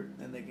spirit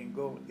and they can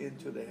go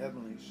into the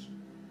heavenlies.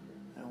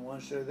 And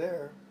once they're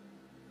there,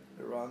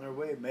 they're on their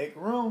way. Make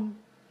room.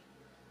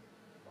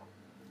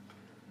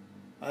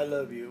 I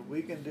love you.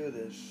 We can do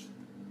this.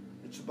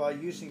 It's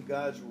about using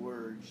God's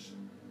words.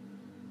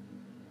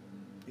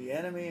 The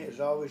enemy is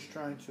always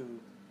trying to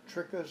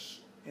trick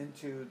us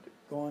into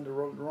going the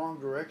wrong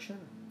direction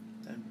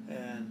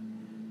and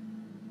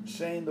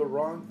saying the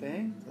wrong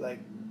thing, like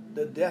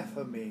the death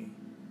of me.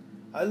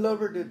 I love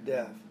her to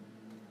death.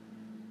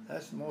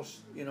 That's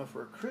most,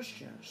 for a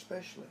Christian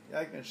especially.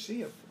 I can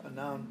see a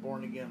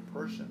non-born again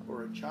person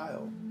or a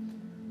child.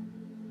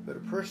 But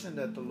a person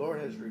that the Lord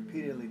has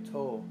repeatedly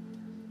told,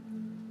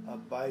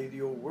 by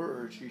your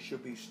words you shall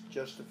be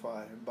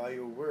justified, and by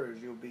your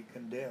words you'll be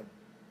condemned.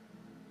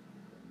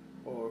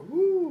 Or,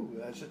 whoo,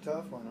 that's a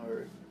tough one.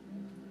 Or,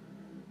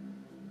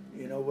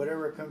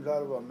 whatever comes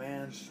out of a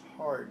man's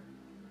heart,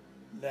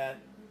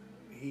 that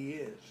he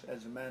is,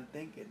 as a man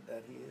thinketh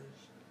that he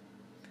is.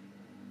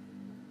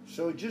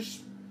 So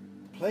just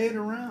play it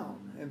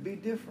around and be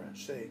different.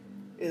 Say,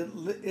 it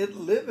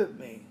liveth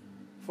me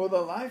for the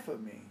life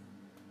of me.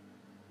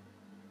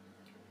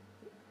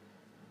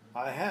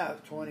 I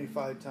have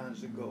 25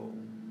 tons of gold.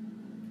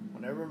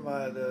 Whenever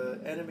the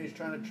enemy's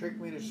trying to trick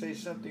me to say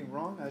something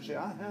wrong, I say,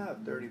 I have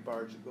 30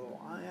 bars of gold.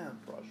 I am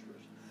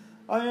prosperous.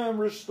 I am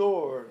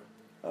restored.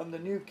 I'm the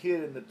new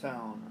kid in the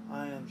town.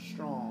 I am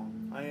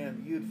strong. I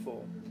am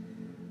youthful.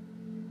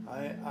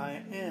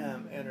 I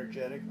am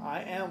energetic.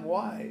 I am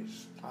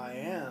wise. I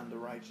am the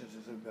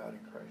righteousness of God in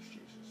Christ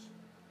Jesus.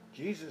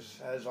 Jesus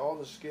has all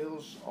the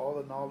skills, all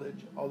the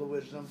knowledge, all the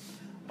wisdom,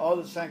 all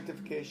the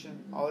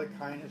sanctification, all the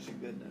kindness and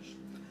goodness.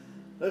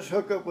 Let's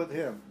hook up with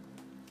Him.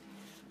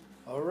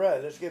 All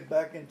right, let's get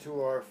back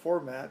into our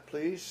format,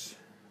 please.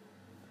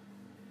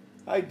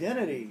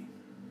 Identity.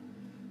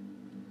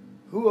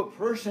 Who a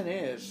person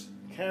is,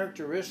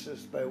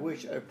 characteristics by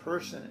which a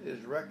person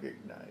is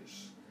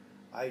recognized.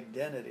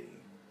 Identity.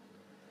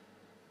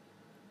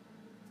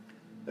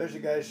 There's a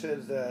guy who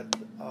says that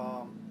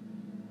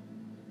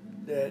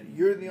that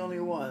you're the only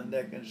one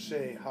that can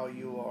say how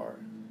you are.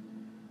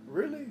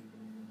 Really?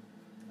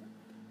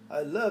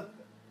 I love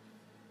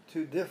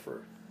to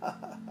differ.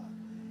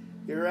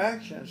 Your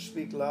actions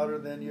speak louder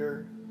than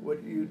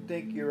what you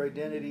think your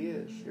identity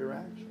is, your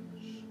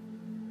actions.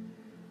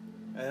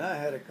 And I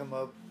had to come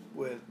up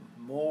with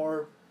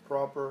more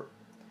proper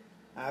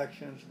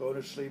actions, go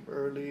to sleep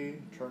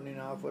early, turning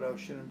off what I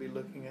shouldn't be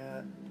looking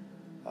at.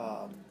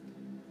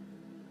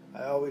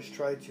 I always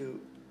try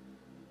to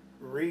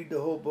read the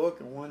whole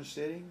book in one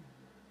sitting,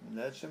 and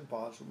that's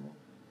impossible.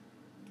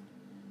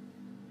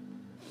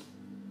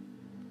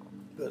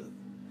 But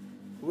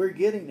we're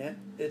getting it.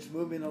 It's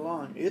moving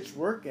along. It's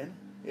working.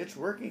 It's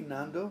working,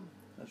 Nando.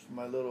 That's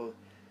my little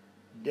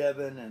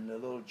Devin and the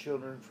little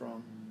children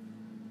from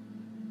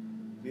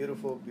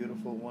beautiful,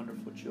 beautiful,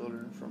 wonderful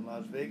children from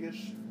Las Vegas.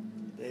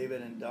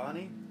 David and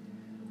Donnie.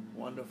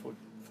 Wonderful.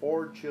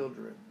 4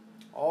 children.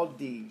 All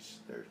D's.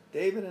 There's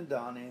David and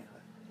Donnie.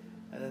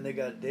 And then they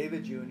got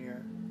David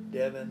Jr.,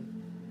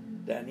 Devin,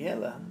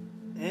 Daniela,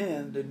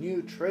 and the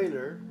new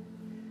trailer,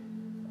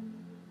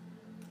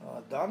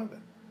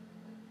 Donovan.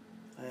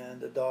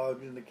 And the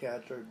dogs and the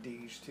cats are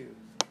D's too.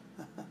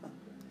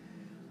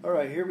 All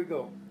right, here we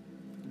go.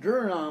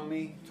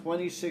 Deuteronomy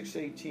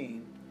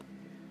 26:18.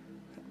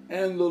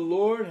 And the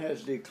Lord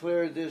has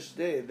declared this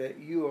day that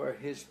you are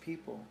His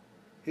people,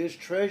 His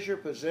treasure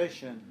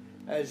possession,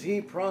 as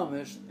He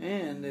promised,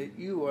 and that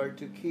you are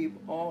to keep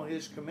all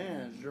His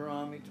commands.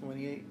 Deuteronomy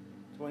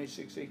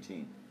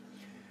 26:18.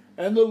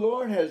 And the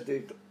Lord has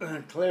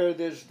declared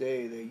this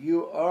day that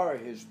you are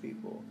His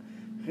people,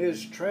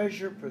 His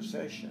treasure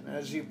possession,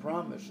 as He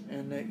promised,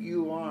 and that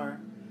you are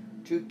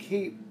to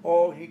keep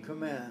all He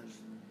commands.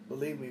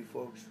 Believe me,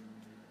 folks,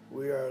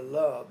 we are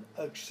loved.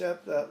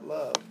 Accept that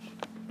love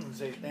and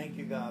say, thank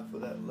you, God, for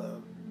that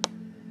love.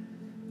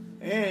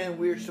 And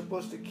we're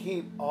supposed to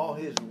keep all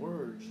His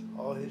words,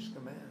 all His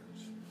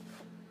commands.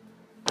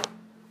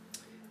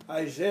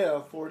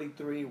 Isaiah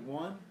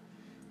 43:1.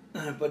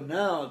 But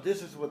now,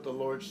 this is what the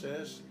Lord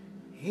says.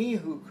 He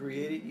who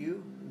created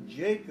you,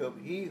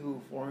 Jacob, He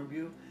who formed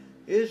you,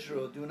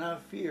 Israel, do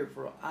not fear,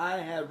 for I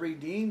have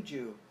redeemed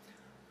you.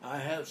 I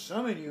have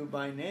summoned you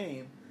by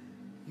name.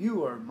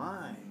 You are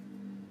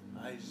mine.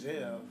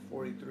 Isaiah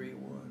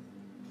 43:1.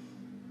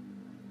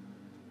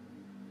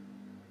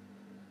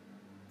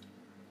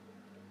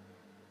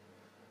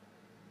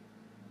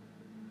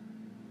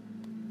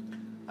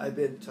 I've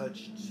been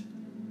touched.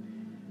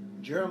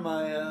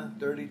 Jeremiah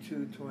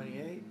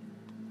 32:28.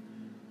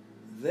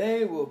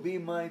 They will be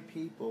my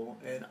people,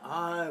 and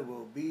I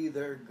will be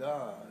their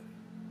God.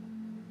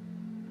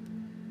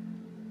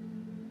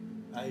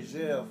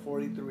 Isaiah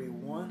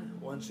 43:1.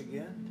 Once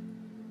again.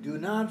 Do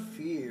not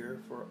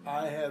fear, for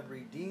I have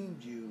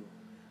redeemed you.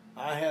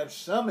 I have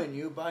summoned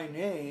you by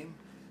name.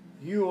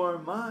 You are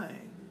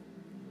mine.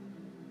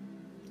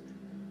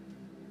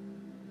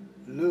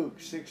 Luke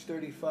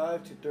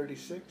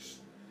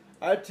 6:35-36.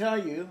 I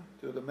tell you,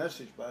 through the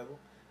Message Bible,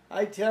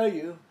 I tell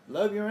you,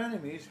 love your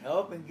enemies,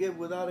 help and give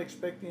without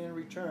expecting in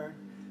return.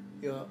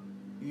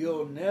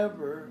 You'll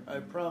never, I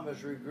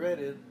promise, regret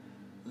it.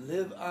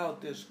 Live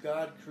out this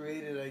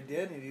God-created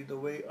identity the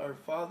way our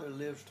Father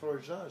lives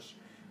towards us,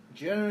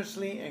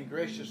 generously and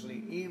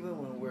graciously, even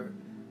when we're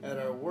at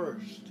our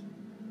worst.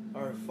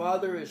 Our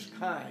Father is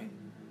kind.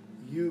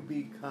 You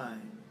be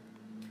kind.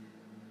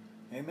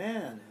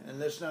 Amen. And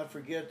let's not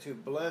forget to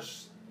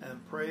bless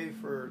and pray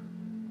for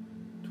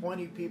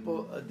 20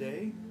 people a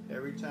day.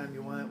 Every time we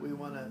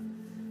want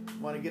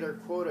to get our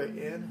quota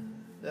in.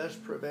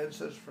 That prevents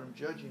us from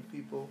judging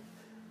people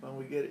when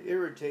we get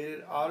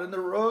irritated out on the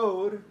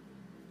road.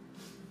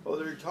 Oh,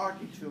 they're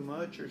talking too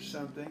much or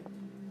something.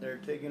 They're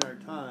taking our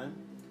time.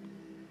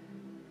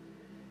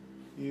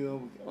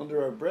 You,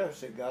 under our breath,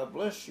 say, God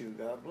bless you,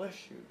 God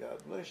bless you,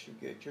 God bless you.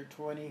 Get your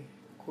 20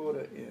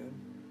 quota in.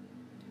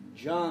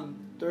 John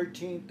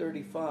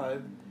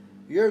 13:35.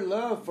 Your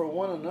love for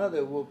one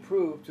another will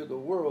prove to the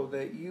world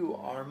that you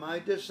are my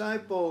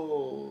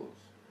disciples.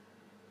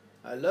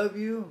 I love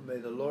you. May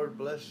the Lord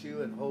bless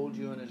you and hold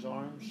you in His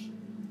arms.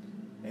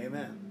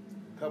 Amen.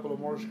 A couple of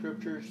more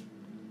scriptures.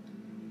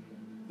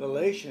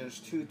 Galatians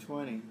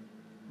 2:20.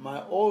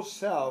 My old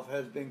self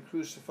has been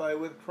crucified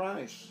with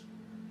Christ.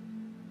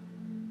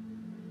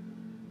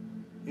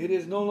 It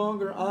is no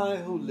longer I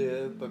who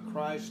live, but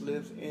Christ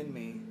lives in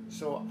me.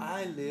 So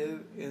I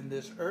live in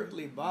this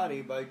earthly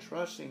body by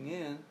trusting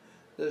in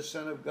the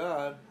Son of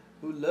God,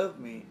 who loved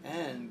me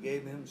and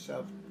gave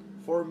himself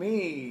for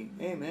me.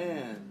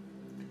 Amen.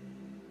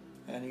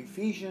 And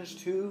Ephesians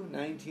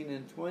 2:19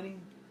 and 20.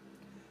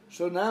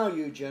 So now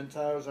you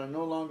Gentiles are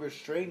no longer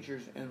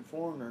strangers and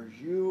foreigners.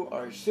 You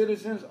are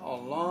citizens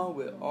along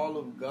with all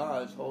of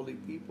God's holy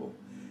people.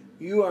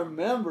 You are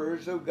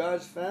members of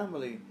God's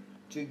family.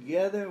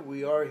 Together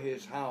we are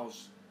his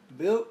house,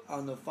 built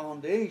on the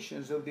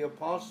foundations of the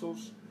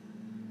apostles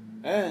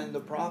and the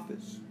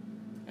prophets,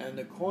 and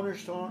the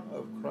cornerstone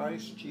of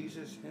Christ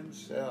Jesus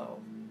himself.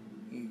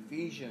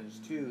 Ephesians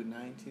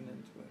 2:19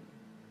 and 20.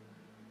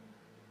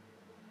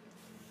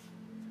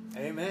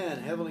 Amen.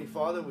 Heavenly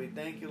Father, we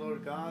thank you,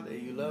 Lord God, that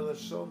you love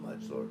us so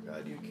much, Lord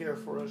God. You care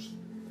for us.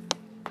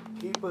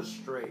 Keep us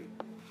straight.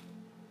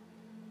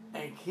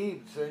 And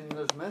keep sending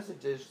those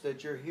messages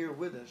that you're here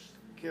with us,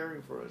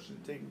 caring for us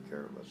and taking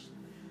care of us.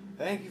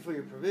 Thank you for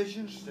your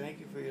provisions. Thank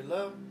you for your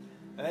love.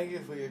 Thank you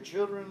for your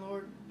children,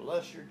 Lord.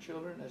 Bless your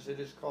children as it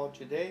is called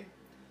today.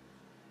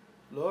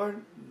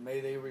 Lord, may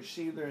they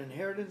receive their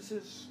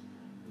inheritances.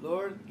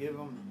 Lord, give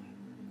them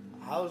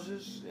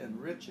houses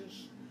and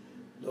riches.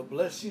 The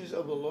blessings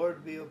of the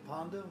Lord be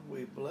upon them.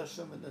 We bless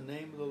them in the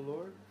name of the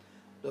Lord.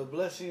 The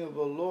blessing of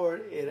the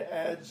Lord, it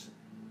adds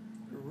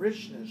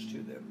richness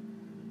to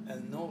them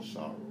and no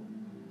sorrow.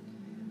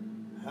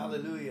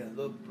 Hallelujah.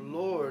 The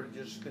Lord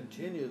just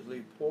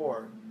continuously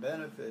pour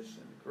benefits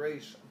and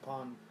grace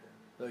upon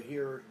the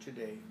hearer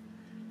today.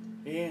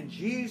 In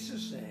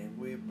Jesus' name,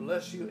 we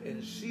bless you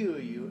and seal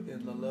you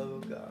in the love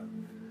of God.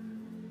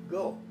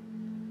 Go.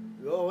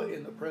 Go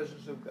in the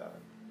presence of God.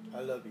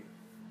 I love you.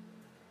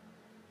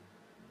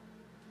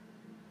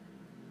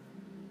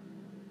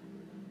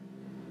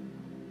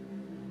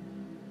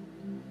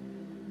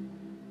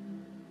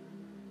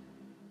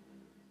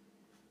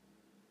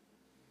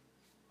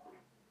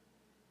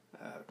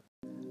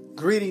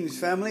 Greetings,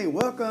 family.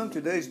 Welcome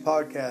to today's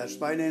podcast.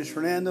 My name is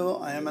Fernando.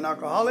 I am an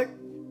alcoholic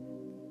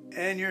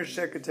and your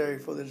secretary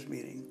for this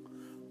meeting.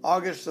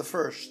 August the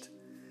 1st.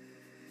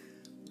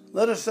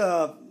 Let us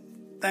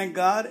thank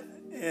God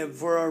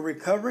for our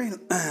recovery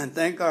and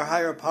thank our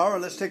higher power.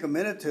 Let's take a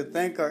minute to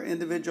thank our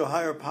individual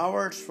higher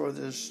powers for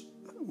this.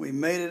 We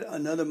made it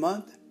another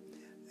month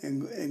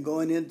and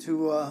going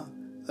into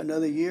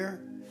another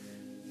year,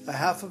 a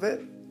half of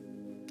it.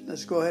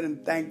 Let's go ahead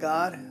and thank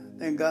God.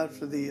 Thank God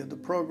for the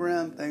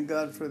program. Thank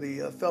God for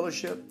the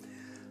fellowship.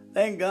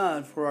 Thank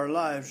God for our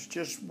lives,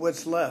 just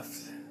what's left.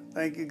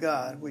 Thank you,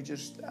 God. We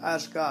just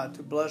ask God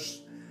to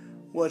bless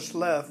what's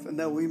left and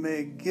that we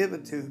may give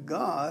it to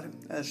God,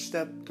 as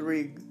step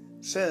 3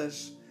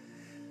 says,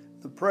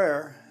 the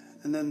prayer.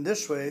 And then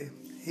this way,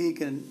 he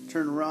can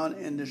turn around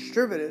and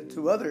distribute it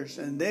to others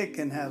and they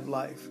can have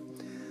life.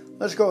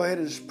 Let's go ahead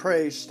and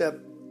pray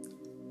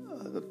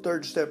the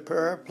third step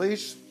prayer,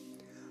 please.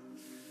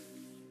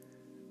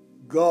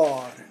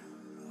 God,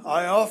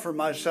 I offer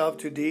myself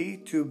to thee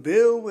to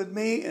build with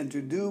me and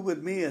to do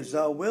with me as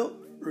thou wilt.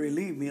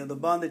 Relieve me of the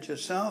bondage of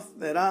self,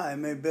 that I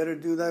may better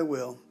do thy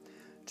will.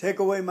 Take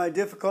away my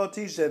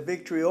difficulties, that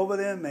victory over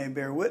them may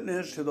bear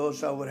witness to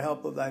those I would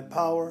help of thy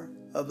power,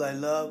 of thy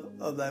love,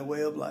 of thy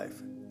way of life.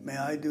 May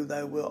I do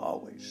thy will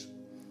always.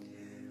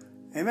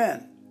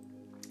 Amen.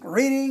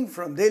 Reading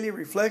from Daily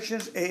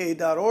Reflections,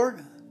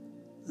 AA.org,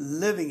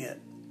 Living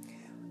It.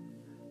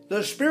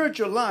 The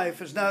spiritual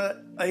life is not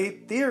a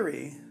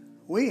theory.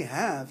 We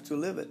have to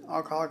live it.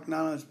 Alcoholics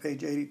Anonymous,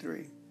 page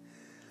 83.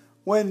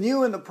 When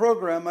new in the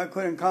program, I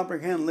couldn't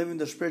comprehend living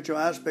the spiritual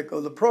aspect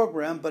of the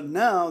program, but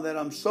now that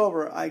I'm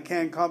sober, I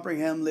can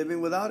comprehend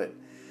living without it.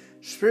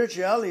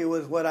 Spirituality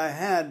was what I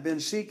had been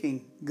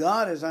seeking.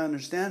 God, as I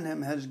understand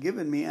him, has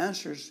given me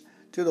answers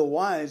to the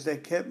whys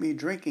that kept me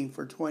drinking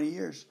for 20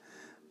 years.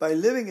 By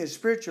living a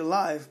spiritual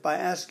life, by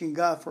asking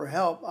God for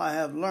help, I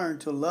have learned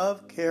to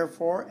love, care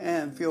for,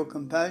 and feel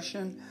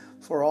compassion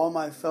for all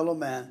my fellow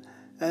man,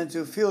 and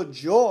to feel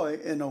joy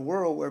in a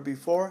world where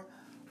before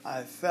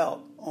I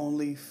felt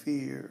only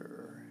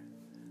fear.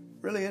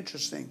 Really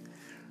interesting.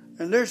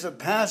 And there's a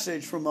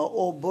passage from an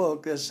old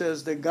book that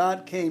says that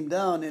God came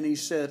down and he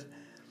said,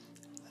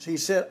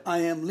 I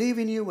am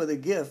leaving you with a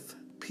gift,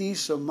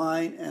 peace of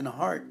mind and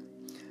heart.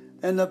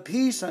 And the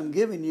peace I'm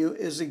giving you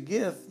is a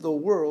gift the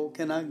world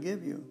cannot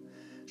give you.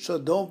 So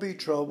don't be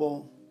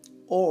troubled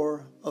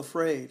or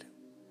afraid.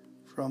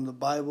 From the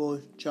Bible,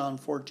 John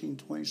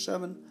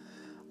 14:27.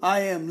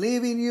 I am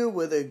leaving you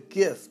with a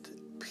gift,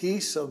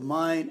 peace of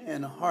mind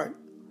and heart.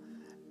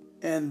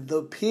 And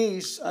the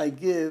peace I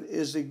give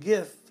is a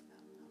gift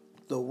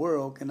the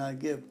world cannot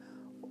give.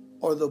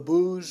 Or the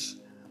booze,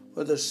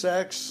 or the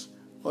sex,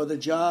 or the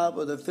job,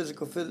 or the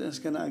physical fitness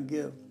cannot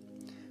give.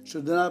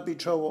 So do not be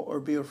troubled or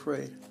be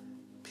afraid.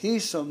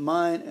 Peace of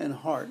mind and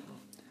heart.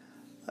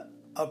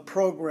 A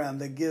program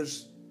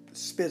that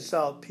spits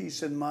out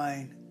peace in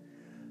mind.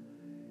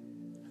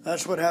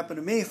 That's what happened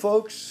to me,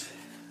 folks.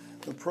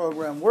 The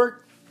program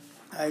worked.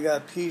 I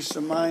got peace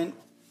of mind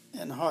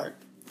and heart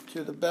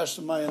to the best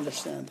of my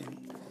understanding.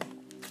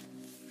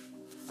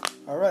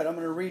 All right, I'm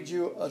going to read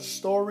you a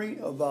story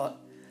about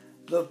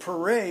the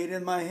parade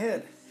in my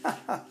head.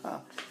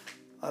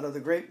 out of the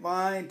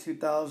Grapevine,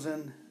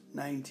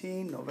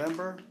 2019,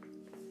 November.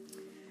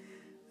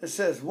 It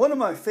says, one of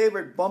my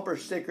favorite bumper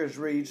stickers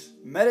reads,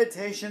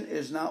 meditation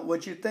is not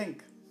what you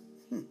think.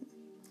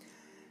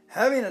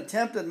 Having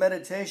attempted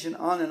meditation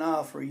on and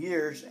off for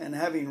years and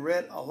having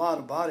read a lot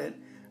about it,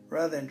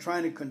 rather than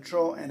trying to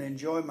control and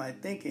enjoy my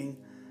thinking,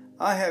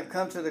 I have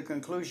come to the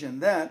conclusion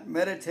that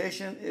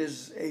meditation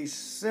is a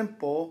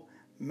simple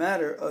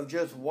matter of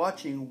just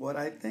watching what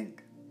I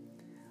think,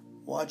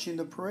 watching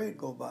the parade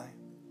go by.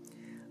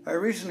 I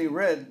recently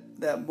read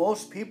that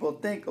most people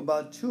think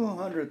about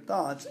 200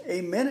 thoughts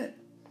a minute,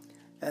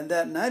 and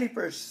that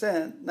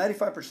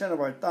 95% of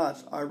our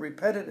thoughts are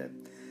repetitive.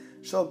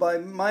 So by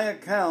my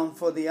account,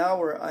 for the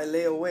hour I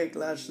lay awake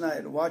last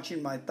night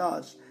watching my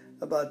thoughts,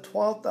 about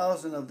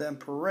 12,000 of them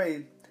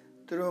parade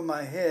through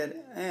my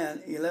head,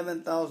 and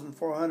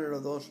 11,400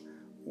 of those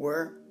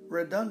were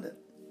redundant.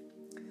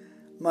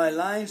 My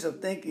lines of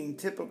thinking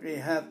typically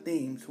have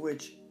themes,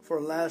 which for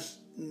last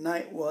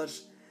night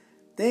was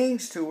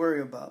things to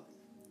worry about.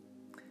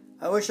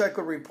 I wish I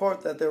could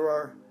report that there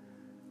are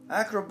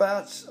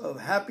acrobats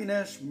of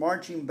happiness,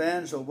 marching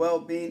bands of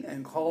well-being,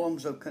 and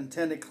columns of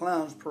contented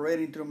clowns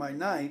parading through my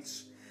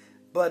nights,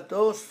 but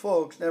those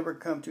folks never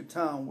come to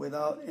town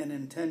without an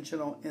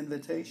intentional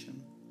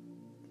invitation.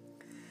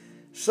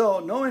 So,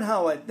 knowing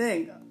how I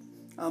think,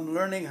 I'm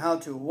learning how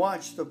to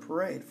watch the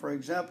parade. For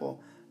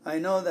example, I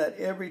know that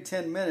every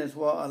 10 minutes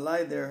while I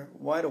lie there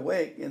wide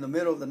awake in the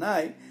middle of the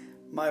night,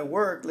 my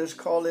work, let's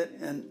call it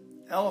an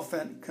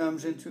elephant,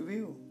 comes into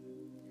view.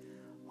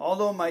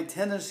 Although my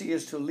tendency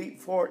is to leap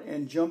forward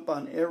and jump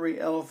on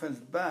every elephant's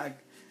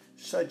back,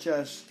 such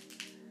as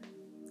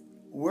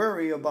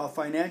worry about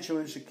financial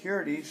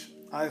insecurities,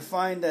 I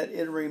find that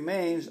it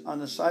remains on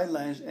the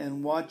sidelines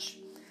and watch.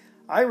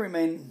 I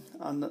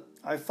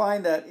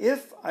find that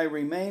if I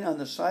remain on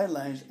the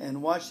sidelines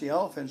and watch the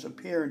elephants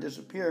appear and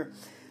disappear,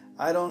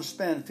 I don't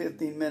spend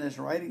 15 minutes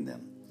writing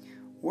them.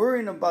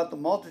 Worrying about the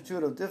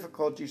multitude of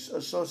difficulties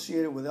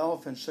associated with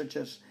elephants, such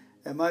as,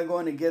 am I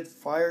going to get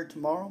fired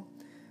tomorrow?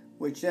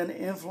 Which then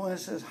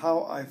influences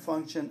how I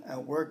function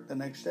at work the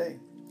next day.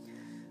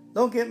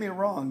 Don't get me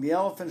wrong, the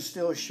elephants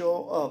still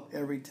show up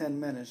every 10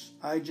 minutes.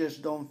 I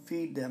just don't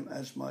feed them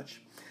as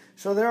much.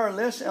 So there are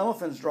less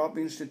elephants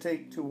droppings to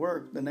take to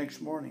work the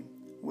next morning,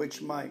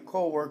 which my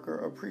co-worker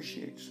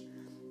appreciates.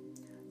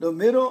 The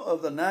middle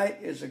of the night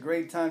is a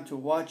great time to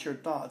watch your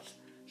thoughts,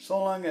 so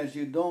long as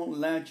you don't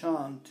latch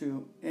on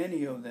to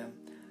any of them.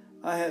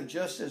 I have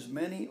just as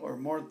many or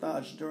more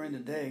thoughts during the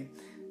day,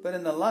 but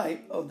in the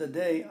light of the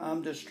day,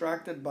 I'm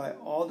distracted by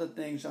all the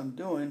things I'm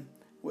doing,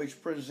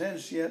 which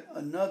presents yet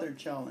another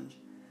challenge.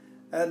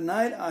 At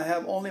night, I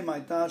have only my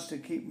thoughts to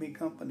keep me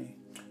company,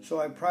 so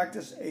I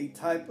practice a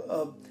type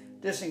of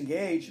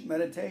disengaged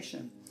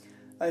meditation.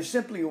 I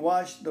simply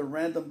watch the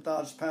random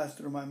thoughts pass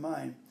through my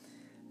mind.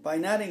 By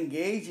not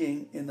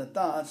engaging in the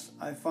thoughts,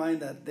 I find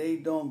that they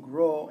don't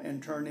grow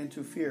and turn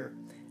into fear,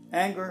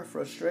 anger,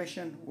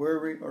 frustration,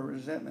 worry, or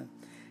resentment.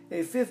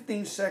 A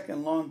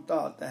 15-second long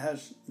thought that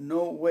has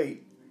no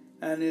weight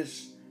and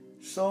is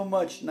so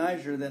much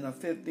nicer than a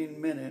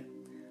 15-minute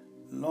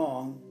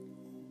long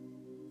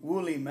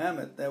woolly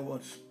mammoth that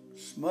will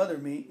smother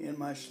me in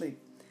my sleep.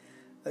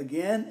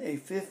 Again, a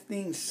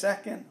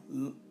 15-second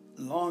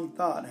long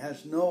thought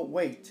has no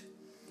weight,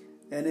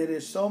 and it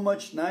is so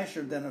much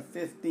nicer than a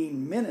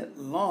 15-minute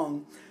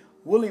long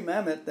woolly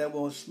mammoth that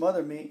will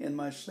smother me in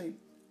my sleep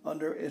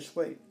under its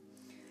weight.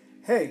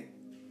 Hey,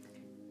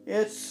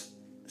 it's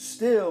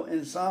still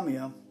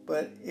insomnia,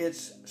 but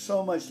it's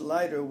so much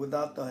lighter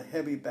without the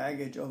heavy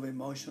baggage of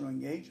emotional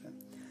engagement.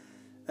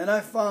 And I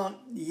found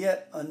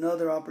yet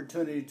another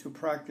opportunity to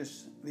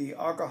practice the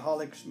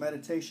Alcoholics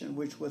Meditation,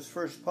 which was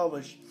first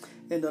published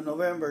in the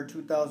November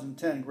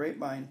 2010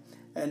 Grapevine,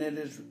 and it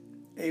is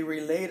a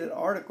related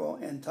article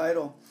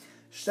entitled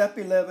Step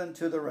 11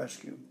 to the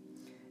Rescue.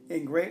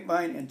 In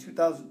Grapevine in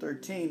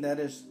 2013, that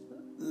is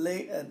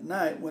late at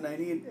night when I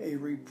need a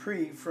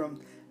reprieve from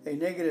a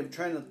negative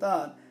train of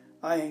thought,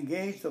 I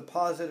engage the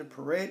positive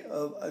parade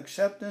of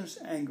acceptance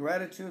and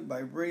gratitude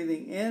by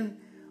breathing in,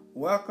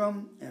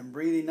 welcome, and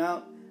breathing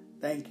out,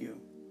 thank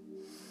you.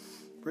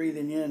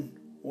 Breathing in,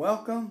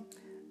 welcome,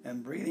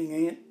 and breathing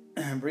in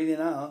and breathing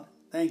out,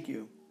 thank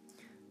you.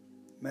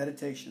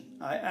 Meditation.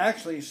 I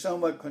actually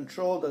somewhat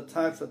control the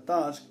types of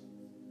thoughts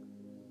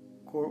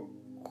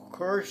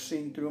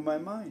coursing through my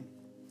mind.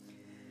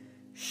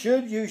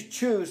 Should you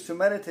choose to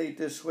meditate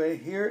this way,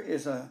 here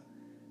is a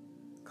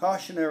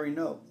cautionary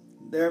note.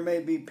 There may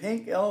be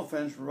pink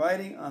elephants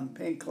riding on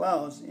pink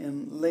clouds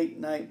in late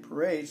night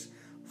parades,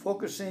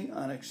 focusing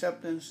on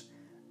acceptance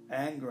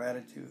and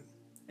gratitude.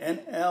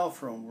 NL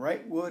from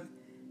Wrightwood,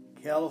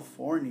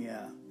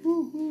 California.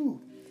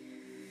 Woo-hoo.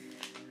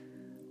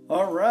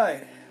 All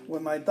right.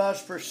 When my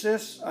thoughts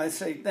persist, I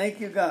say, thank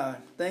you,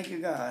 God. Thank you,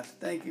 God.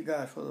 Thank you,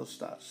 God, for those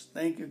thoughts.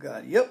 Thank you,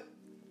 God. Yep.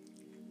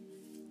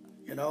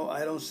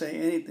 I don't say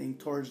anything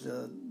towards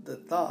the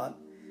thought.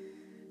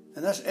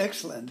 And that's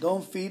excellent.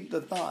 Don't feed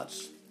the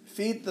thoughts.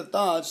 Feed the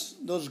thoughts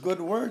those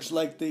good words,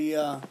 like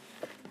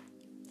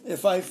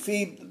if I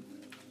feed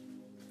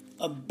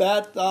a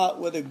bad thought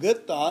with a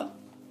good thought,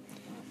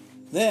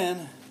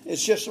 then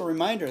it's just a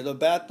reminder. The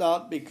bad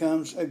thought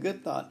becomes a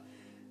good thought.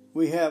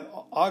 We have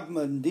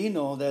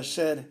Agmandino that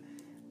said,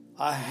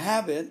 a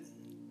habit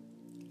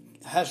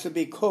has to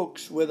be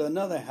coaxed with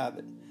another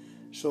habit.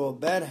 So a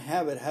bad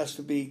habit has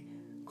to be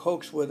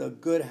coaxed with a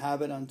good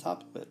habit on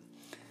top of it.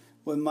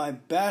 When my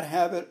bad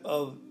habit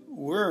of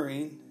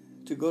worrying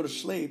to go to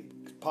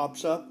sleep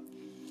pops up,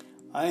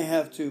 I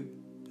have to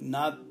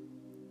not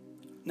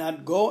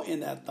go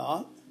in that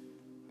thought.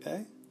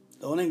 Okay?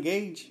 Don't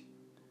engage.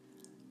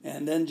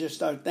 And then just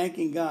start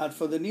thanking God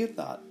for the new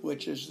thought,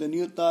 which is the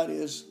new thought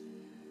is,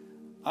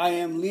 I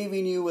am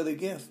leaving you with a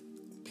gift,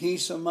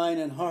 peace of mind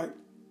and heart.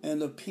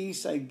 And the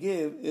peace I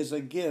give is a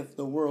gift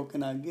the world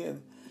cannot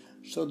give.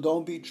 So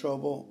don't be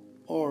troubled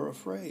or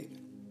afraid.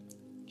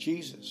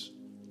 Jesus.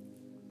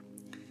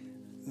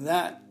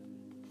 That,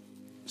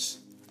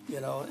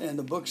 and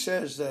the book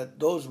says that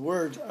those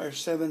words are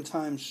 7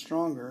 times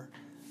stronger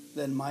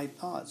than my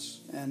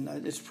thoughts. And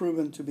it's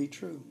proven to be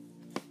true.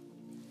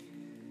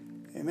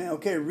 Amen.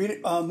 Okay,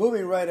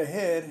 moving right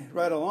ahead,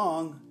 right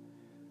along,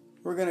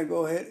 we're going to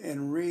go ahead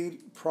and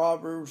read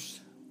Proverbs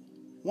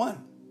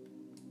 1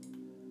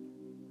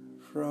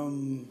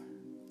 from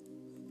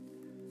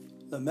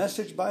the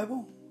Message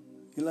Bible.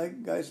 You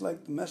guys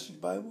like the Message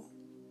Bible?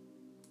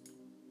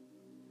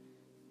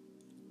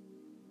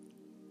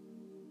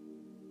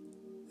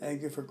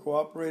 Thank you for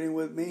cooperating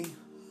with me.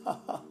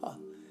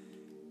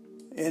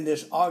 In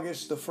this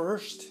August the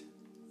 1st,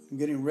 I'm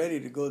getting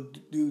ready to go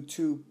do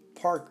 2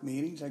 park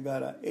meetings. I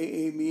got an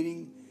AA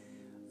meeting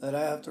that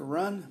I have to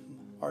run.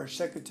 Our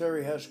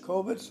secretary has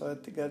COVID, so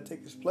I got to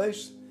take his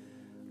place.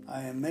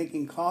 I am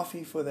making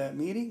coffee for that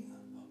meeting.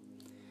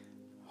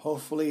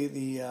 Hopefully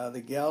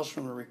the gals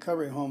from the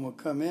recovery home will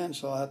come in,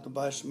 so I'll have to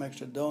buy some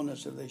extra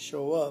donuts if they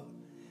show up.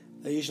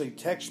 They usually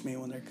text me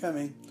when they're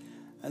coming.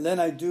 And then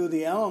I do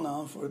the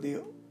Al-Anon for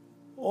the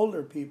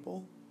older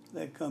people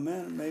that come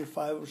in. Maybe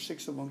 5 or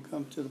 6 of them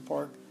come to the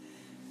park,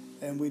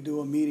 and we do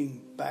a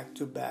meeting back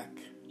to back.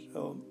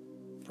 So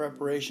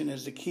preparation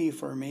is the key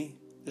for me,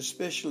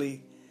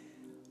 especially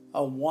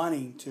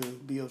wanting to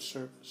be of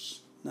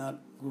service, not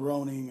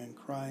groaning and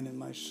crying in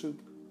my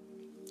soup.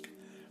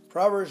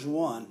 Proverbs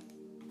 1.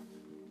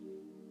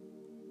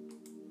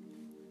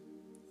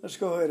 Let's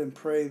go ahead and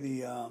pray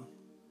the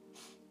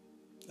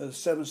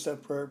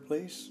 7-step prayer,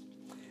 please.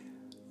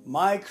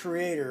 My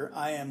Creator,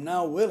 I am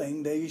now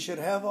willing that you should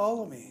have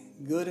all of me,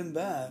 good and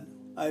bad.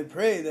 I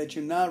pray that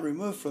you now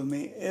remove from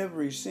me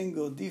every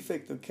single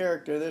defect of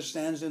character that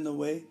stands in the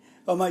way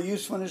of my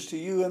usefulness to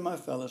you and my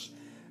fellows.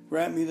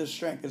 Grant me the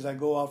strength as I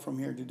go out from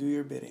here to do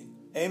your bidding.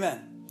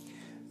 Amen.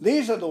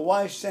 These are the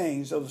wise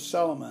sayings of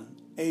Solomon,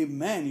 a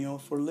manual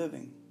for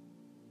living.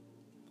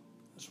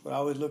 That's what I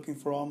was looking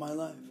for all my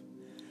life.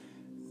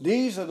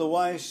 These are the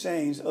wise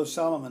sayings of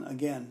Solomon,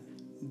 again,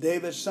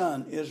 David's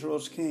son,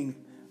 Israel's king,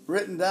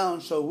 written down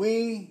so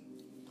we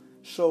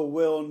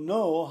will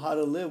know how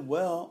to live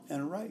well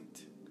and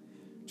right,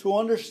 to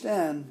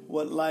understand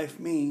what life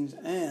means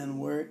and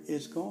where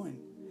it's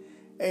going.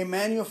 A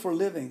manual for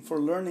living, for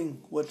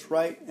learning what's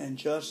right and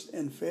just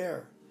and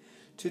fair,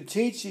 to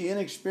teach the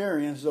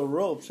inexperienced the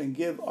ropes and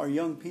give our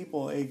young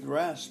people a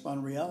grasp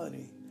on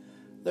reality.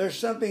 There's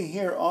something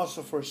here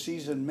also for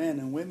seasoned men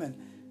and women,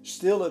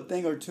 still a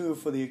thing or two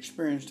for the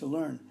experienced to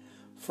learn.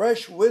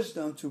 Fresh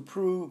wisdom to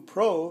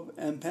probe,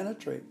 and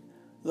penetrate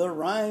the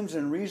rhymes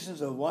and reasons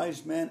of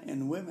wise men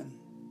and women.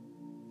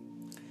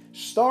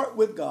 Start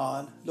with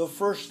God. The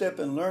first step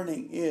in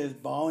learning is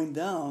bowing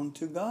down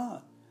to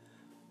God.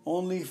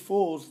 Only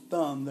fools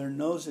thumb their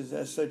noses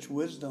at such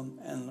wisdom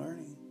and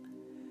learning.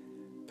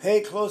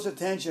 Pay close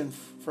attention,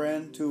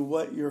 friend, to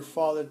what your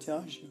father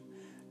tells you.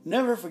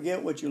 Never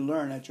forget what you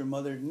learn at your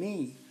mother's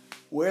knee.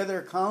 Wear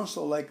their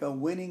counsel like a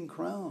winning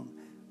crown,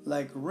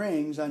 like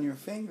rings on your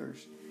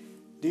fingers.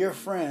 Dear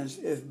friends,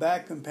 if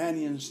bad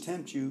companions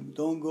tempt you,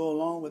 don't go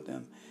along with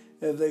them.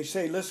 If they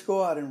say, let's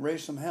go out and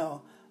raise some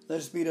hell,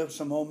 let's beat up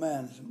some old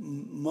man,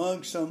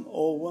 mug some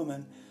old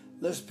woman,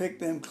 let's pick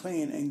them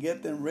clean and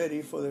get them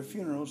ready for their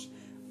funerals.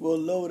 We'll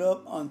load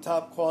up on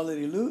top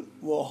quality loot.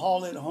 We'll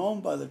haul it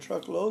home by the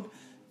truckload.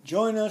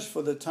 Join us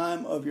for the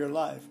time of your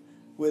life.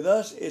 With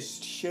us,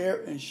 it's share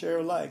and share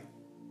alike.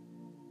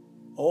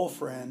 Oh,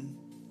 friend,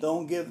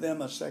 don't give them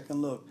a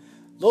second look.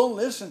 Don't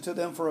listen to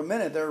them for a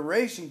minute. They're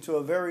racing to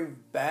a very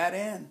bad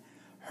end,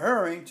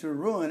 hurrying to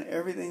ruin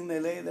everything they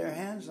lay their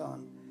hands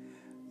on.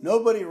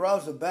 Nobody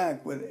robs a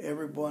bank with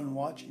everyone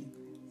watching.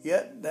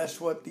 Yet, that's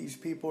what these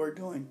people are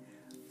doing.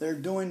 They're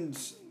doing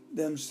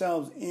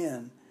themselves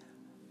in.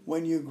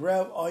 When you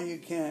grab all you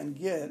can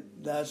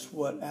get, that's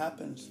what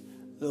happens.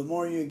 The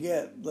more you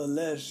get, the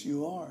less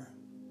you are.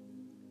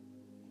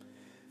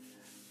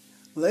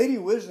 Lady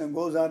Wisdom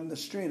goes out in the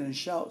street and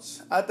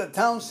shouts. At the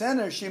town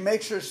center, she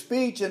makes her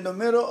speech. In the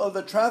middle of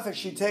the traffic,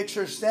 she takes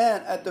her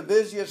stand. At the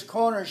busiest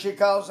corner, she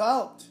calls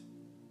out.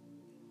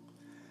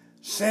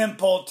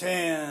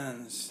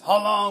 Simpletons,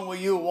 how long will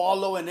you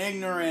wallow in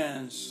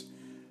ignorance?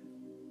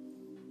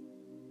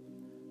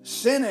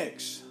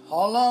 Cynics,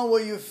 how long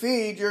will you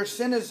feed your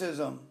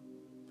cynicism?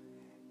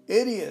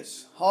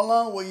 Idiots, how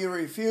long will you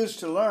refuse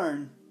to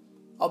learn?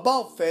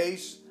 About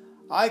face,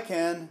 I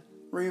can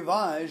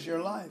revise your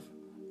life.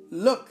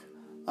 Look,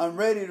 I'm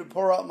ready to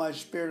pour out my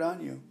Spirit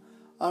on you.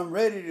 I'm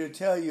ready to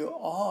tell you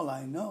all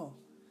I know.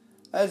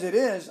 As it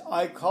is,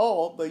 I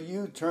called, but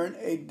you turned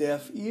a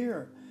deaf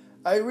ear.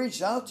 I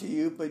reached out to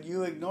you, but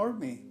you ignored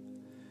me.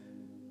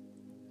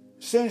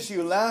 Since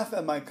you laugh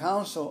at my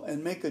counsel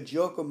and make a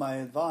joke of my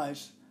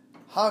advice,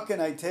 how can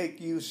I take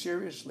you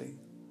seriously?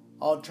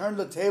 I'll turn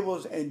the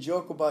tables and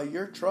joke about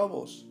your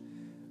troubles.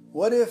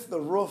 What if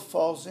the roof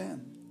falls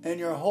in and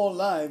your whole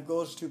life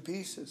goes to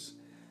pieces?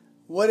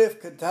 What if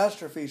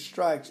catastrophe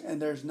strikes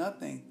and there's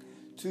nothing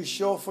to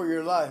show for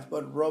your life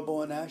but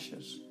rubble and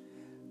ashes?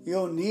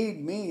 You'll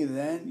need me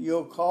then.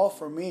 You'll call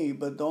for me,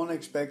 but don't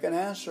expect an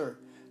answer.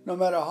 No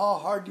matter how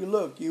hard you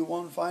look, you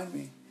won't find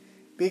me.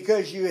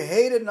 Because you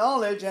hated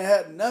knowledge and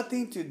had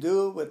nothing to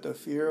do with the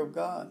fear of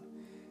God.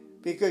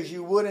 Because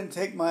you wouldn't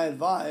take my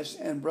advice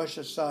and brush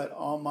aside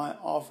all my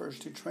offers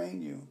to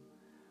train you.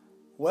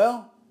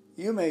 Well,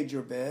 you made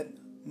your bed.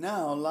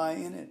 Now lie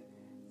in it.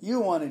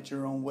 You want it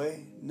your own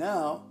way.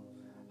 Now,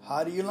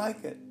 how do you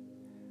like it?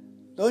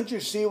 Don't you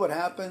see what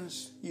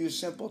happens, you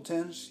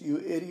simpletons, you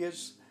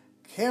idiots?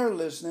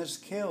 Carelessness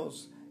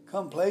kills.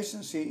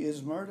 Complacency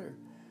is murder.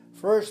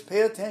 First,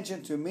 pay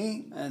attention to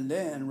me and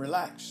then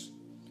relax.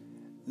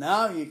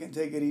 Now you can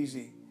take it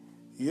easy.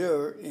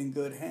 You're in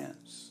good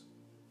hands.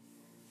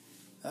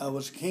 That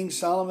was King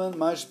Solomon,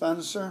 my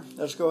sponsor.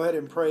 Let's go ahead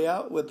and pray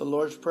out with the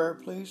Lord's Prayer,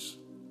 please.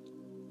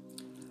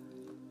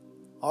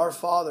 Our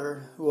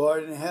Father, who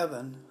art in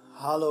heaven,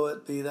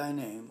 hallowed be thy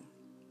name.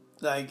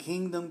 Thy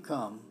kingdom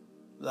come,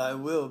 thy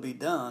will be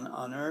done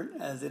on earth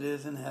as it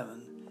is in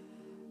heaven.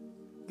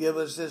 Give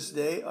us this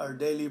day our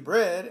daily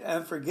bread,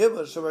 and forgive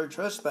us of our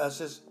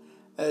trespasses,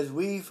 as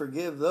we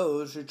forgive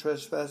those who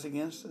trespass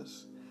against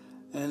us.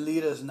 And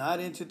lead us not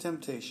into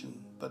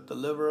temptation, but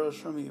deliver us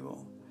from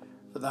evil.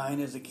 For thine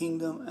is the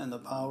kingdom, and the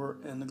power,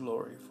 and the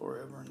glory,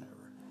 forever and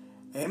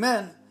ever.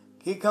 Amen.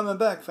 Keep coming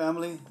back,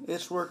 family.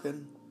 It's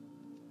working.